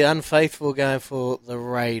going, the unfaithful going for the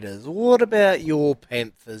Raiders. What about your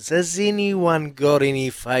Panthers? Has anyone got any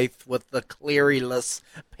faith with the Cleary-less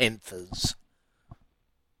Panthers?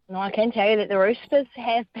 No, I can tell you that the Roosters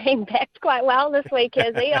have been backed quite well this week,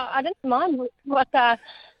 Izzy. I didn't mind what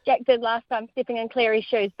Jack did last time, stepping in Cleary's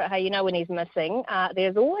shoes, but hey, when he's missing,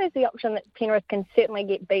 there's always the option that Penrith can certainly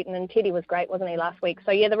get beaten, and Teddy was great, wasn't he, last week?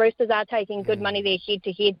 So, yeah, the Roosters are taking good money there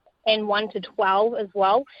head-to-head and 1-12 as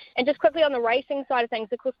well. And just quickly on the racing side of things,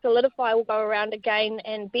 of course, Solidify will go around again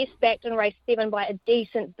and best backed in race 7 by a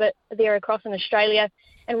decent bit there across in Australia.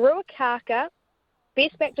 And Ruakaka,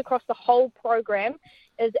 best backed across the whole program,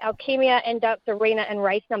 is Alchemia and Dance Arena in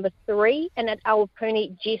race number 3, and at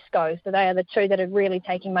Awapuni Jesco. So they are the two that are really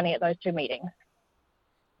taking money at those two meetings.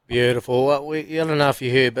 Beautiful. Well, I don't know if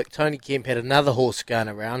you heard, but Tony Kemp had another horse going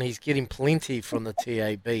around. He's getting plenty from the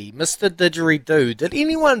TAB. Mr. Didgeridoo. Did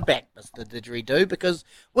anyone back Mr. Didgeridoo? Because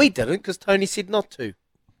we didn't, because Tony said not to.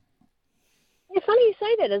 It's funny you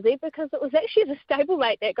say that, Izzy, because it was actually the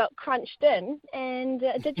stablemate that got crunched in, and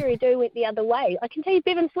Didgeridoo went the other way. I can tell you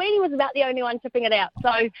Bevan Sweeney was about the only one tipping it out.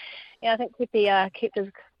 So, yeah, I think Kempy kept his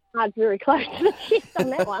cards very close to the chest on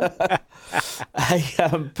that one. Hey,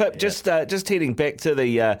 Pip, just heading back to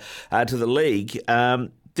the league.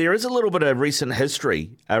 There is a little bit of recent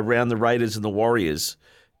history around the Raiders and the Warriors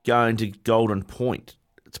going to Golden Point.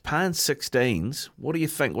 It's paying 16s. What do you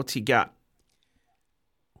think? What's your gut?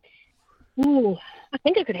 Ooh, I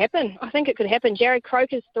think it could happen. Jared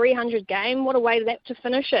Croker's 300 game. What a way to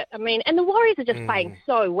finish it. I mean, and the Warriors are just playing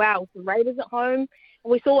so well. The Raiders at home.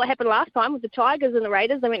 We saw what happened last time with the Tigers and the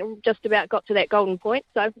Raiders. They just about got to that Golden Point.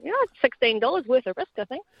 So, it's $16 worth of risk, I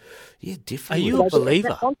think. Yeah, definitely. Are you a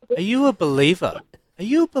believer? Are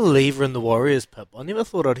you a believer in the Warriors, Pip? I never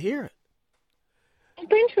thought I'd hear it. I've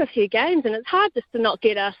been to a few games, and it's hard just to not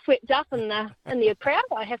get swept up in the crowd,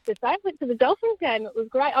 I have to say. I went to the Dolphins game. It was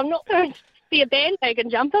great. I'm not going to be a bandwagon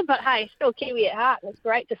jumper, but, hey, still Kiwi at heart, and it's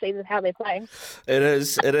great to see how they're playing. It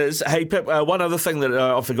is. Hey, Pip, one other thing that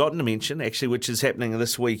I've forgotten to mention, actually, which is happening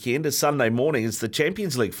this weekend, is Sunday morning, is the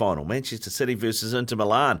Champions League final, Manchester City versus Inter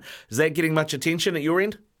Milan. Is that getting much attention at your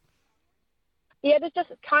end? Yeah, there's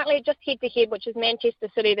currently just head-to-head, which is Manchester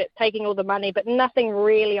City that's taking all the money, but nothing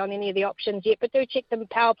really on any of the options yet. But do check the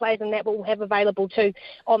power plays, and that we'll have available too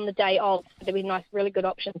on the day of. There'll be nice, really good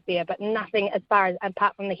options there, but nothing apart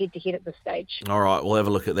from the head-to-head at this stage. All right, we'll have a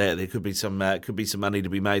look at that. There could be some money to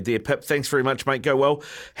be made there. Pip, thanks very much, mate. Go well.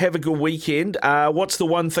 Have a good weekend. What's the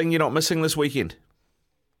one thing you're not missing this weekend?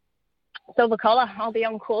 Silver Collar. I'll be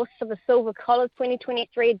on course for the Silver Collar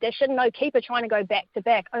 2023 edition. No keeper trying to go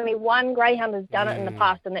back-to-back. Only one greyhound has done it in the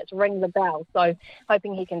past, and that's Ring the Bell. So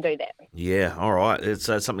hoping he can do that. Yeah, all right. It's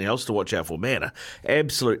something else to watch out for. Man, an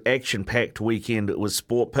absolute action-packed weekend with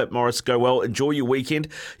sport. Pip Morris, go well. Enjoy your weekend.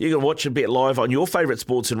 You can watch and bet live on your favourite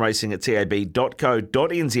sports and racing at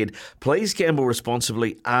tab.co.nz. Please gamble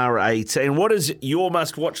responsibly, R18. What is your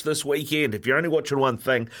must-watch this weekend? If you're only watching one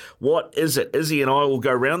thing, what is it? Izzy and I will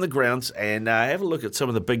go round the grounds and have a look at some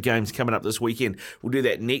of the big games coming up this weekend. We'll do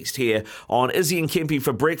that next here on Izzy and Kempy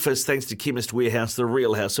for breakfast, thanks to Chemist Warehouse, the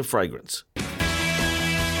real house of fragrance.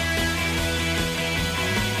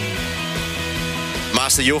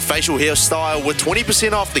 Master your facial hairstyle with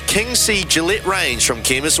 20% off the King C Gillette range from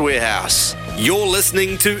Chemist Warehouse. You're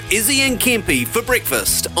listening to Izzy and Kempy for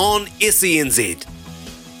breakfast on SENZ.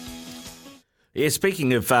 Yeah,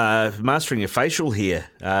 speaking of mastering your facial hair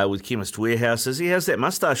with Chemist Warehouse, Izzy, how's that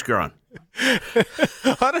moustache growing?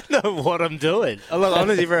 I don't know what I'm doing. Look,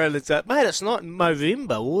 honestly, everyone looks at, mate, it's not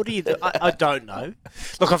November. What do you do? I don't know.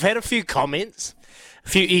 Look, I've had a few comments, a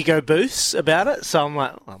few ego boosts about it, so I'm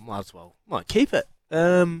like, I might keep it.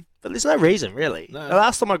 But there's no reason, really. No. The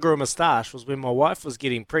last time I grew a moustache was when my wife was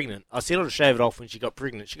getting pregnant. I said I'd shave it off when she got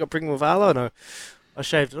pregnant. She got pregnant with Arlo, and I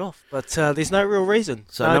shaved it off, but there's no real reason.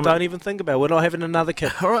 So don't even think about it. We're not having another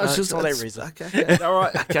kid. All right, it's just not that reason. Okay. All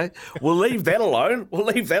right, okay. We'll leave that alone.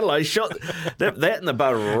 Shot that in the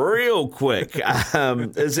bud real quick.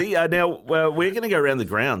 Izzy, now we're going to go around the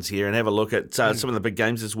grounds here and have a look at some of the big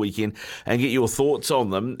games this weekend and get your thoughts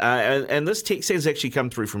on them. And this text has actually come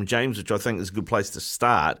through from James, which I think is a good place to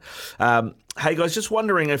start. Hey guys, just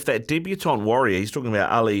wondering if that debutant warrior, he's talking about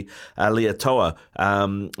Ali Leatoa,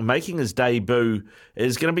 making his debut,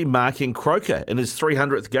 is going to be marking Croker in his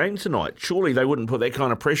 300th game tonight. Surely they wouldn't put that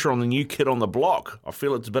kind of pressure on the new kid on the block. I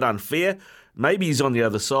feel it's a bit unfair. Maybe he's on the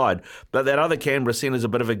other side, but that other Canberra centre's a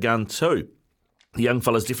bit of a gun too. The young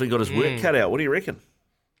fella's definitely got his work cut out. What do you reckon?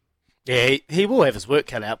 Yeah, he will have his work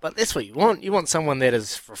cut out, but that's what you want. You want someone that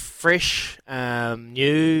is fresh,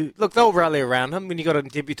 new. Look, they'll rally around him when you got a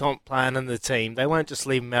debutant playing in the team. They won't just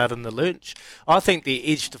leave him out in the lurch. I think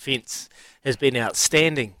the edge defence has been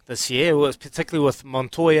outstanding this year, particularly with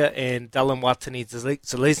Montoya and Dylan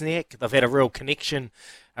Watani-Zelezniak. They've had a real connection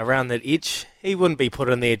around that edge. He wouldn't be put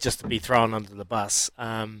in there just to be thrown under the bus.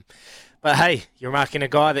 But hey, you're marking a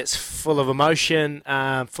guy that's full of emotion,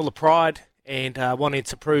 full of pride, and wanting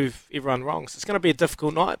to prove everyone wrong. So it's going to be a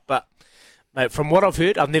difficult night, but mate, from what I've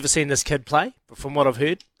heard, I've never seen this kid play, but from what I've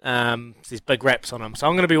heard, there's big raps on him. So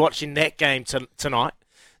I'm going to be watching that game tonight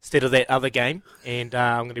instead of that other game, and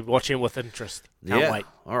I'm going to be watching it with interest. Can't wait.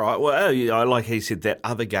 All right. Well, I like he said that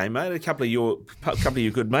other game, mate. A couple of your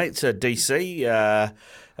good mates, DC,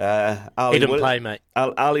 He didn't play, mate.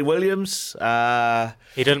 Ali Williams.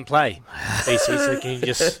 He didn't play. So can you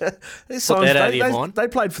just put Signs, that out of your mind? They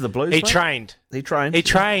played for the Blues. He mate. trained. He trained. He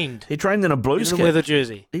trained. He trained in a Blues in kit. a weather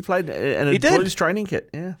jersey. He played in a He did. Blues training kit.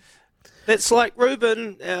 Yeah. That's like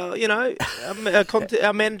Ruben, our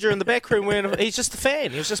manager in the back room. He's just a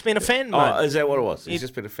fan. He's just been a fan, mate. Oh, is that what it was? He's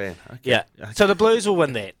just been a fan. Okay. Yeah. So the Blues will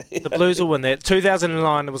win that. The Blues will win that.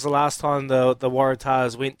 2009 was the last time the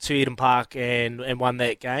Waratahs went to Eden Park and won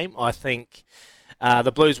that game. I think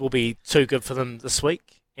the Blues will be too good for them this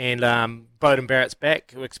week. And Beauden Barrett's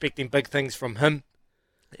back. We're expecting big things from him.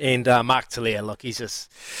 And Mark Talia, look, he's just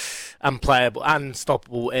unplayable,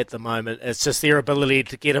 unstoppable at the moment. It's just their ability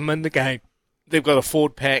to get him in the game. They've got a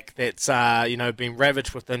forward pack that's been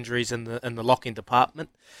ravaged with injuries in the locking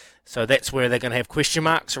department. So that's where they're going to have question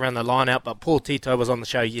marks around the line-out. But Paul Tito was on the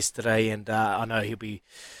show yesterday, and I know he'll be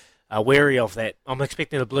wary of that. I'm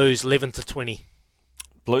expecting the Blues 11-20.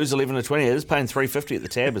 Blues 11-20. It is paying $3.50 at the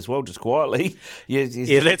tab as well, just quietly.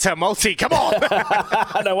 Yeah, that's our multi. Come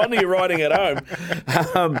on. No wonder you're riding at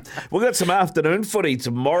home. We've got some afternoon footy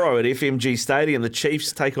tomorrow at FMG Stadium. The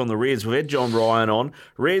Chiefs take on the Reds. We've had John Ryan on.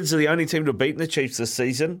 Reds are the only team to have beaten the Chiefs this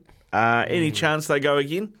season. Any chance they go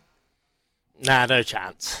again? Nah, no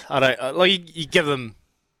chance. I don't. Like you give them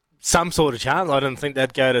some sort of chance. I didn't think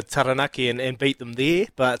they'd go to Taranaki and beat them there.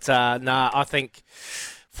 But I think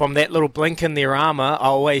from that little blink in their armour, I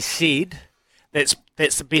always said that's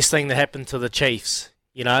the best thing that happened to the Chiefs.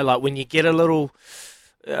 You know, like when you get a little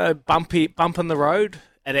bump in the road,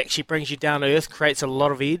 it actually brings you down to earth, creates a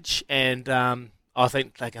lot of edge, and I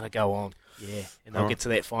think they're going to go on. Yeah, and they'll get to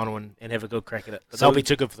that final and have a good crack at it. But they'll be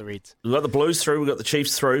too good for the Reds. We've got the Blues through, we've got the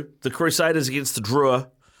Chiefs through. The Crusaders against the Drua.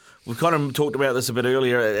 We've kind of talked about this a bit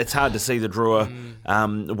earlier. It's hard to see the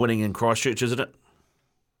Drua winning in Christchurch, isn't it?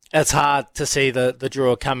 It's hard to see the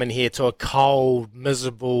Drua come in here to a cold,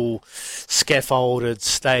 miserable, scaffolded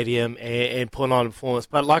stadium and put on a performance.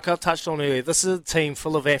 But like I touched on earlier, this is a team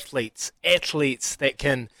full of athletes that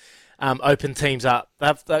can open teams up.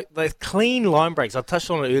 They've clean line breaks. I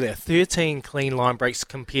touched on it earlier. 13 clean line breaks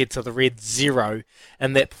compared to the Reds 0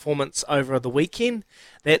 in that performance over the weekend.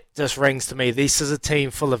 That just rings to me. This is a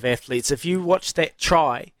team full of athletes. If you watch that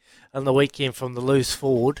try on the weekend from the loose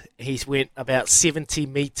forward, he went about 70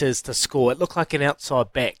 metres to score. It looked like an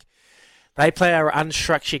outside back. They play an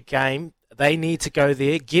unstructured game. They need to go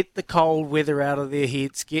there, get the cold weather out of their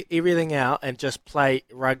heads, get everything out, and just play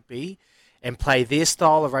rugby and play their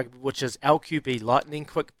style of rugby, which is LQB, lightning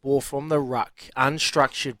quick ball from the ruck,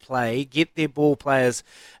 unstructured play, get their ball players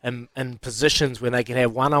in positions where they can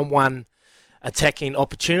have one-on-one attacking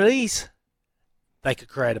opportunities. They could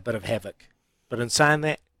create a bit of havoc. But in saying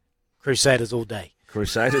that, Crusaders all day.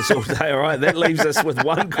 Crusaders all day. All right, that leaves us with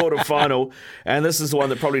one quarter-final, and this is the one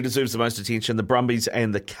that probably deserves the most attention, the Brumbies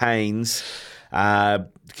and the Canes.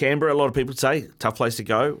 Canberra, a lot of people say, tough place to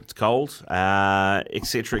go. It's cold,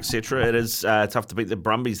 etc., etc. It is tough to beat the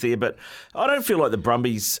Brumbies there, but I don't feel like the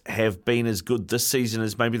Brumbies have been as good this season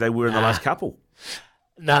as maybe they were in the last couple.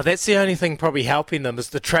 No, that's the only thing probably helping them is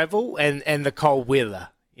the travel and the cold weather.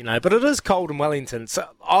 You know, but it is cold in Wellington, so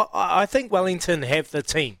I think Wellington have the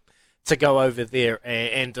team to go over there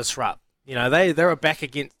and disrupt. You know, they're a back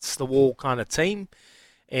against the wall kind of team,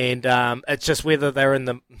 and it's just whether they're in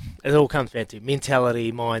the. It all comes back to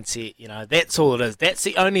mentality, mindset. You know, that's all it is. That's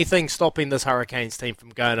the only thing stopping this Hurricanes team from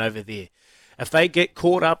going over there. If they get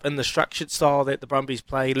caught up in the structured style that the Brumbies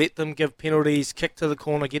play, let them give penalties, kick to the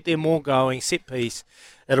corner, get them more going, set piece,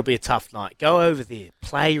 it'll be a tough night. Go over there,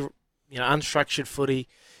 play, unstructured footy,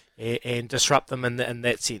 and disrupt them in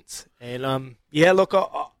that sense. And look,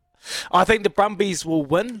 I think the Brumbies will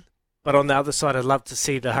win, but on the other side, I'd love to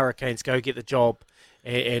see the Hurricanes go get the job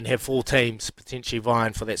and have 4 teams potentially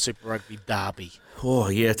vying for that Super Rugby derby. Oh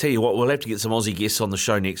yeah, I tell you what, we'll have to get some Aussie guests on the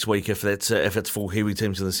show next week if it's 4 Kiwi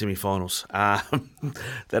teams in the semi-finals.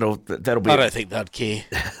 That'll be. I don't think they'd care.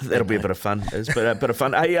 That'll be a bit of fun. It's a bit of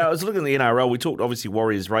fun. Hey, I was looking at the NRL. We talked obviously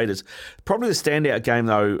Warriors Raiders. Probably the standout game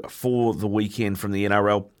though for the weekend from the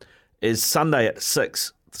NRL is Sunday at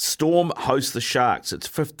 6. The Storm host the Sharks. It's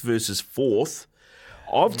 5th versus 4th.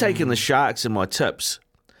 I've taken the Sharks in my tips,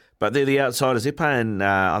 but they're the outsiders. They're paying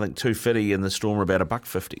I think $2.50 and the Storm are about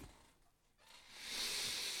 $1.50.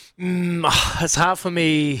 It's hard for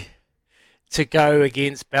me to go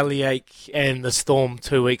against Bellyache and the Storm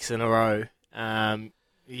 2 weeks in a row.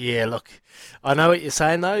 Look, I know what you're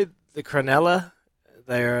saying though. The Cronulla,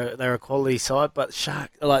 they're a quality side, but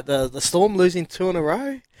the Storm losing 2 in a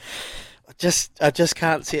row, I just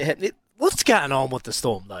can't see it happening. What's going on with the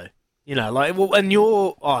Storm though? In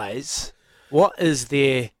your eyes, what is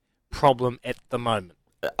their problem at the moment?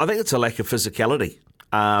 I think it's a lack of physicality.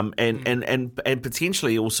 and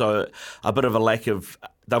potentially also a bit of a lack of.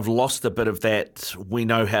 They've lost a bit of that we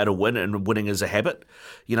know how to win and winning is a habit.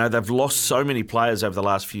 You know, they've lost so many players over the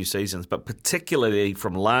last few seasons, but particularly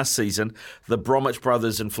from last season, the Bromwich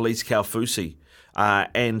brothers and Felice Kaufusi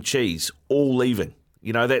and Cheese all leaving.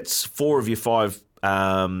 You know, that's 4 of your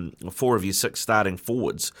 6 starting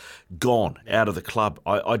forwards gone out of the club.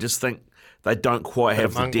 I just think they don't quite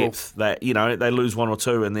have the depth that, you know, they lose 1 or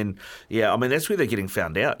 2 and then, I mean, that's where they're getting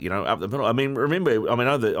found out, you know, up the middle. I mean, remember, I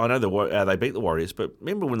know they beat the Warriors, but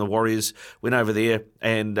remember when the Warriors went over there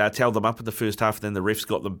and tailed them up in the first half and then the refs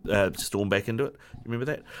got them storm back into it? You remember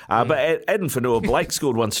that? But Adam Fanua-Blake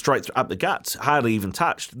scored one straight up the guts, hardly even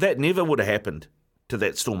touched. That never would have happened to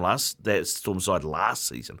that Storm side last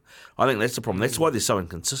season. I think that's the problem. That's why they're so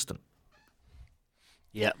inconsistent.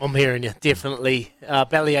 Yeah, I'm hearing you. Definitely.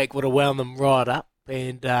 Bellyache would have wound them right up.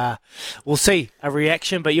 And we'll see a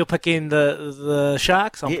reaction. But you're picking the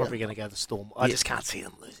Sharks. I'm probably going to go the Storm. I just can't see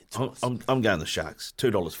them losing. I'm going the Sharks.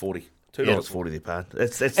 $2.40. $2.40 their part.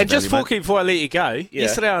 That's and just before I let you go,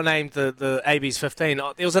 yesterday I named the AB's 15.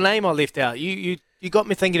 There was a name I left out. You got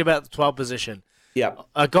me thinking about the 12 position. Yeah.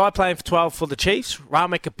 A guy playing for 12 for the Chiefs,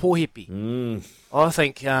 Rameka Pohepi. I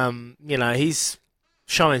think, he's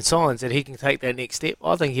showing signs that he can take that next step.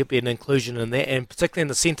 I think he'll be an inclusion in that, and particularly in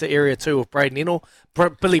the centre area too with Braden Ennell.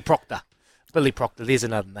 Billy Proctor, there's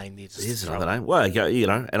another name there. There's another name. Well, you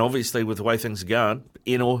know, and obviously with the way things are going,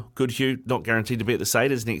 Ennell, Goodhue, not guaranteed to be at the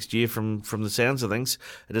Satyrs next year from the sounds of things.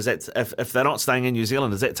 Does that, if they're not staying in New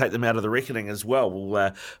Zealand, does that take them out of the reckoning as well?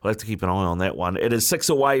 We'll have to keep an eye on that one. It is 6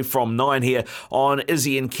 away from 9 here on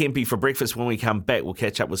Izzy and Kempy for breakfast. When we come back, we'll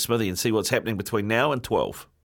catch up with Smithy and see what's happening between now and 12.